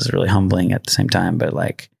mean? It was really humbling at the same time, but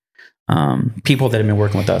like, people that have been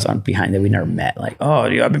working with us on behind that we never met, like, oh,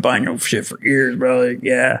 dude, I've been buying your shit for years, bro. Like,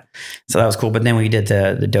 yeah. So that was cool. But then we did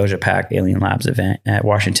the Doja Pack Alien Labs event at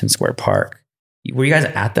Washington Square Park. Were you guys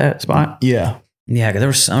at that spot? Yeah. Yeah. Cause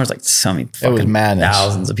there was like so many it was madness.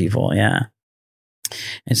 Thousands of people. Yeah.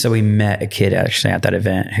 And so we met a kid actually at that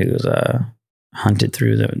event who was hunted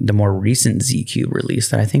through the more recent Z Cube release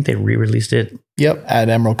that I think they re-released it. Yep. At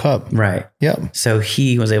Emerald Cup. Right. Yep. So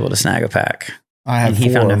he was able to snag a pack. I have 4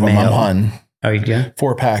 of them. I'm hunting. Oh, you did?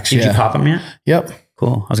 4 packs. Did you pop them yet? Yep.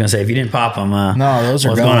 Cool. I was gonna say if you didn't pop them, No, those are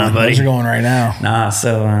what's going. going on, buddy? Those are going right now. Nah.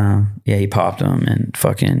 So yeah, he popped them and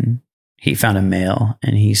fucking he found a male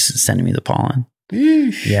and he's sending me the pollen.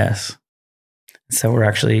 Yeesh. Yes. So I'm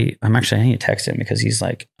actually I need to text him because he's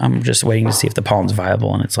like, I'm just waiting to see if the pollen's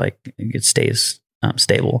viable and it's like it stays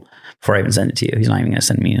stable before I even send it to you. He's not even gonna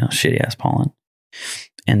send me a shitty ass pollen.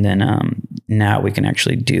 And then now we can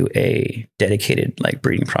actually do a dedicated like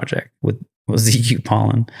breeding project with ZQ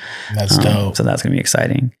pollen. That's dope. So that's gonna be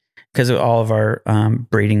exciting because all of our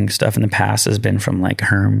breeding stuff in the past has been from like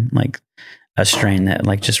Herm, like a strain that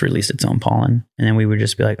like just released its own pollen, and then we would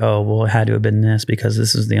just be like, oh well, it had to have been this because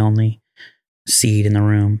this is the only seed in the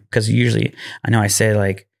room. Because usually, I know I say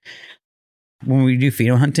like when we do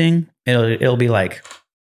pheno hunting, it'll be like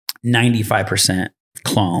 95%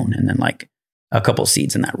 clone, and then like a couple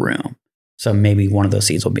seeds in that room. So maybe one of those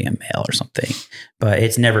seeds will be a male or something, but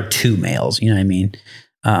it's never two males. You know what I mean?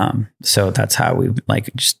 So that's how we like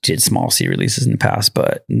just did small seed releases in the past.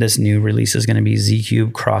 But this new release is going to be Z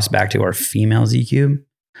Cube crossed back to our female Z Cube.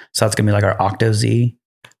 So that's going to be like our Octo Z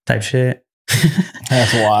type shit.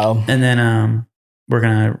 That's wild. And then we're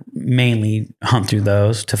going to mainly hunt through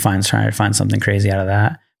those to try to find something crazy out of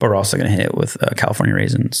that. But we're also going to hit it with California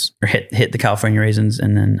raisins, or hit the California raisins.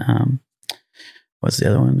 And then what's the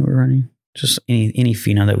other one that we're running? Just any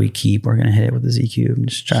pheno that we keep, we're going to hit it with the Z Cube.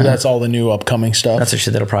 So that's all the new upcoming stuff. That's the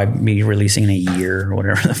shit that'll probably be releasing in a year or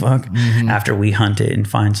whatever the fuck after we hunt it and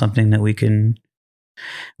find something that we can.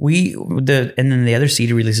 And then the other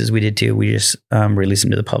seed releases we did too. We just release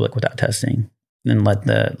them to the public without testing, and let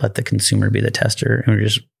the consumer be the tester, and we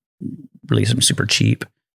just release them super cheap.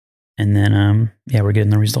 And then we're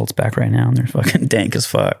getting the results back right now, and they're fucking dank as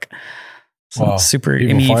fuck. So wow. It's super.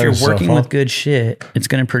 People if you're fire working stuff, with good shit, it's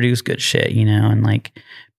going to produce good shit, you know. And like,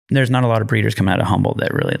 there's not a lot of breeders coming out of Humboldt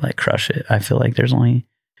that really like crush it. I feel like there's only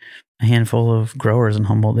a handful of growers in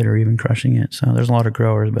Humboldt that are even crushing it. So there's a lot of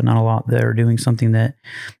growers, but not a lot that are doing something that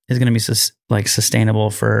is going to be sustainable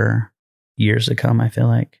for years to come. I feel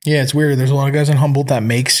like. Yeah, it's weird. There's a lot of guys in Humboldt that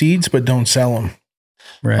make seeds but don't sell them.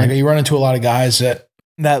 Right. Like you run into a lot of guys that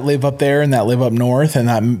live up there and that live up north and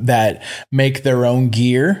that make their own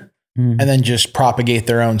gear. And then just propagate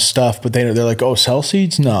their own stuff. But they're like, oh, sell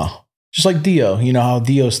seeds? No. Just like Dio. You know how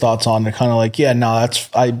Dio's thoughts on they're kind of like, yeah, no,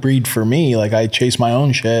 I breed for me. Like I chase my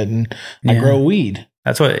own shit and I grow weed.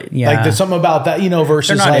 That's what, yeah. Like there's something about that, you know,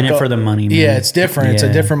 versus they're not like, in it for the money, man. Yeah, it's different. Yeah. It's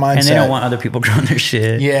a different mindset. And they don't want other people growing their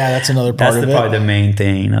shit. Yeah, that's another part of it. That's probably the main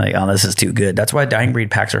thing. Like, oh, this is too good. That's why dying breed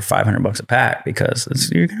packs are $500 a pack, because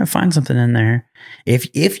you're going to find something in there.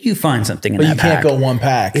 If you find something in that pack. But you can't go one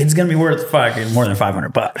pack. It's going to be worth fucking more than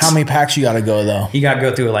 $500. How many packs you got to go though? You got to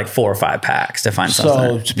go through like 4 or 5 packs to find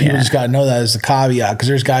something. So people just got to know that as the caveat, because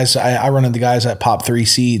there's guys, I run into guys that pop 3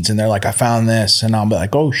 seeds and they're like, I found this. And I'll be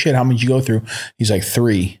like, oh shit, how many did you go through? He's like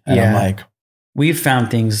 3. And I'm like, we've found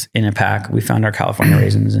things in a pack. We found our California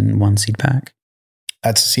raisins in 1 seed pack.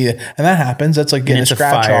 That's see it, and that happens. That's like getting a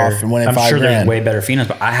scratch off and winning $5 grand. I'm sure there's way better phenos,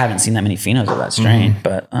 but I haven't seen that many phenos of that strain.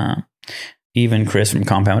 But even Chris from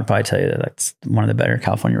Compound would probably tell you that that's one of the better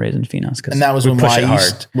California raisin phenos. And that was when Y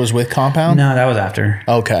East was with Compound? No, that was after.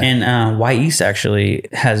 Okay. And Y East actually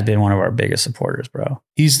has been one of our biggest supporters, bro.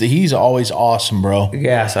 He's always awesome, bro.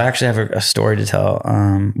 Yeah. So I actually have a story to tell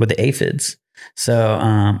with the aphids. So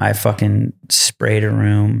I fucking sprayed a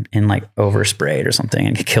room and like oversprayed or something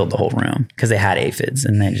and killed the whole room because they had aphids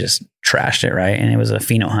and they just trashed it, right? And it was a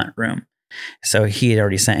pheno hunt room. So he had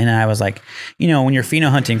already sent, and I was like, you know, when you're pheno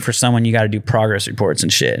hunting for someone, you got to do progress reports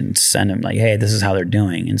and shit and send them like, hey, this is how they're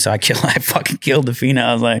doing. And so I fucking killed the pheno.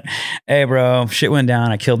 I was like, hey, bro, shit went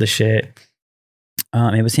down. I killed the shit.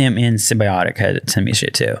 It was him and Symbiotic had sent me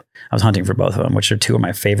shit too. I was hunting for both of them, which are 2 of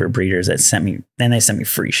my favorite breeders that sent me. Then they sent me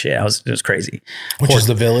free shit. It was crazy. Which is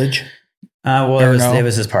the Village? Well, it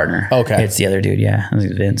was his partner. Okay, it's the other dude. Yeah, it was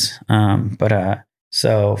Vince.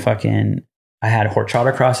 So fucking. I had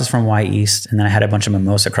horchata crosses from Y East, and then I had a bunch of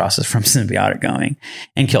mimosa crosses from Symbiotic going,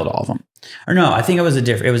 and killed all of them. Or no, I think it was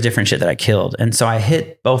different shit that I killed. And so I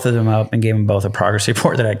hit both of them up and gave them both a progress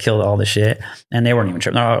report that I killed all the shit, and they weren't even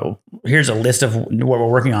tripping. Oh, here's a list of what we're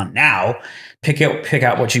working on now. Pick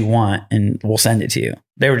out what you want, and we'll send it to you.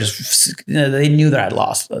 They were just, they knew that I'd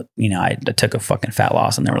lost. I took a fucking fat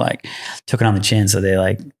loss, and they were like, took it on the chin. So they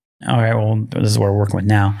like, all right, well, this is what we're working with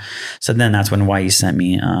now. So then that's when Y East sent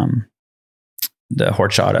me the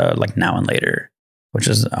horchata like Now and Later, which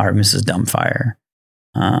is our Mrs. Dumbfire.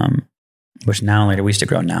 Which Now and Later, we used to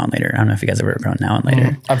grow Now and Later. I don't know if you guys ever grown Now and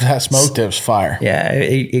Later. I've had smoked it. It was fire. Yeah,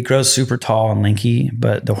 it grows super tall and lanky,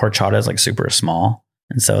 but the horchata is like super small.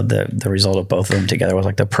 And so the result of both of them together was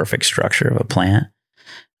like the perfect structure of a plant.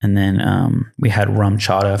 And then we had rum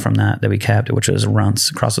chata from that we kept, which was runts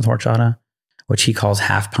crossed with horchata, which he calls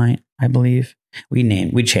half pint, I believe.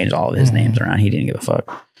 We changed all of his names around. He didn't give a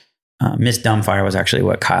fuck. Miss Dumbfire was actually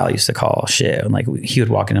what Kyle used to call shit. And like he would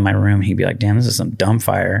walk into my room and he'd be like, damn, this is some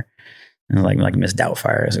Dumbfire. And like Miss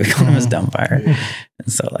Doubtfire, as we call him, Miss Dumbfire.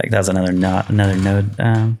 And so like that's another node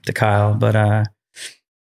to Kyle. But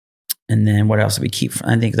and then what else did we keep?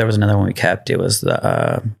 I think there was another one we kept. It was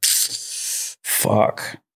the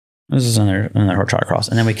This is another horchata cross.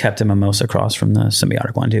 And then we kept a mimosa cross from the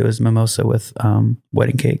Symbiotic one too. It was mimosa with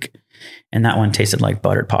wedding cake. And that one tasted like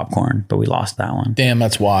buttered popcorn, but we lost that one. Damn,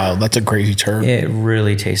 that's wild. That's a crazy turkey. It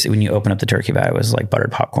really tasted, when you open up the turkey bag, it was like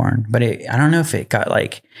buttered popcorn. But I don't know if it got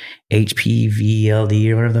like HPVLD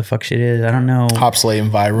or whatever the fuck shit is. I don't know. Hops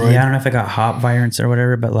latent viroid. Yeah, I don't know if it got hop virus or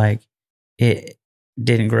whatever, but like it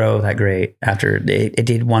didn't grow that great after it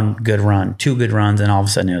did one good run, 2 good runs, and all of a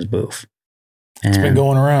sudden it was boof. And it's been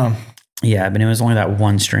going around. Yeah, but it was only that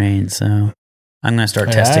one strain, so I'm gonna start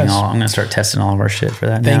testing all of our shit for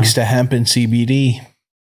that. Thanks to hemp and CBD.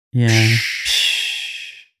 Yeah.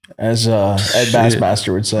 As Ed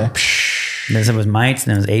Bassmaster would say. Then it was mites,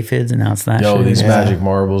 and it was aphids, and now it's that. Yo, shit. these magic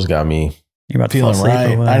marbles got me. You're about to feeling fall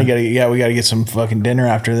asleep. right. We gotta get some fucking dinner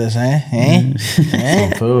after this, eh?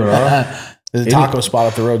 Some food, huh? The taco spot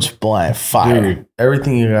up the road's fire. Dude,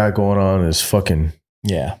 everything you got going on is fucking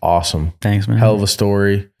awesome. Thanks, man. Hell of a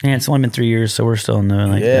story. Yeah, it's only been 3 years, so we're still in the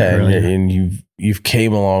and you've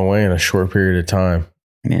came a long way in a short period of time.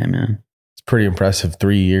 Yeah, man. It's pretty impressive.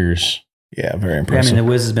 3 years. Yeah, very Yeah, impressive. I mean, the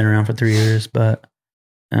Wiz has been around for 3 years, but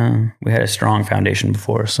we had a strong foundation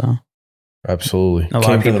before, so absolutely a lot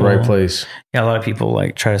came of from the people- right place. yeah, a lot of people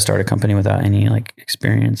like try to start a company without any like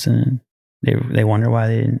experience, and they wonder why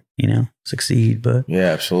they didn't, succeed. But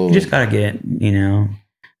Yeah, absolutely. you just gotta get,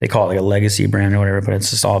 they call it like a legacy brand or whatever, but it's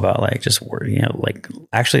just all about like just like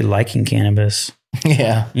actually liking cannabis.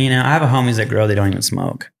 Yeah. I have a homies that grow, they don't even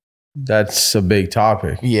smoke. That's a big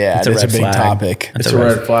topic. Yeah, It's a it's a red big flag. topic. It's a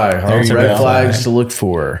red flag. Huh? There you Red go. flags to look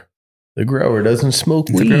for. The grower doesn't smoke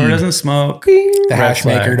The weed. grower doesn't smoke. The Red hash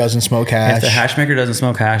flag. maker doesn't smoke hash. If the hash maker doesn't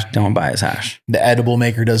smoke hash, don't buy his hash. The edible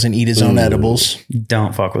maker doesn't eat his own Ooh. edibles.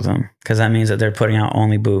 Don't fuck with them, because that means that they're putting out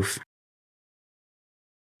only boof.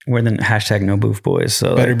 We're the hashtag no boof boys.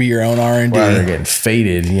 So Better be your own R&D. Wow, they're getting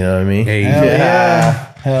faded. You know what I mean? Hey, Hell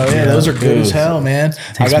yeah. Hell yeah. Yeah. Those are good as Dude. hell, man.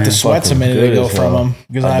 I got man. the sweats a Fucking minute good ago as from hell. them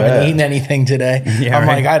because I I haven't bet. eaten anything today. Yeah, I'm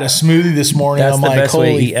right. like, I had a smoothie this morning. That's I'm the like, best way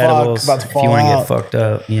to holy eat fuck, edibles about to if fall you want to out. get fucked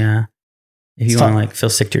up. Yeah. If you want to like feel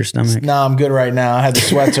sick to your stomach. No, I'm good right now. I had the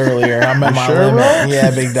sweats earlier. I'm at my sure, limit. bro?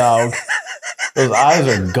 Yeah, big dog. Those eyes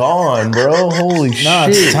are gone, bro. Holy No, shit.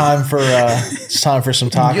 it's time for some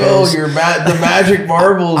tacos. Yo, the magic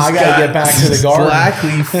marbles. I gotta get back to the garden.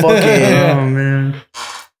 Blackly fucking. Oh, man.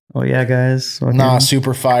 Oh, yeah, guys. Fucking- Nah,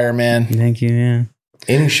 super fire, man. Thank you, man.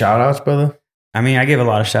 Any shout outs, brother? I mean, I gave a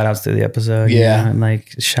lot of shout outs to the episode. Yeah. And like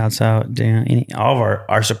shouts out to all of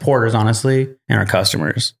our supporters, honestly, and our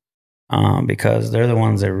customers. Because they're the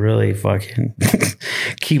ones that really fucking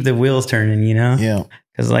keep the wheels turning, Yeah.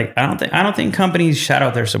 Because like I don't think companies shout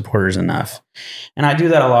out their supporters enough, and I do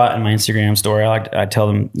that a lot in my Instagram story. I tell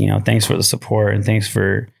them, thanks for the support and thanks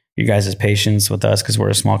for you guys' patience with us because we're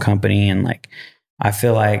a small company, and like I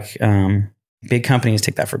feel like big companies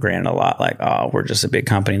take that for granted a lot. Like, oh, we're just a big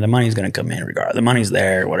company, the money's gonna come in regardless. The money's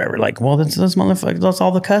there, whatever. Like, well, that's motherfuckers. That's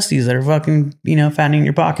all the custies that are fucking fattening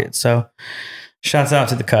your pockets. So, shouts out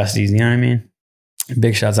to the custies. You know what I mean?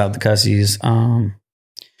 Big shouts out to the custies.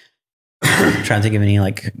 Trying to think of any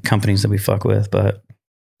like companies that we fuck with, but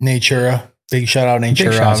Natura. Big shout out big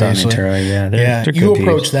Natura, shouts out obviously. Natura. Yeah, Yeah. they're You good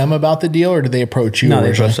approached peeps. them about the deal or did they approach you? No, they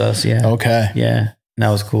originally? approached us. Yeah. Okay. Yeah. That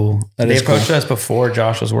was cool. That They is approached cool. us before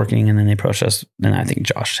Josh was working, and then they approached us. Then I think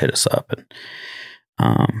Josh hit us up,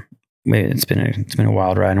 and it's been a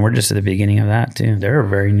wild ride, and we're just at the beginning of that too. They're a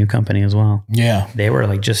very new company as well. Yeah. They were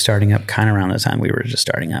like just starting up, kind of around the time we were just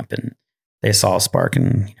starting up, and they saw a spark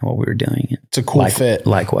in what we were doing. It's a cool fit.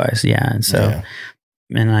 Likewise, yeah. And so,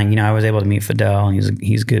 Yeah. and I was able to meet Fidel, and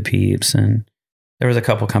he's good peeps, and there was a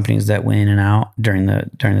couple companies that went in and out during the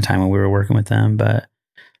time when we were working with them, but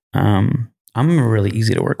I'm really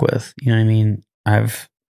easy to work with. You know what I mean? I've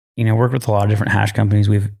worked with a lot of different hash companies.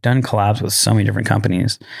 We've done collabs with so many different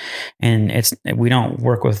companies, and we don't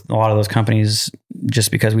work with a lot of those companies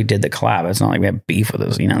just because we did the collab. It's not like we have beef with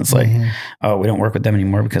those. It's like, oh, we don't work with them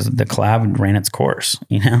anymore because the collab ran its course.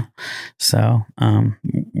 So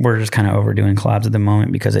we're just kind of overdoing collabs at the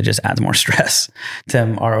moment because it just adds more stress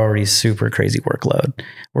to our already super crazy workload.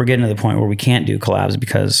 We're getting to the point where we can't do collabs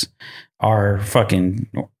because our fucking,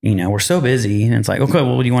 we're so busy, and it's like, okay,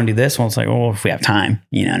 well, do you want to do this? Well, it's like, well, if we have time,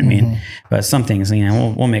 you know what I mean? But some things,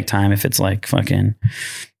 we'll make time if it's like fucking,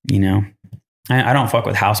 I don't fuck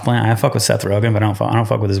with Houseplant. I fuck with Seth Rogen, but I don't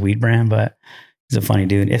fuck with his weed brand, but he's a funny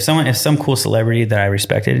dude. If some cool celebrity that I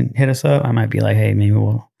respected hit us up, I might be like, hey, maybe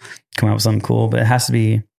we'll come up with something cool, but it has to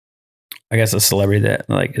be, I guess, a celebrity that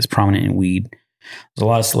like is prominent in weed. There's a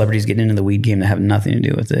lot of celebrities getting into the weed game that have nothing to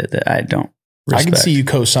do with it that I don't respect. I can see you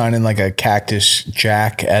co-signing like a Cactus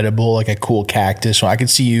Jack edible, like a cool cactus. So I could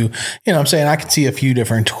see you, what I'm saying? I could see a few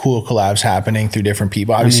different cool collabs happening through different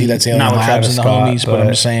people. Obviously, that's Alien Labs and the homies, but I'm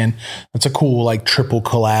just saying that's a cool like triple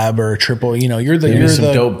collab or triple, you're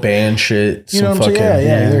some dope band shit. You know what I'm saying?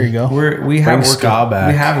 Yeah, there you go. We have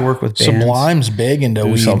worked with bands. Sublime's big into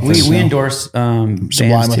weed. We endorse bands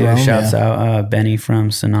too. Shouts out Benny from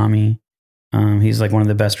Tsunami. He's like one of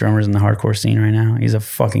the best drummers in the hardcore scene right now. He's a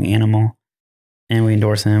fucking animal. And we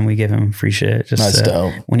endorse him. We give him free shit. That's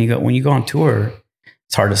dope. When you go on tour,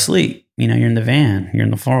 it's hard to sleep. You're in the van, you're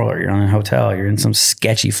in the floor, you're in a hotel, you're in some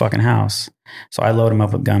sketchy fucking house. So I load him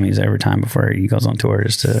up with gummies every time before he goes on tour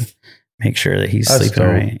just to make sure that he's sleeping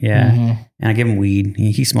right. Yeah. And I give him weed.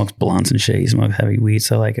 He smokes blunts and shit. He smokes heavy weed.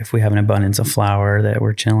 So like if we have an abundance of flour that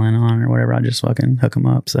we're chilling on or whatever, I'll just fucking hook him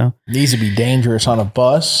up. So needs to be dangerous on a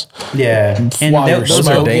bus. Yeah. And those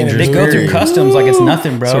are dangerous. They go through customs like it's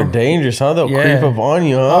nothing, bro. They're dangerous, huh? They'll creep up on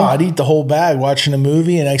you, huh? Oh, I'd eat the whole bag watching a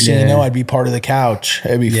movie, and next thing you know, I'd be part of the couch.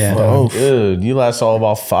 It'd be dude, you last all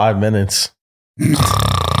about 5 minutes.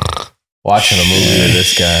 Watching a movie with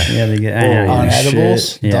this guy. Yeah, they get on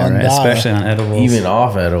edibles. Shit. Yeah, right. Especially on edibles. Even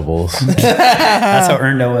off edibles. That's how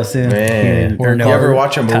Erndo was too. Man, you ever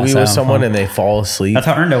watch a movie with someone and they fall asleep? That's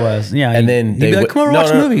how Erndo was. Yeah, and then they be like, "Come on,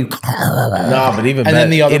 watch a movie." No, but even and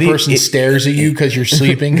then the other person stares at you because you're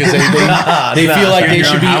sleeping because they feel like they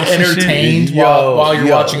should be entertained while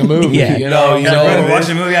you're watching a movie. Yeah, we're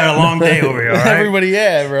watching a movie. I had a long day over here. All right? Everybody,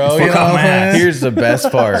 bro. Here's the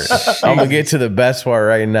best part. I'm gonna get to the best part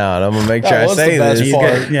right now, and I'm gonna make sure I say this.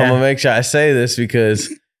 I'm gonna make sure I say this because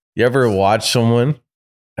you ever watch someone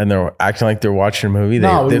and they're acting like they're watching a movie?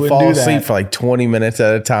 They fall asleep for like 20 minutes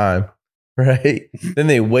at a time, right? Then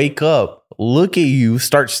they wake up, look at you,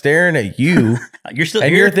 start staring at you. You're still and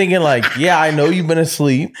here? You're thinking like, yeah, I know you've been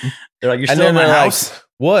asleep. They're like, you're still in my house. Like,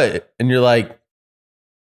 what? And you're like,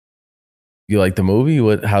 you like the movie?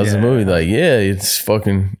 How's the movie? Like, yeah, it's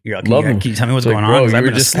fucking. You're like, can you tell me what's going on? Bro, you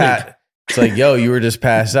were just it's like, yo, you were just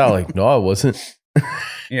passed out. Like, no, I wasn't.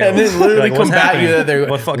 Yeah, and then literally come back you that they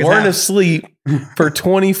weren't asleep for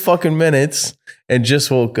 20 fucking minutes and just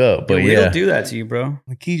woke up. But we don't do that to you, bro.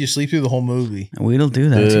 The key just sleep through the whole movie. We don't do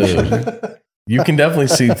that to you. You can definitely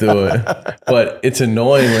sleep through it, but it's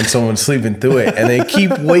annoying when someone's sleeping through it and they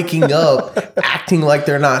keep waking up acting like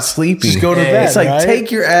they're not sleeping. Just go to bed. It's like,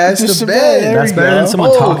 take your ass to bed. That's better than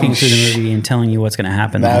someone talking through the movie and telling you what's going to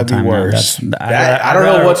happen. That'd be worse. I don't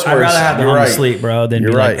know what's worse. I'd rather have them on sleep, bro, than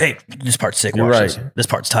be like, hey, this part's sick. You're right. This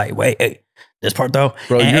part's tight. Wait, hey, this part though.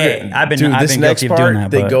 Bro, I've been guilty of doing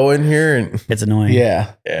that. They go in here and it's annoying.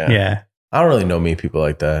 Yeah. I don't really know many people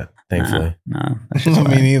like that, thankfully. No.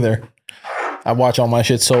 Me neither. I watch all my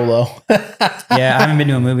shit solo. Yeah, I haven't been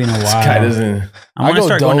to a movie in a while. This guy doesn't. I want to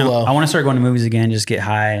start going to movies again. Just get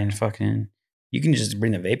high and fucking. You can just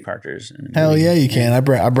bring the vape cartridge. Hell yeah, you can. I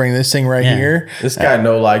bring this thing right here. This guy,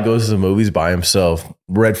 no lie, goes to the movies by himself.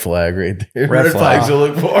 Red flag right there. Red flags to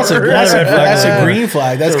look for. That's a green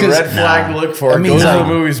flag. That's a red flag to look for. Goes to the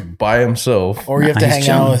movies by himself. Or you have to hang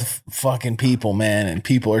out with fucking people, man. And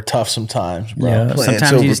people are tough sometimes, bro. Yeah,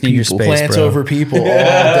 sometimes you just need your space, Plants bro. over people all day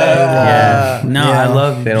long. Yeah. No, I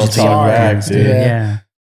love. They don't talk back, dude. Yeah.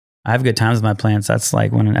 I have good times with my plants. That's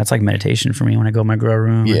like meditation for me when I go in my grow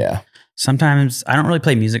room. Yeah. Sometimes I don't really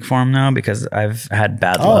play music for them though because I've had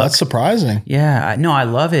bad luck. Oh, that's surprising. Yeah, I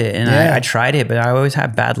love it, and I tried it, but I always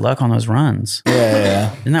have bad luck on those runs.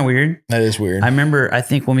 Yeah. Isn't that weird? That is weird. I remember, I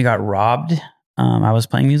think when we got robbed, I was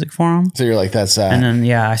playing music for them. So you're like, that's sad. And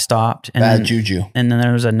then I stopped. And bad juju. And then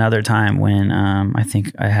there was another time when I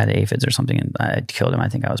think I had aphids or something, and I killed him. I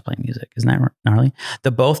think I was playing music. Isn't that gnarly?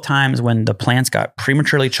 The both times when the plants got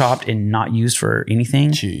prematurely chopped and not used for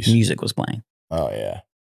anything, music was playing. Oh yeah.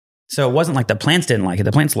 So it wasn't like the plants didn't like it.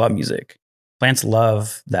 The plants love music. Plants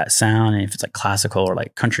love that sound. And if it's like classical or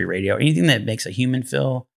like country radio, anything that makes a human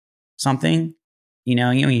feel something,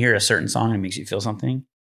 you hear a certain song and it makes you feel something.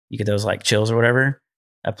 You get those like chills or whatever.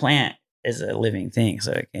 A plant is a living thing,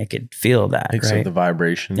 so it could feel that. Picks up Right? the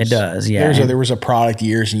vibrations. It does. Yeah. There was a product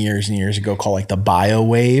years and years and years ago called like the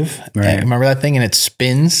BioWave. Right. And remember that thing? And it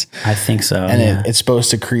spins. I think so. And it's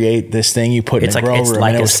supposed to create this thing you put It's in a like- grow it's room. like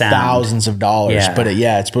and it a was sound. thousands of dollars. Yeah. But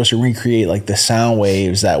it's supposed to recreate like the sound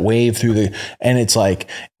waves that wave through the. And it's like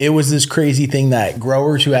it was this crazy thing that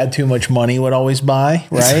growers who had too much money would always buy,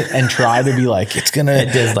 right? And try to be like it's gonna.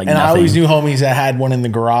 It does like and I nothing. always knew homies that had one in the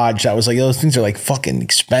garage that was like those things are like fucking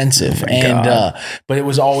expensive. Oh my And God. but it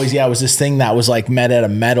was always it was this thing that was like made out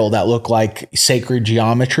of metal that looked like sacred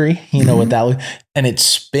geometry. You know what that looked, and it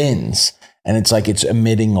spins. And it's like it's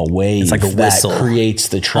emitting a wave. It's like a whistle. that creates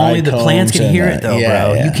the trichomes. Only the plants can and hear it though,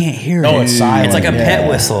 bro. You can't hear it. No, it's silent. It's like a Yeah. pet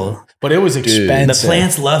whistle. But it was The expensive.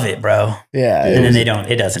 plants love it, bro. Yeah, And then they don't.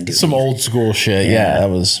 It doesn't do some anything. old school shit. Yeah. Yeah, that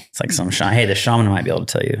was. It's like some shaman. Hey, the shaman might be able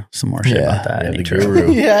to tell you some more shit Yeah. about that. Yeah, the nature.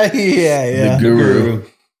 guru. Yeah. The guru.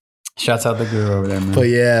 Shouts out the guru over there, man. But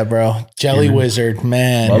yeah, bro, Jelly Yeah. Wizard,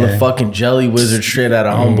 man, Motherfucking Jelly Wizard straight out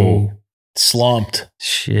of Humboldt. slumped.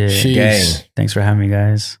 Shit. Jeez. Gang. Thanks for having me,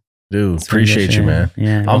 guys. Dude, It's been good appreciate you, shit. man.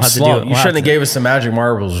 Yeah. I'm slumped. You shouldn't have gave us the magic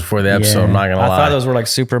marbles before the episode. I'm not going to lie. I thought those were like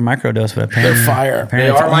super microdose, but apparently They're fire. They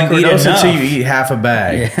are microdose until you eat half a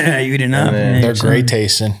bag. Yeah, you eat enough. And then- Yeah, They're you're great chilling.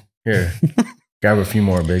 tasting. Here, grab a few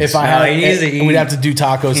more, bigs. If I No, had, he needs to eat- we'd have to do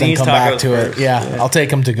tacos he and needs come back tacos to first. it. Yeah, I'll take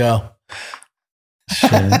them to go.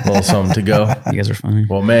 Shit. a little something to go. You guys are funny.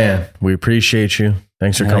 Well, man, we appreciate you.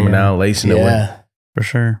 Thanks for Hell coming yeah. out, lacing it with. Yeah, For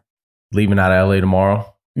sure. Leaving out of LA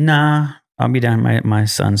tomorrow. Nah, I'll be down. My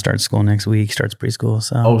son starts school next week, starts preschool.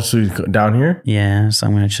 So, Oh, so you down here? yeah, so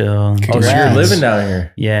I'm going to chill. Oh, so you're Congrats. living down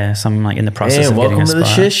here. Yeah, so I'm like in the process Man, of getting welcome a to the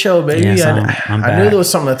spot. shit show, baby. Yeah, so I I'm knew back. there was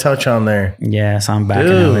something to touch on there. Yeah, so I'm back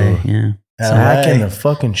Dude. in LA. Yeah. Back LA. in the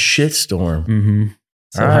fucking shitstorm. Mm-hmm.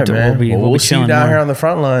 So All we'll have right, to- man. We'll We'll be see you chilling down more. here on the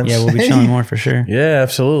front lines. Yeah, we'll be chilling more for sure. Yeah,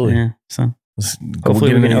 absolutely. Yeah. So Let's go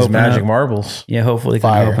Hopefully get we into can these open magic up- marbles. yeah, hopefully we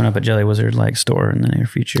Fire. can open up a Jelly Wizard like store in the near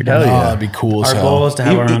future. Hell oh, yeah. that'd be cool. Our as goal hell. is to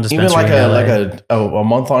have our own dispensary. Even like in LA. a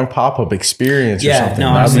month long pop up experience or Yeah, something.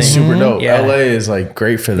 no, That'd be honestly. super dope. Yeah. LA is like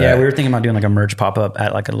great for that. Yeah, we were thinking about doing like a merch pop up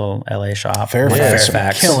at like a little LA shop. Fairfax.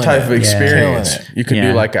 Fairfax. Killing type it. of Yeah. experience. Killing You could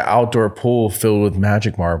Yeah. do like an outdoor pool filled with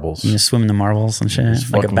magic marbles. You just swim in the marbles and shit.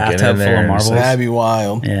 Just Like a fucking get bathtub in full there of and marbles. just That'd be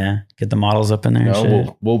wild. Yeah, get the models up in there You and know,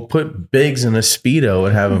 shit. we'll put Biggs in a Speedo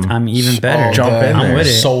and have him I'm even better. jump in I'm there. with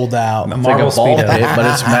it. Sold out. It's like a Marble ball Speedo. pit, but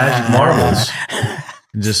it's magic marbles.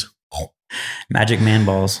 Just Magic man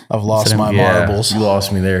balls. I've lost Instead my of- yeah, marbles. you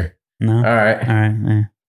lost me there. No. All right. All right. Yeah.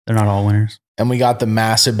 They're not all winners. And we got the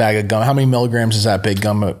massive bag of gum. How many milligrams is that big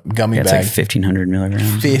gummy Yeah, it's bag? like 1,500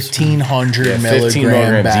 milligrams. 1,500 Yeah, 15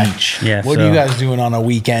 milligram milligrams bag. each. Yeah. What so, are you guys doing on a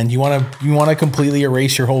weekend? You want to completely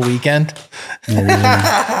erase your whole weekend? Eat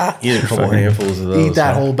a couple Fucking- handfuls of those. Eat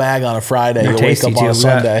that huh? whole bag on a Friday. They're You'll wake tasty up too. on a We got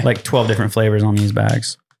Sunday. like 12 different flavors on these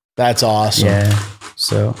bags. That's awesome. Yeah.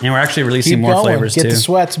 So, and we're actually releasing Keep more going. flavors Get too. the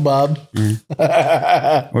sweats, bub.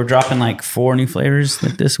 We're dropping like 4 new flavors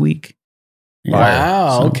like this week. Yeah.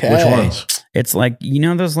 Wow. So, Okay. Which ones? It's like, you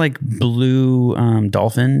know, those like blue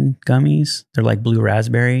dolphin gummies? They're like blue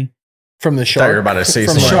raspberry. From the I thought you were shark. about to say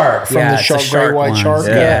From something. the shark. From Yeah, the it's shark, the great shark white ones. shark.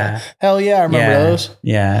 Yeah. Hell yeah. I remember those.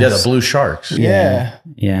 Yeah. Yeah, the blue sharks. Yeah.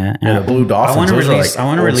 Yeah. Yeah, the blue dolphins. I want to Those are release, like I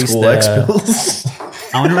want to old release school the, X-Pills.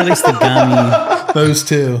 I want to release the gummy. Those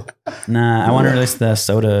two. Nah, I want to release the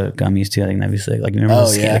soda gummies too. I think that'd be sick. Like, remember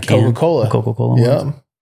Oh, the yeah. the can? Coca-Cola. The Coca-Cola ones? Yep.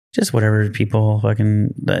 Just whatever people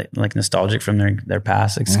fucking like nostalgic from their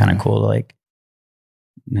past. It's kind of cool to like,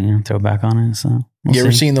 throw back on it. So we'll You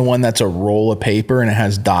ever see. seen the one that's a roll of paper and it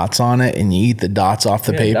has dots on it and you eat the dots off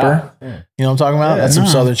the paper? Yeah. You know what I'm talking about? Yeah. That's some No.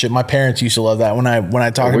 southern shit. My parents used to love that when I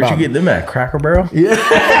talk Where'd about you get them at? Cracker Barrel?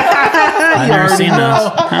 I've never already seen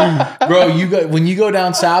know. those. Bro, when you go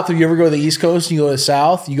down south, if you ever go to the East Coast and you go to the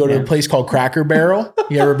South, you go to a place called Cracker Barrel.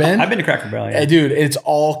 You ever been? I've been to Cracker Barrel. Yeah. Hey, dude, it's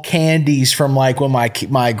all candies from like when my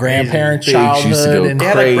grandparents' Big used to childhood. go And They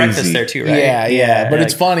had crazy. like breakfast there too, right? yeah. But like,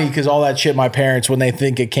 it's funny because all that shit, my parents, when they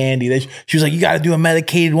think of candy, she was like, you got to do a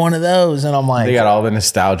medicated one of those. And I'm like, They got all the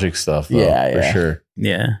nostalgic stuff, though, Yeah, for yeah. sure.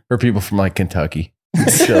 yeah. For people from like Kentucky.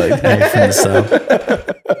 Shit like Hey, that. from the south.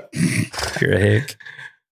 You're a hick.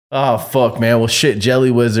 Oh, fuck, man. Well, shit,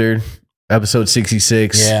 Jelly Wizard, episode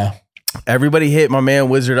 66. yeah. Everybody hit my man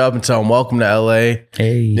Wizard up and tell him welcome to LA.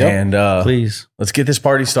 Hey, And please. let's get this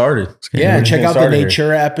party started. Yeah, and check Get out the started here.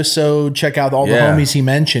 Nature episode. Check out all the Yeah. homies he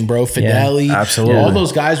mentioned, bro. Fideli. Absolutely. All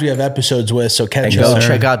those guys we have episodes with. So And catch go up.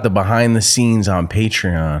 check out the behind the scenes on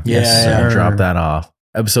Patreon. Yes, So sir. drop that off.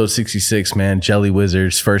 Episode 66, man. Jelly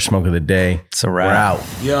Wizards, first smoke of the day. It's a We're wrap. out.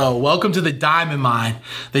 Yo, welcome to the Diamond Mine,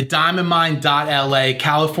 the diamondmine.la,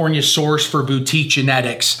 California source for boutique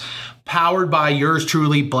genetics, powered by yours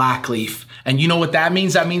truly, Blackleaf. And you know what that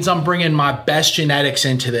means? That means I'm bringing my best genetics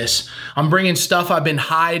into this. I'm bringing stuff I've been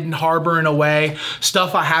hiding, harboring away,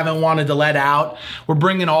 stuff I haven't wanted to let out. We're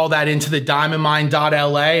bringing all that into the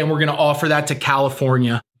diamondmine.la, and we're going to offer that to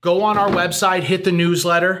California. Go on our website, hit the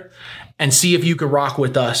newsletter, and see if you can rock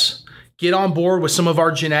with us. Get on board with some of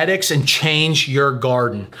our genetics and change your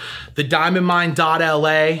garden. The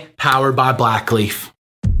diamondmine.la, powered by Blackleaf.